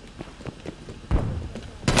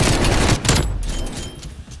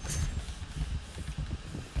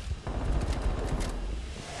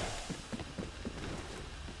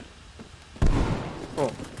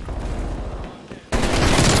 Oh.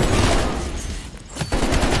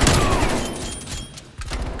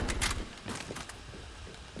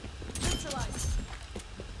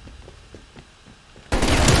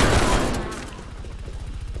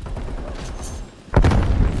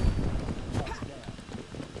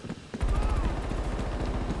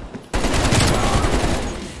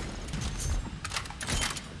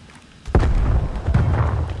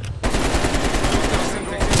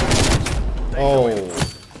 Oh.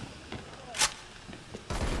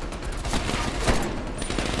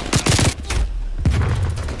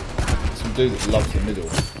 Some dude that loves the middle.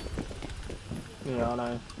 Yeah, I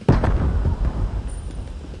know.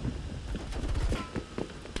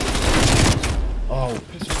 Oh,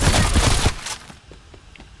 piss off.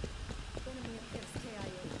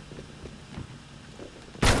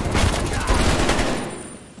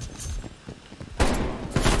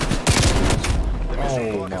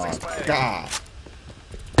 Oh my god.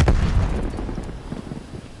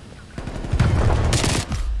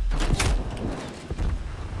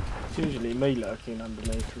 be me lurking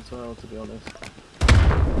underneath as well, to be honest.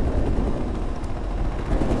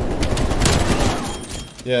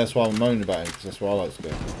 Yeah, that's why I'm moaning about it, because that's where I like to go.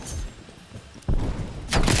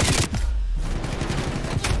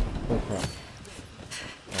 Oh crap.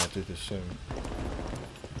 Oh, I'll do this soon.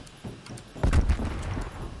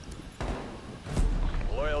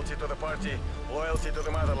 Loyalty to the party, loyalty to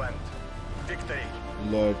the motherland. Victory.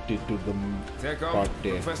 Loyalty to the Take out,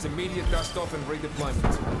 party. request immediate dust off and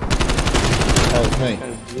redeployment. Oh, it's me.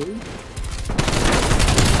 There's you.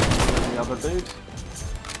 The other dude.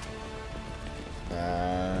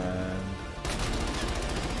 And...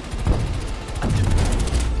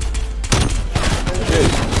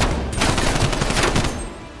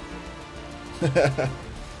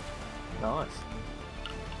 Nice.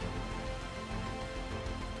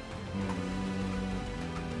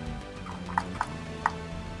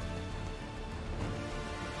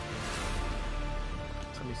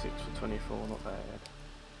 For 24, not bad.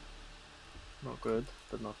 Not good,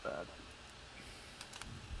 but not bad.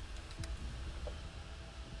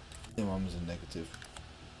 Your mum's a negative.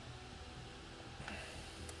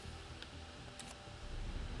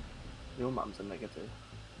 Your mum's a negative.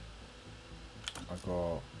 I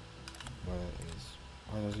got... Where is...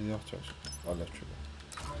 How does he have to actually? I left trigger.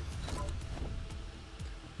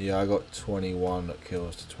 Yeah, I got 21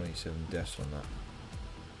 kills to 27 deaths on that.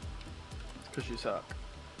 Because you suck.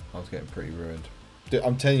 I was getting pretty ruined. Dude,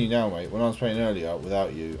 I'm telling you now, mate, when I was playing earlier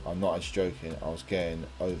without you, I'm not actually joking, I was getting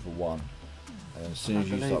over 1. And as soon as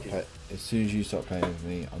you start playing with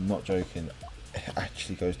me, I'm not joking, it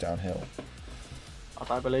actually goes downhill. I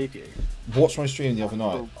don't believe you. Watch my stream the other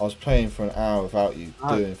night. I was playing for an hour without you,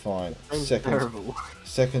 doing fine.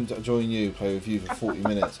 Second I joined you, play with you for 40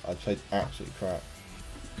 minutes, I played absolute crap.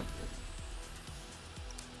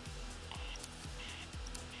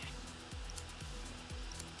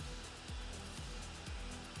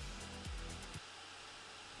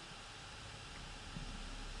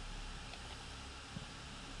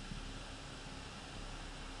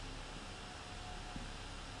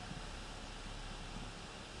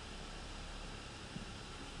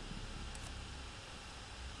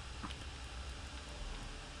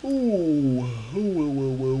 Ooh.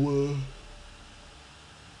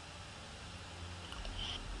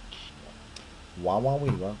 Wow, wee,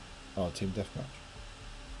 wow. Oh, team deathmatch.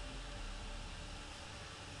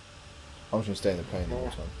 I'm just gonna stay in the plane the whole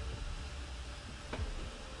time.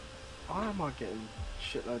 Why am I getting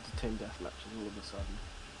shitloads of team deathmatches all of a sudden?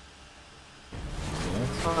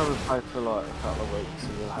 Yeah. I haven't played for like a couple of weeks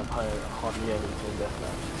and you'll have hardly any team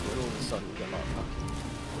deathmatches, and all of a sudden you get like fucking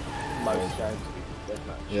most games of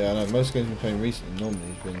deathmatch. Yeah, I know. Most games we've been playing recently normally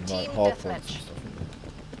has been like hard points and stuff.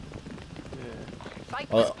 I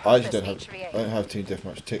actually don't have team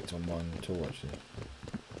deathmatch ticked on mine at all actually.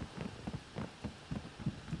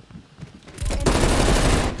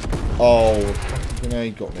 Oh, the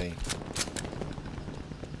grenade got me.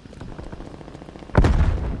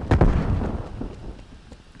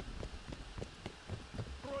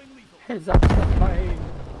 Heads up to the plane.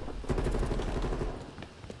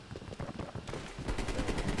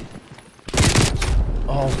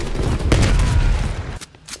 Oh,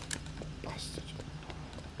 bastard.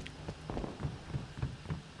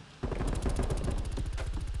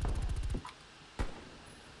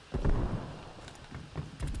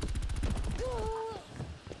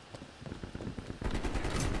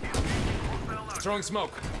 Throwing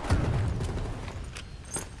smoke.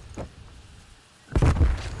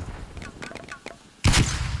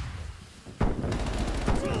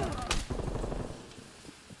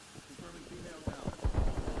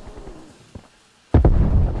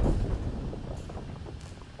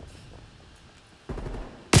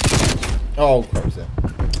 Oh, crap's there.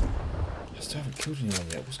 I still haven't killed anyone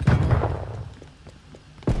yet. What's going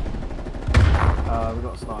on? We've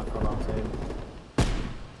got a sniper on our team.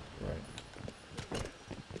 Right.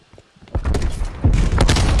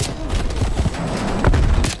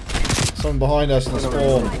 Someone behind us in the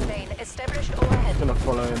spawn. I'm gonna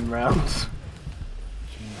follow him round. Just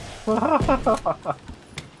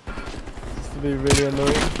to be really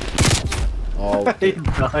annoying. Oh, he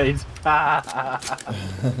died.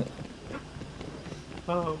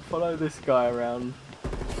 Oh, follow this guy around.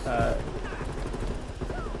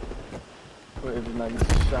 Whatever his name is,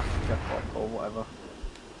 Shafka or whatever.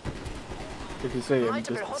 If you see him,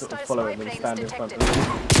 just sort of follow him and stand in front of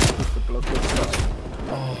him. Just to block his side.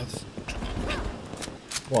 Oh,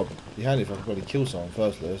 well, you had it if I could probably kill someone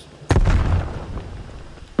first, Lewis.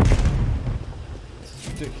 This is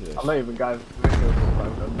ridiculous. I'm not even going for the kills at the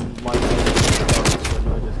moment. My goal is to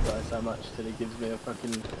annoy this guy so much till he gives me a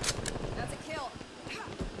fucking... That's a kill.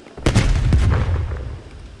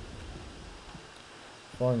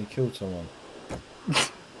 finally killed someone.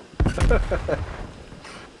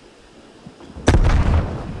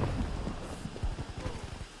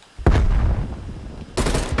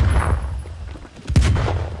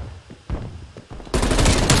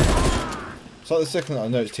 It's like the second that I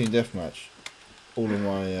know it's team deathmatch, all of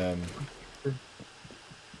my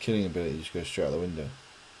killing ability just goes straight out the window.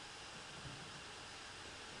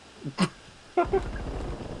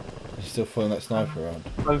 You're still following that sniper around?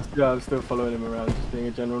 I'm still following him around, just being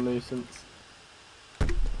a general nuisance.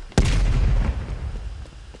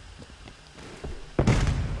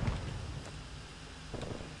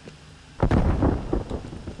 I'm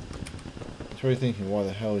probably thinking, why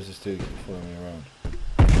the hell is this dude keep following me around?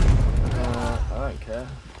 I don't care.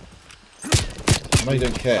 I know you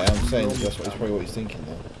don't care, I'm saying that's probably what he's thinking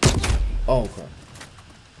though. Oh crap.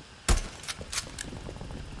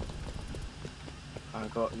 I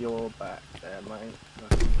got your back there, mate.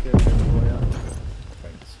 I can kill him for you.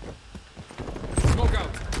 Thanks. Smoke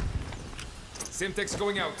out. Simtex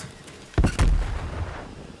going out.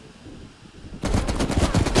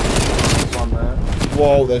 One there.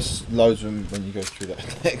 Whoa, there's loads of them when you go through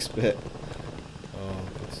that next bit. Oh,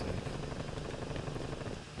 God's sake.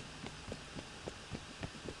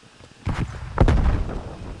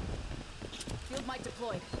 Field might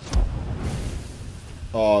deployed.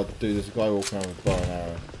 Oh, dude, there's a guy walking around with a bow and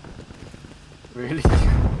arrow. Really?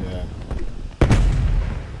 Yeah.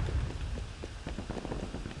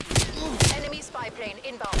 Enemy spy plane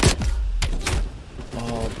inbound.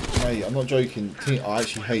 Oh, mate, I'm not joking. I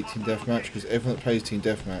actually hate Team Deathmatch because everyone that plays Team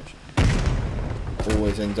Deathmatch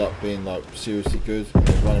always ends up being like seriously good.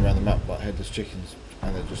 They run around the map like headless chickens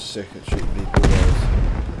and they're just sick at shooting people. Whereas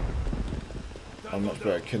I'm much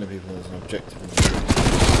better at killing people as an objective.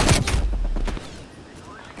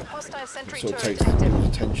 Hostile It sentry sort of turret takes detected. people's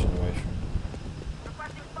attention away from.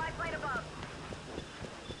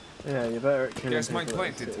 Yeah, you're better at killing Gas people mine that are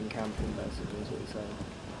planted. sitting camping, basically, is what you're saying.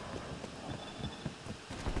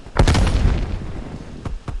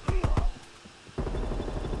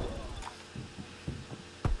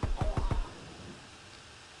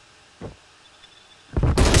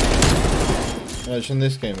 No, it's in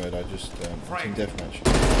this game mode. I just Team Deathmatch.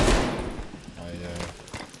 I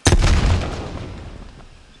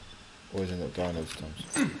always end up dying loads of times.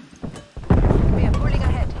 We are pulling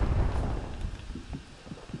ahead.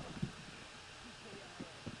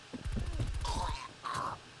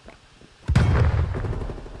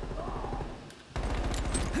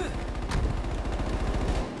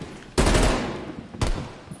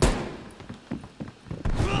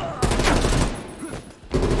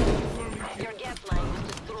 Your gas line was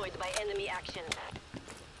destroyed by enemy action.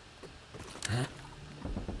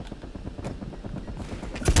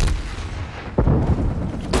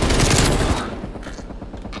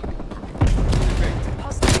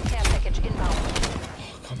 Hostile care package inbound.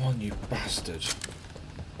 Oh, come on, you bastard!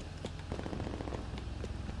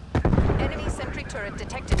 Enemy sentry turret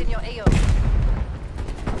detected in your AO.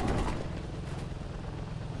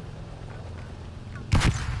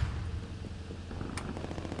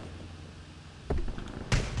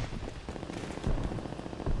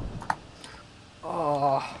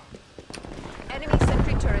 Oh, Enemy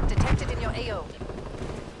sentry turret detected in your AO.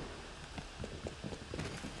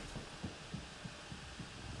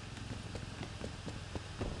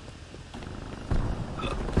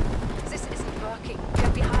 This isn't working. We're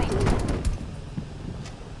behind.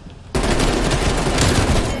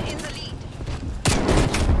 We're in the lead.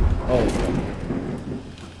 Oh,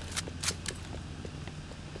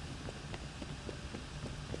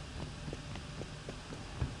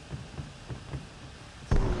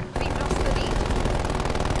 We've lost the lead.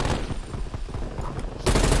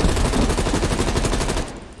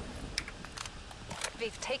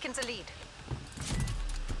 We've taken the lead.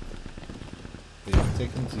 we've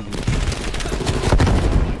taken to you.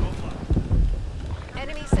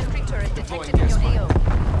 Enemy sentry turret detected in your AO.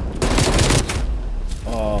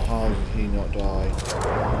 Oh, how did he not die?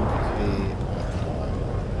 How did he not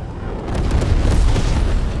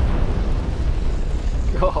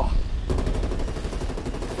die? God.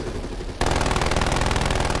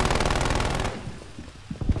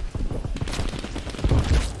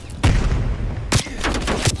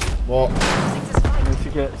 What? I need to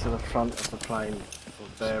get to the front of the plane, or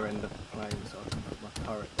their end of the plane, so I can put my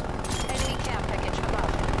turret down. Enemy care package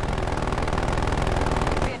above.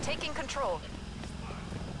 We are taking control.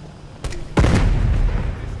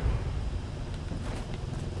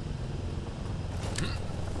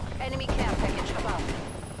 Enemy care package above.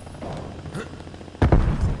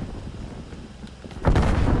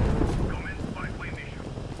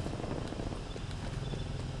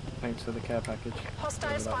 Thanks to the care package.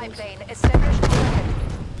 Hostile spy plane established overhead.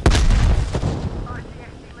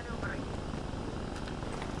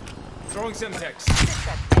 Throwing Semtex.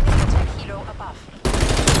 System, enemy attack helo above.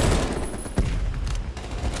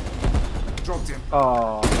 Dropped him.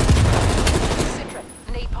 Oh. Citron,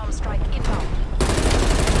 napalm strike inbound.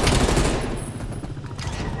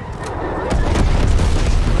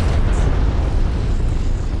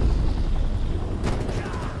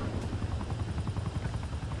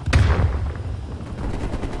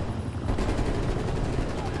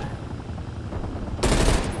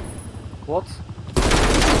 What?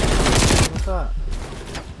 What's that?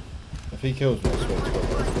 If he kills me, I swear to God.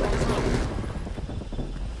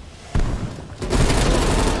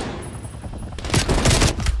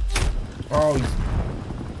 Oh, he's...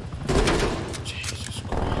 Jesus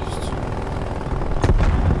Christ.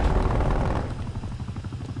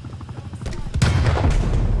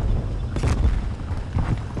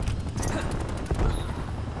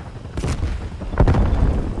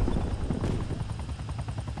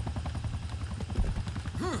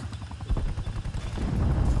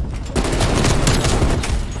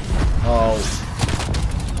 Oh.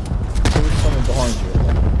 There was someone behind you.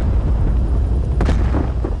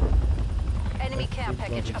 Enemy care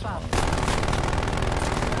package above.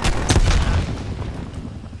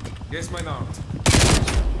 Yes, my armed.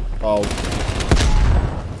 Oh.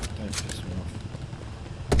 Don't piss me off.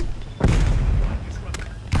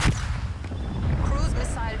 Cruise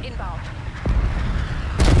missile inbound.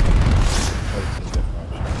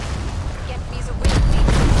 Get me the wing.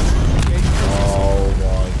 Oh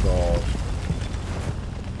my God.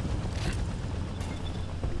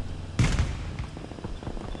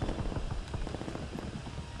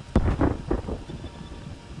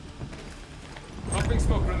 Popping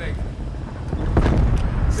smoke grenade.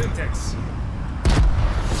 Semtex.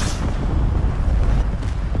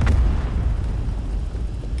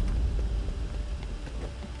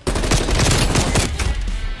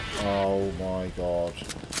 Oh my God.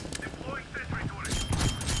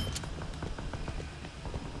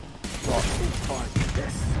 Right, fine.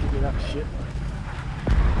 Yes, give me that shit.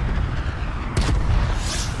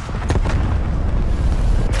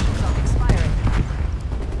 Clock expiring.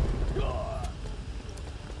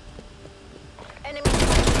 Enemy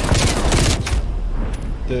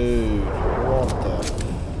Dude, what the?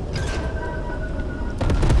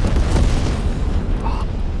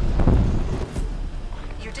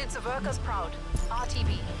 You did the workers proud.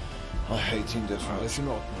 RTB. I hate Team Deathmatch. Listen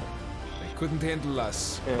up. They couldn't handle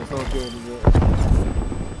us. Yeah, it's not good, is it?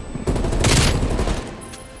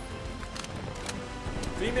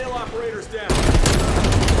 Female operators down.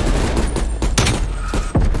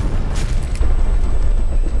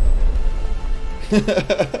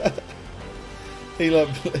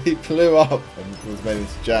 he flew up and was made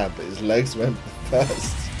to jab, but his legs went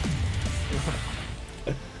first.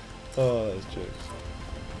 Oh, that's jokes.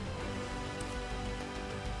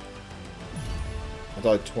 I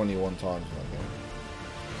died 21 times in that game.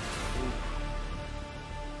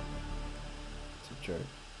 It's a joke.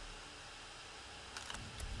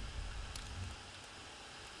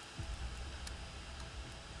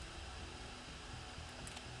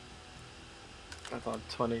 I've done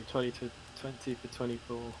 20 for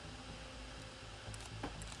 24.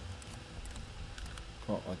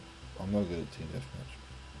 I'm not good at Team Deathmatch.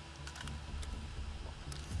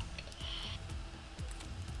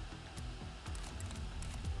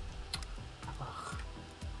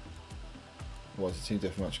 What, is it Team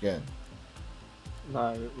Deathmatch again?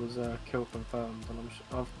 No, it was kill confirmed, and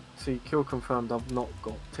I've see kill confirmed. I've not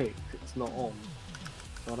got ticked. It's not on,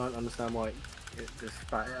 so I don't understand why it just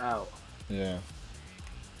spat it out. Yeah.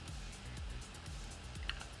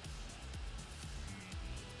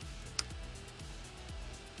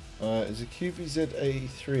 Is the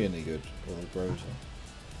QBZ-83 any good, or the Groza?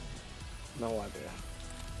 No idea.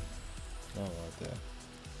 No idea.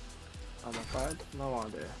 I'm afraid, no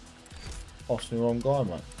idea. Asking the wrong guy,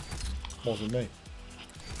 mate. Wasn't me.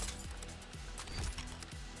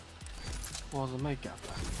 Wasn't me,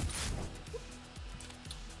 Gaffer.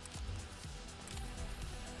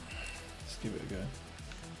 Let's give it a go.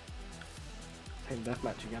 Team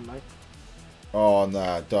deathmatch again, mate. Oh,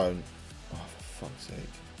 nah, don't. Oh, for fuck's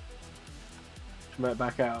sake. Come it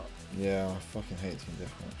back out. Yeah, I fucking hate Team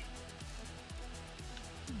Deathmatch.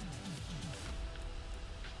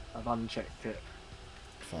 I've unchecked it.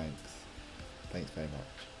 Thanks. Thanks very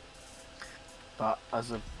much. But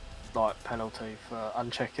as a penalty for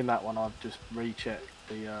unchecking that one, I've just rechecked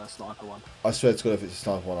the sniper one. I swear to God, if it's a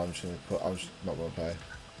sniper one, I'm just not gonna pay.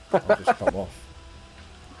 I'll just come off.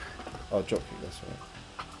 I'll drop kick, that's right.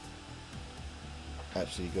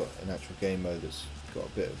 actually got an actual game mode that's got a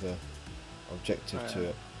bit of a objective to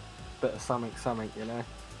it. Bit of something, you know.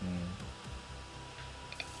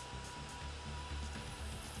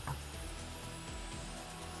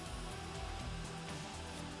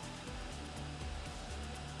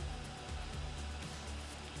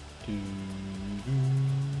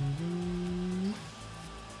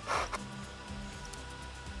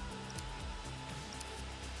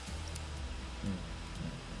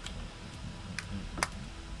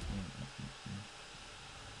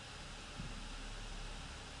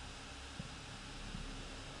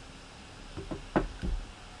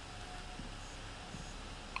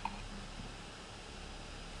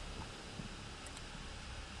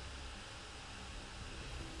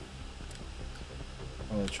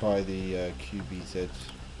 I'm going to try the QBZ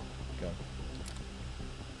gun.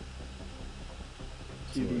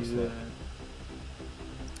 QBZ.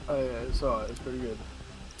 Oh yeah, it's alright, it's pretty good.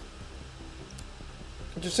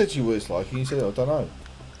 I just said to you what it's like and you said, I don't know.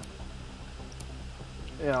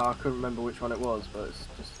 Yeah, I couldn't remember which one it was, but it's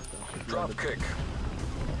just... Drop kick.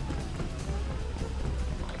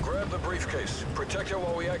 Grab the briefcase. Protect it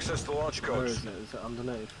while we access the launch codes. Where is it? Is it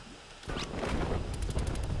underneath?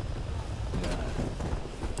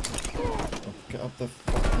 Get up the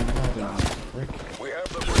fucking ladder, you prick. We have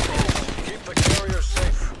the briefcase. Keep the carrier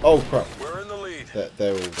safe. Oh crap. We're in the lead.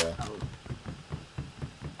 They're all there.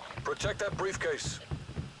 Protect that briefcase.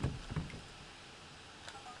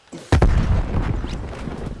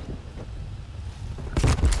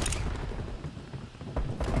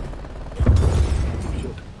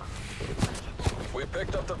 We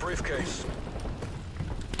picked up the briefcase.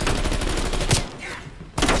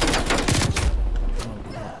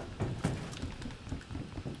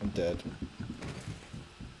 Dead.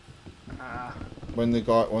 When a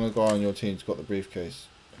guy on your team's got the briefcase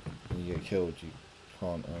and you get killed, you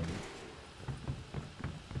can't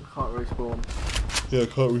Can't respawn. Yeah, I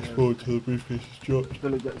can't respawn till the briefcase is dropped.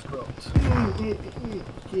 Till it gets dropped.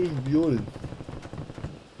 Yawning.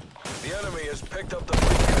 The enemy has picked up the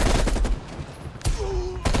briefcase.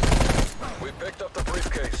 We picked up the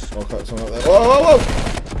briefcase. I'll cut something like that. Whoa, whoa, whoa!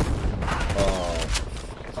 Oh.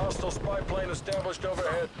 Hostile spy plane established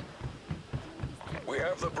overhead. We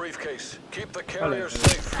have the briefcase. Keep the carrier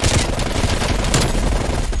safe.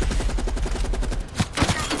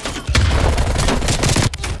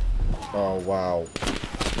 Oh wow.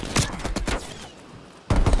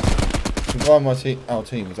 The guy on our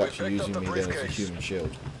team was actually using me then as a human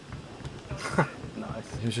shield.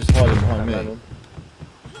 Nice. He was just hiding behind me.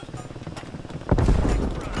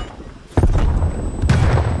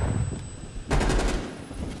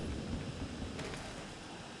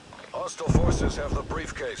 Hostile forces have the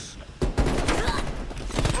briefcase.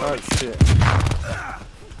 Oh shit.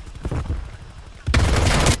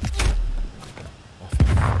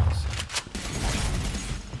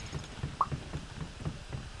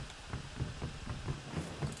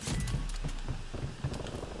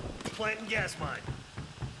 Planting gas mine.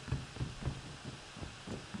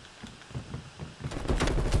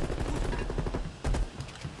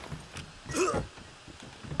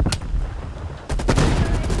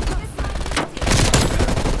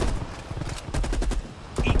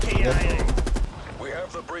 We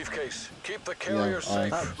have the briefcase. Keep the carrier safe.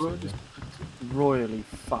 That would royally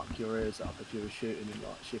fuck your ears up if you were shooting in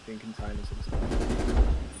like shipping containers and stuff.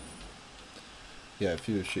 Yeah, if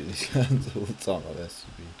you were shooting these guns all the time like this,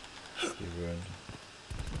 you'd be ruined.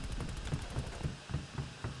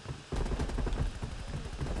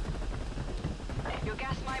 Your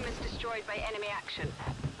gas mine was destroyed by enemy action.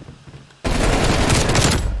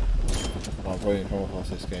 I've probably come across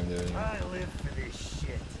this game there anyway. I live for this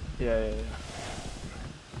shit. Yeah.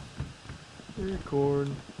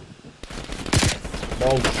 Corn.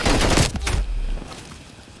 Oh,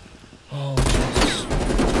 oh Jesus.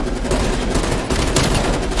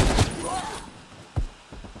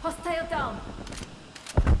 Hostile down.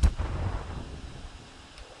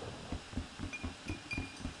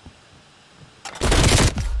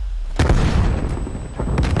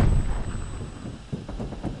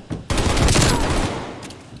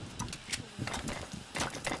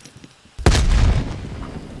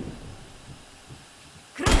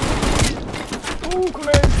 Oh,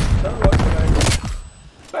 grenades! Don't like grenades.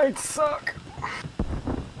 They suck.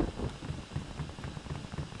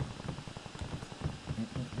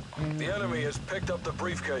 The enemy has picked up the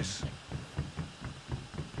briefcase.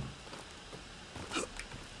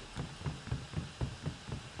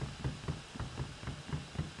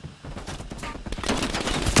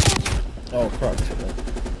 Oh crap.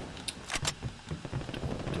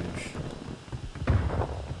 Douche.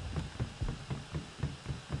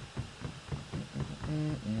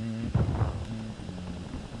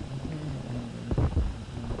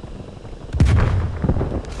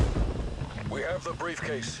 have the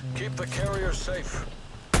briefcase. Keep the carrier safe.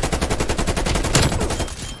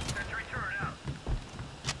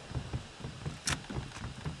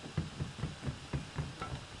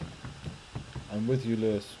 I'm with you,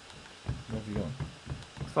 Lewis. Where have you gone?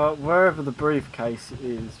 So wherever the briefcase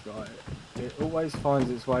is, right, it always finds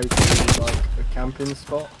its way to like a camping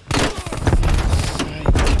spot.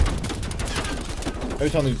 Every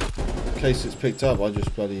time the case gets picked up, I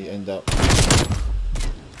just bloody end up.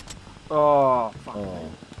 Oh, fuck. Oh.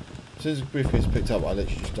 As soon as the briefcase is picked up, I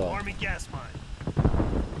literally just die. Army gas mine.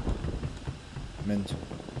 Mental.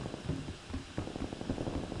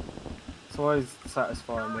 It's always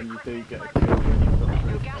satisfying when you do get a kill when you've got a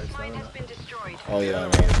Your briefcase, gas mine isn't has it? been destroyed. Oh yeah,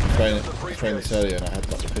 I trained this earlier and I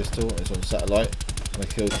had like the pistol, and it's on satellite, and I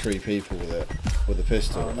killed 3 people with it, with the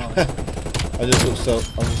pistol. Oh, nice. I just looked so, I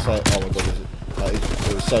was just like, oh my god,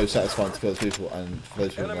 it was so satisfying to kill those people, and for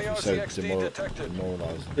those people it must be so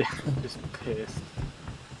demoralising. Yeah, just pissed.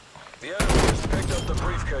 The enemy has picked up the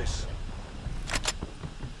briefcase.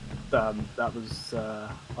 That was,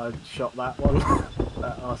 I shot that one,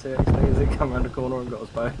 that RCX thing as it came around the corner and got us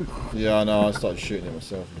both. Yeah, I know, I started shooting it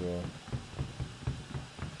myself as well.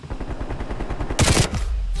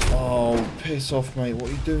 Oh, piss off, mate. What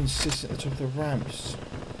are you doing sitting at the top of the ramps?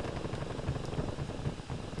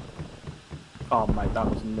 Oh, mate, that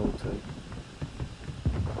was naughty.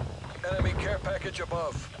 Enemy care package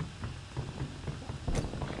above.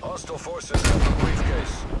 Hostile forces have the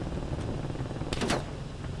briefcase.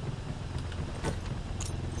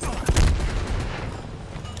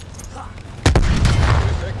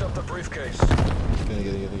 We picked up the briefcase. Get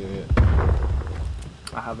it.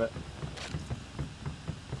 I have it.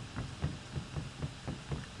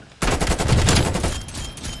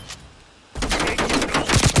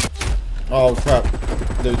 Oh crap.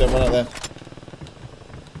 Dude, don't run out there.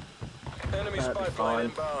 Enemy spy plane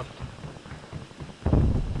inbound.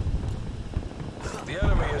 The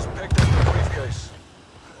enemy has picked up the briefcase.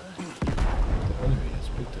 The enemy has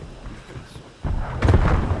picked up the briefcase.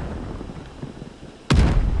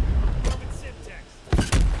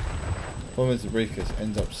 Problem is the briefcase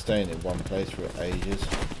ends up staying in one place for ages.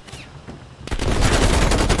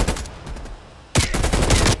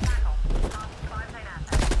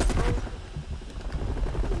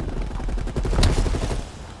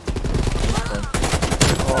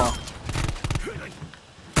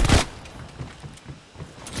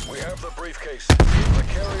 Briefcase. Keep the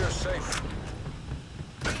carrier safe.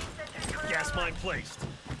 Gas mine placed.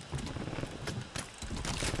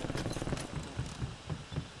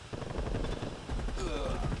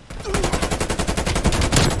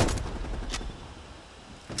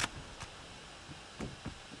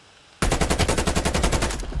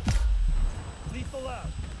 Lethal out.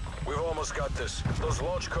 We've almost got this. Those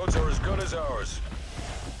launch codes are as good as ours.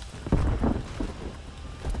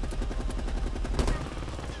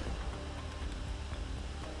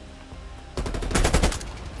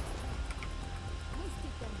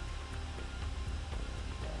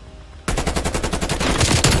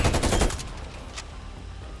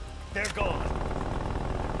 They're gone.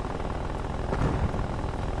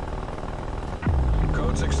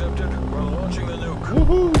 Codes accepted. We're launching the nuke.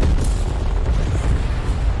 Woohoo!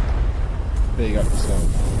 Big up yourself.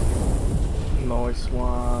 Nice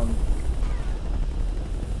one.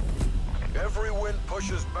 Every wind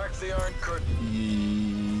pushes back the Iron Curtain.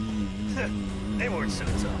 They weren't so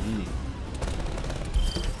tough.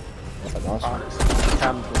 That's a nice one.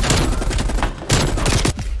 Camping.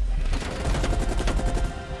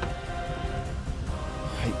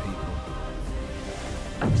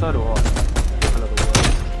 So do I. Hell of a word.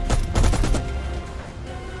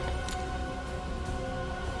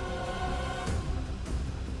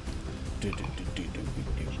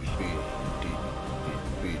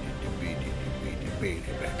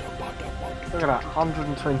 Look at that,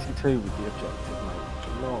 122 with the objective, mate.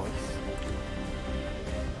 Nice.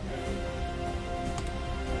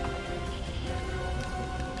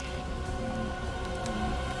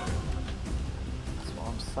 That's what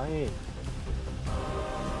I'm saying.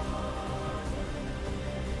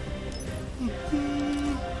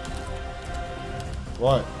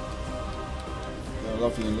 Right. Got a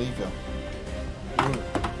lovely leaker.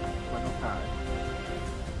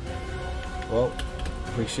 Well,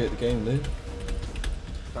 appreciate the game, Lou.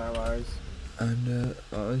 No worries. And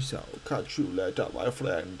I shall catch you later, my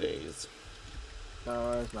friendies. No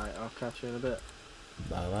worries, mate. I'll catch you in a bit.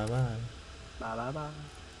 Bye bye bye. Bye bye bye.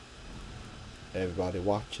 Everybody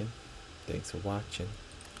watching, thanks for watching.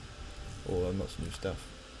 All lots of new stuff.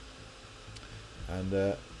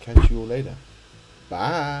 And catch you all later.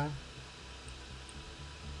 Bye.